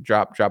just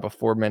drop a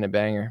 4-minute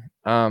banger.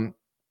 Let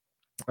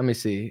me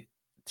see.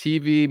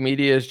 TV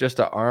media is just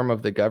an arm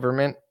of the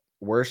government.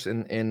 Worse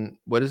in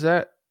what is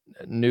that?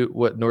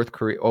 North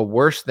Korea? Oh,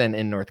 worse than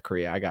in North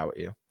Korea. I got what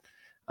you.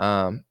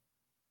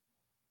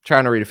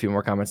 Trying to read a few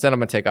more comments. Then I'm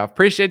gonna take off.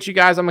 Appreciate you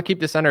guys. I'm gonna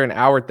keep this under an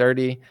hour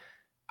 30.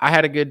 I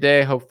had a good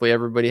day. Hopefully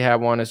everybody had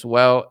one as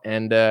well.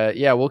 And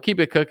yeah, we'll keep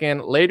it cooking.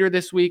 Later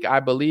this week, I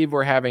believe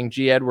we're having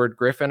G. Edward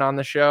Griffin on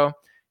the show.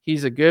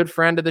 He's a good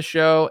friend of the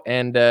show.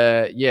 And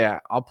yeah,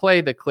 I'll play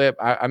the clip.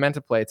 I meant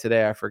to play it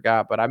today. I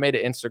forgot, but I made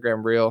an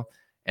Instagram reel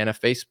and a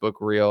Facebook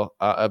reel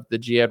of the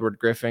G. Edward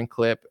Griffin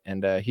clip.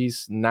 And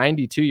he's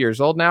 92 years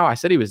old now. I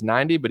said he was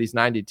 90, but he's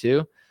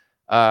 92.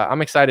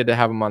 I'm excited to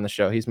have him on the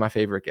show. He's my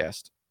favorite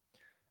guest.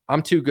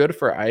 I'm too good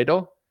for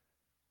Idol.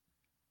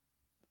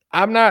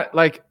 I'm not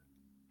like,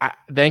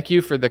 thank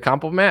you for the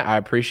compliment. I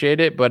appreciate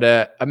it.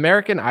 But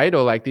American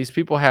Idol, like these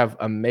people have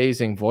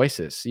amazing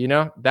voices.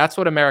 That's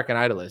what American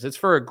Idol is. It's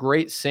for a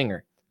great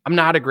singer. I'm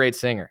not a great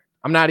singer.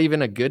 I'm not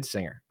even a good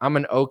singer. I'm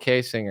an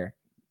okay singer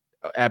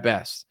at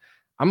best.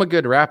 I'm a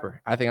good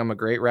rapper. I think I'm a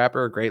great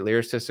rapper, a great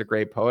lyricist, a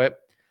great poet.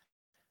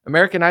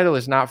 American Idol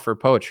is not for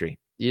poetry.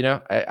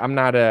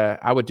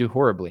 I would do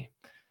horribly.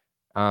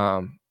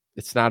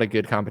 It's not a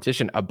good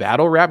competition. A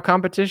battle rap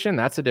competition,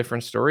 that's a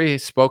different story.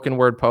 Spoken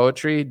word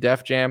poetry,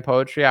 Def Jam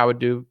poetry, I would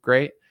do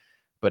great,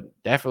 but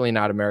definitely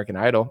not American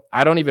Idol.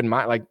 I don't even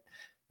mind. Like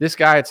this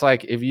guy, it's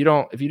like if you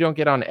don't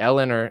get on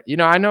Ellen or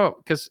I know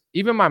because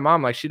even my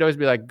mom, like she'd always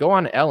be like, go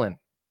on Ellen.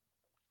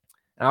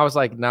 And I was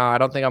like, no, I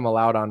don't think I'm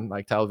allowed on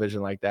like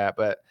television like that.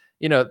 But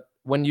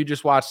when you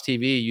just watch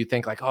TV, you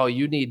think like, oh,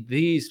 you need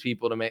these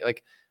people to make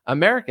like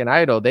American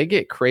Idol, they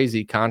get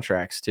crazy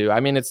contracts too.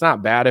 I mean, it's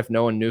not bad if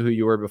no one knew who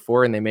you were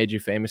before and they made you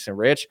famous and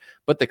rich,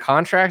 but the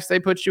contracts they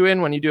put you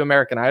in when you do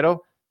American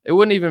Idol, it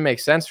wouldn't even make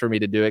sense for me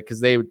to do it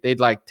because they'd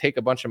like take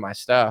a bunch of my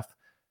stuff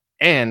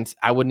and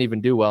I wouldn't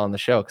even do well on the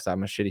show because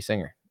I'm a shitty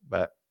singer.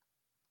 But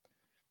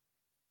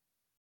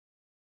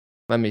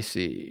let me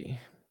see.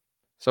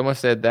 Someone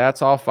said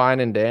that's all fine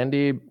and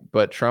dandy,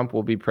 but Trump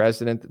will be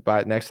president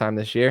by next time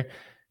this year.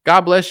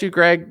 God bless you,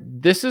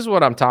 Greg. This is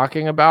what I'm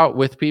talking about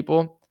with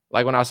people.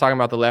 Like when I was talking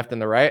about the left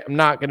and the right, I'm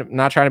not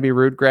trying to be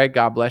rude, Greg.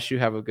 God bless you.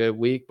 Have a good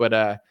week.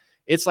 But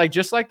it's like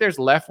just like there's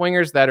left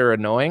wingers that are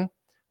annoying.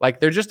 Like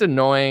they're just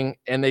annoying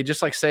and they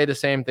just like say the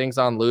same things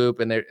on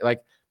loop. And they're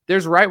like,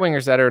 there's right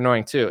wingers that are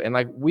annoying too. And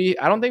like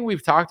I don't think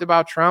we've talked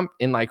about Trump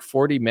in like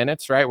 40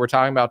 minutes, right? We're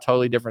talking about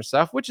totally different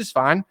stuff, which is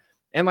fine.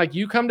 And like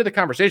you come to the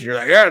conversation, you're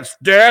like, yeah,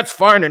 that's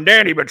fine and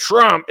dandy, but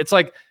Trump, it's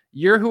like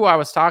you're who I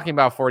was talking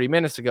about 40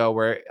 minutes ago,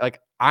 where like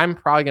I'm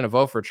probably gonna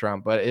vote for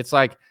Trump, but it's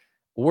like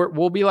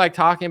we'll be like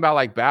talking about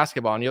like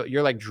basketball, and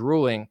you're like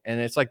drooling, and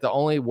it's like the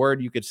only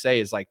word you could say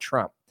is like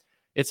Trump.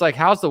 It's like,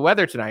 how's the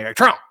weather tonight? You're like,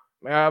 Trump.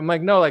 I'm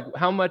like, no, like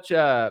how much?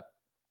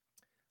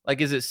 Like,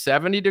 is it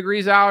 70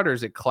 degrees out or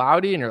is it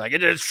cloudy? And you're like,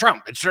 it's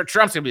Trump. It's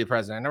Trump's gonna be the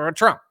president. Or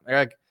Trump. You're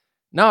like,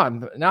 no,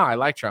 I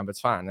like Trump.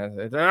 It's fine.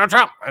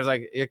 Trump. I was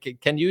like,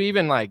 can you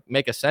even like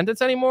make a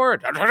sentence anymore?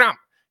 Trump.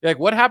 You're like,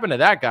 what happened to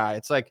that guy?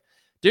 It's like,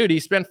 dude, he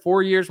spent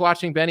 4 years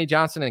watching Benny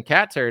Johnson and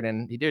Cat Turd,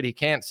 and he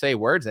can't say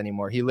words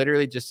anymore. He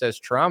literally just says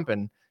Trump,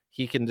 and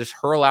he can just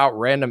hurl out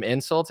random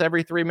insults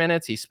every 3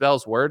 minutes. He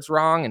spells words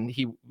wrong, and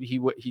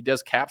he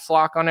does caps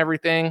lock on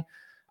everything.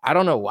 I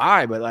don't know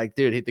why, but like,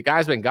 dude, the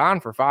guy's been gone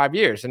for 5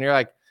 years, and you're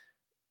like,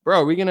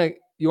 bro,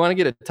 you want to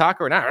get a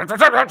taco or not?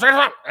 Like,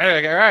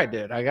 all right,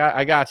 dude,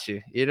 I got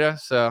you.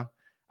 So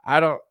I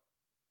don't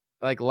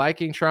like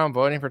liking Trump,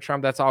 voting for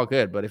Trump. That's all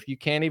good, but if you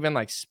can't even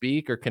like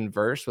speak or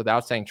converse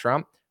without saying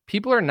Trump,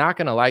 people are not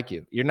going to like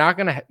you. You're not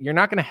going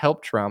to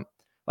help Trump.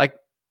 Like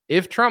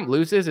if Trump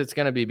loses, it's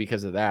going to be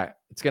because of that.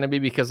 It's going to be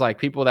because like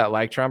people that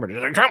like Trump are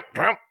just like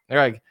Trump. They're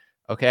like,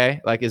 okay,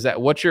 like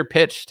what's your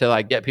pitch to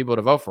like get people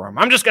to vote for him?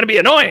 I'm just going to be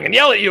annoying and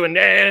yell at you and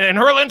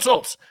hurl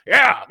insults.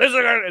 Yeah,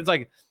 it's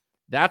like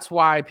that's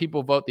why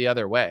people vote the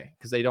other way,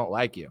 because they don't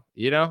like you.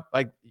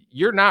 Like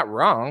you're not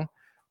wrong,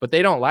 but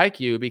they don't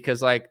like you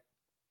because like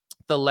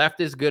the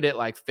left is good at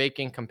like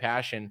faking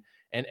compassion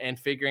and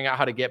figuring out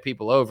how to get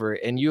people over,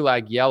 and you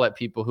like yell at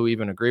people who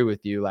even agree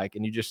with you, like,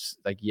 and you just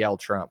like yell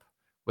Trump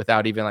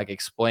without even like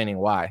explaining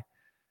why.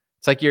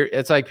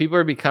 It's like people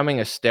are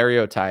becoming a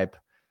stereotype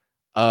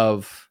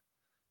of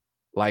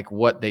like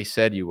what they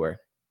said you were.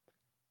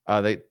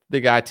 The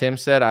guy Tim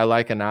said, I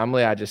like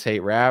Anomaly, I just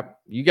hate rap.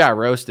 You got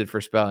roasted for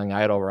spelling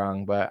idol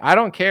wrong, but I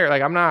don't care.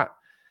 Like I'm not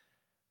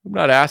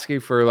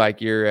asking for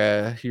like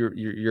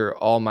your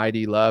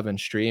almighty love and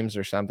streams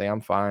or something. I'm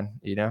fine,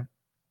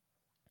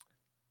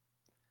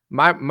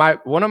 My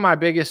one of my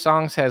biggest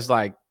songs has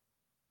like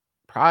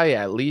probably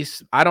at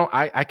least,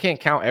 I can't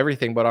count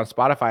everything, but on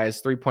Spotify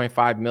it's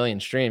 3.5 million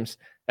streams.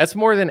 That's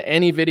more than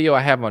any video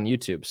I have on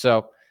YouTube.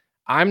 So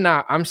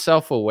I'm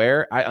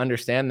self-aware. I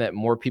understand that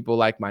more people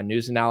like my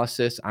news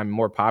analysis. I'm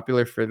more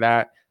popular for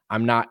that.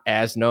 I'm not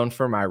as known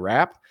for my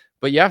rap,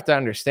 but you have to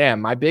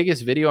understand my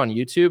biggest video on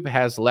YouTube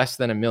has less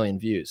than 1 million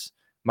views.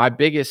 My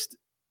biggest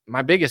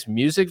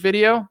music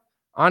video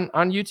on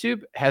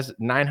YouTube has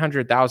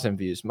 900,000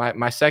 views.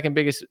 My second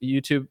biggest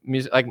YouTube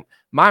music, like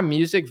my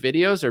music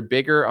videos are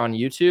bigger on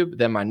YouTube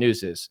than my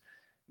news is.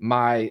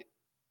 My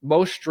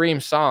most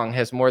streamed song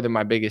has more than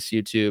my biggest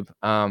YouTube.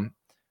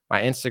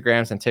 My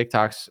Instagrams and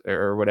TikToks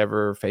or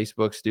whatever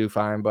Facebooks do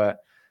fine, but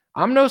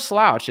I'm no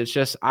slouch. It's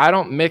just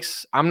I'm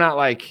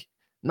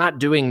not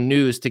doing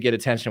news to get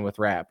attention with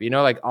rap.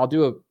 Like I'll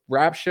do a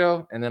rap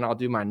show and then I'll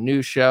do my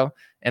news show,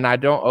 and I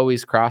don't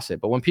always cross it.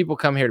 But when people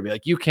come here to be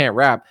like, you can't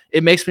rap,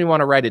 it makes me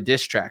want to write a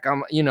diss track.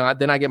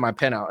 Then I get my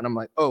pen out and I'm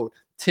like, oh,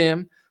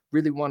 Tim,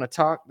 really want to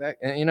talk that,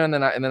 and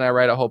then I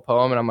write a whole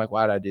poem and I'm like,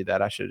 why did I do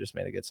that? I should have just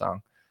made a good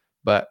song,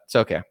 but it's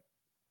okay.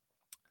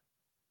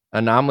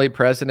 Anomaly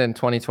president in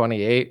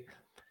 2028.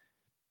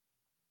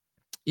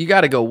 You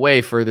got to go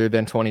way further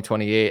than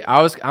 2028.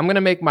 I'm going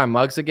to make my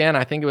mugs again.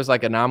 I think it was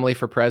like anomaly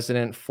for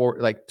president for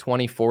like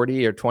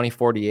 2040 or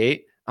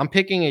 2048. I'm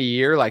picking a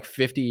year like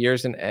 50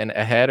 years and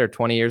ahead or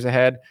 20 years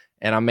ahead.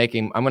 And I'm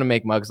going to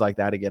make mugs like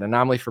that again.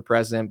 Anomaly for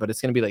president, but it's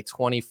going to be like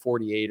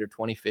 2048 or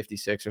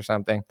 2056 or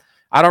something.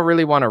 I don't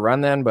really want to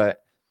run then, but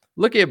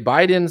look at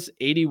Biden's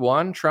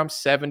 81, Trump's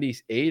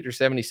 78 or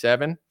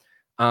 77.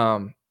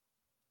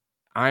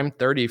 I'm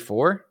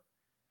 34.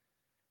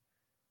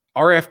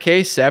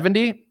 RFK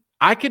 70.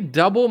 I could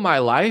double my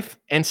life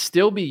and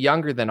still be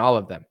younger than all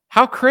of them.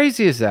 How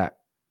crazy is that?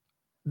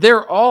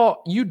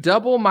 You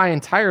double my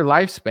entire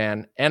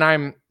lifespan and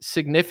I'm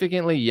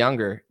significantly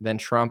younger than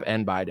Trump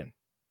and Biden.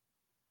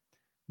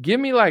 Give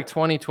me like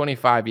 20,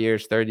 25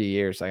 years, 30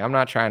 years. Like I'm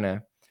not trying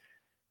to.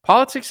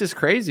 Politics is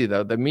crazy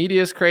though. The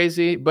media is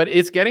crazy, but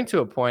it's getting to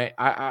a point.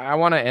 I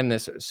want to end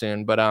this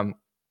soon, but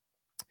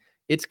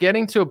it's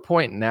getting to a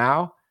point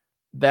now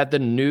that the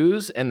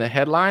news and the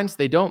headlines,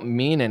 they don't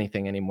mean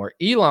anything anymore.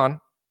 Elon,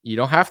 you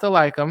don't have to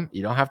like him.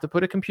 You don't have to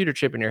put a computer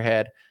chip in your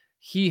head.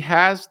 He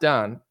has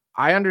done,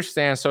 I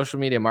understand social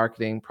media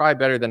marketing probably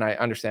better than I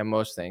understand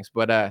most things,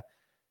 but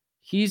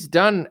he's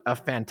done a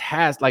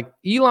fantastic, like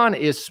Elon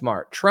is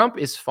smart. Trump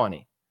is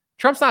funny.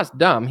 Trump's not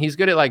dumb. He's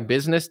good at like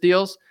business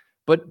deals,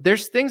 but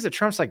there's things that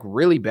Trump's like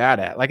really bad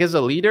at. Like as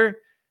a leader,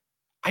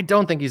 I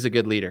don't think he's a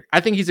good leader.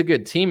 I think he's a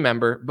good team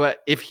member, but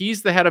if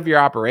he's the head of your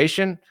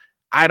operation,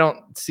 I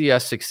don't see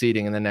us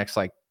succeeding in the next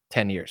like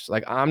 10 years.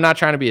 Like I'm not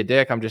trying to be a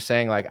dick. I'm just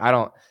saying like,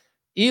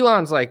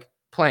 Elon's like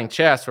playing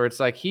chess where it's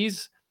like,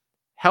 he's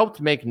helped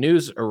make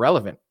news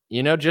irrelevant,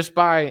 just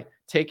by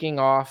taking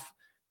off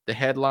the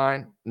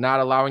headline, not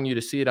allowing you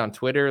to see it on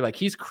Twitter. Like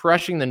he's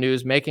crushing the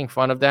news, making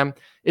fun of them.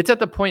 It's at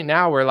the point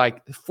now where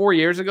like 4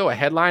 years ago, a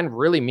headline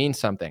really means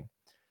something.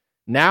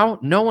 Now,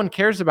 no one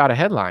cares about a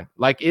headline.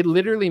 Like it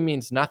literally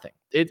means nothing.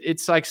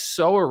 It's like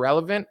so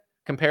irrelevant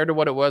compared to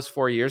what it was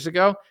 4 years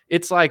ago.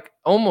 It's like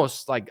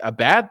almost like a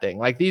bad thing.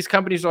 Like these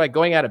companies are like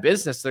going out of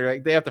business. They're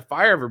like, they have to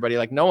fire everybody.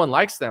 Like no one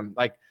likes them.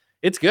 Like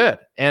it's good.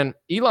 And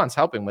Elon's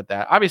helping with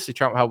that. Obviously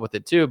Trump helped with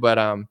it too, but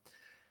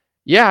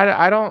yeah,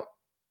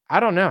 I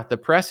don't know. The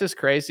press is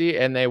crazy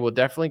and they will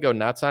definitely go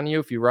nuts on you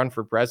if you run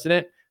for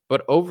president,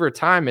 but over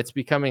time it's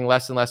becoming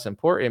less and less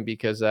important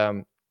because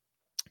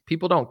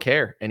people don't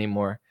care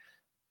anymore.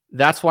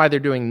 That's why they're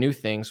doing new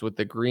things with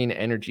the green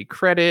energy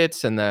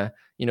credits and the,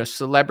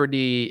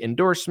 celebrity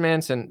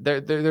endorsements. And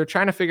they're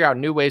trying to figure out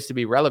new ways to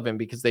be relevant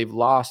because they've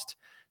lost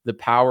the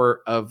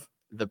power of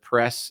the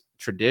press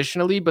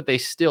traditionally, but they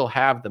still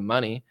have the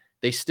money.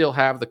 They still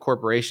have the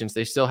corporations.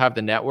 They still have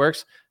the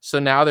networks. So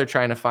now they're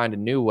trying to find a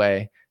new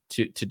way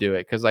to do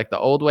it. Cause like the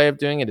old way of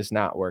doing it is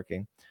not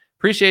working.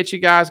 Appreciate you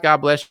guys. God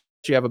bless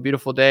you. Have a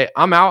beautiful day.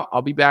 I'm out.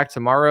 I'll be back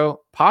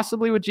tomorrow,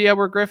 possibly with G.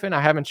 Edward Griffin.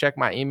 I haven't checked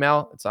my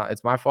email.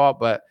 It's my fault,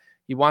 but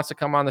he wants to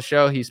come on the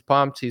show. He's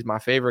pumped. He's my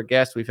favorite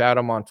guest. We've had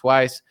him on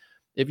twice.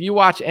 If you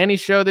watch any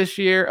show this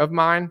year of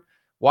mine,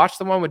 watch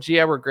the one with G.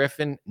 Edward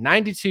Griffin,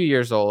 92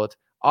 years old,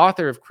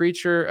 author of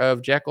Creature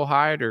of Jekyll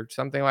Hyde or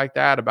something like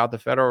that about the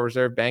Federal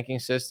Reserve banking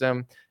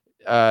system,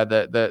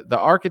 the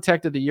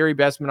architect of the Yuri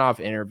Bezmenov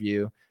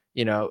interview,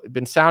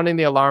 been sounding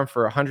the alarm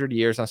for 100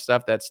 years on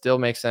stuff that still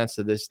makes sense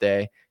to this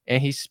day.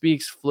 And he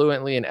speaks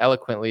fluently and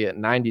eloquently at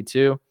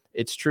 92.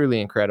 It's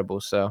truly incredible.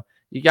 So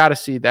you got to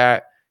see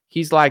that.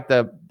 He's like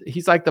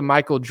the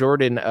Michael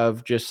Jordan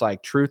of just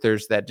like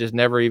truthers that just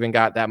never even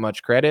got that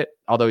much credit,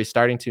 although he's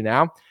starting to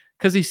now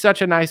because he's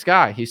such a nice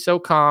guy. He's so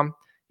calm.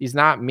 He's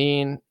not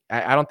mean.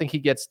 I don't think he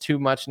gets too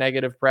much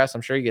negative press.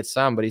 I'm sure he gets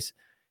some, but he's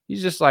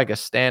just like a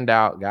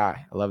standout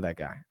guy. I love that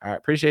guy. All right.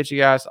 Appreciate you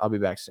guys. I'll be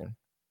back soon.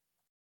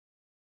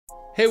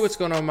 Hey, what's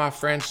going on, my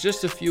friends?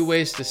 Just a few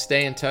ways to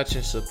stay in touch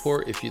and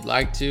support if you'd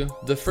like to.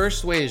 The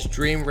first way is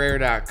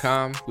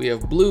dreamrare.com. We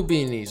have blue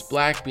beanies,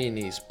 black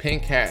beanies,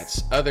 pink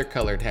hats, other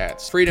colored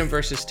hats, freedom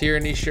versus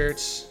tyranny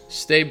shirts,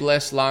 Stay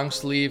Blessed long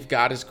sleeve,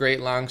 God is Great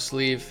long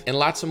sleeve, and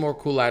lots of more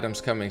cool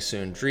items coming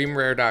soon.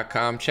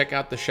 Dreamrare.com. Check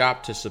out the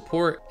shop to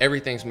support.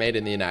 Everything's made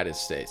in the United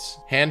States.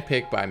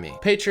 Handpicked by me.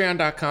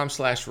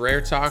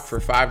 Patreon.com/raretalk. For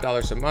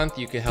 $5 a month,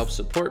 you can help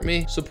support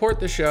me, support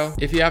the show.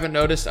 If you haven't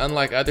noticed,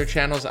 unlike other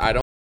channels, I don't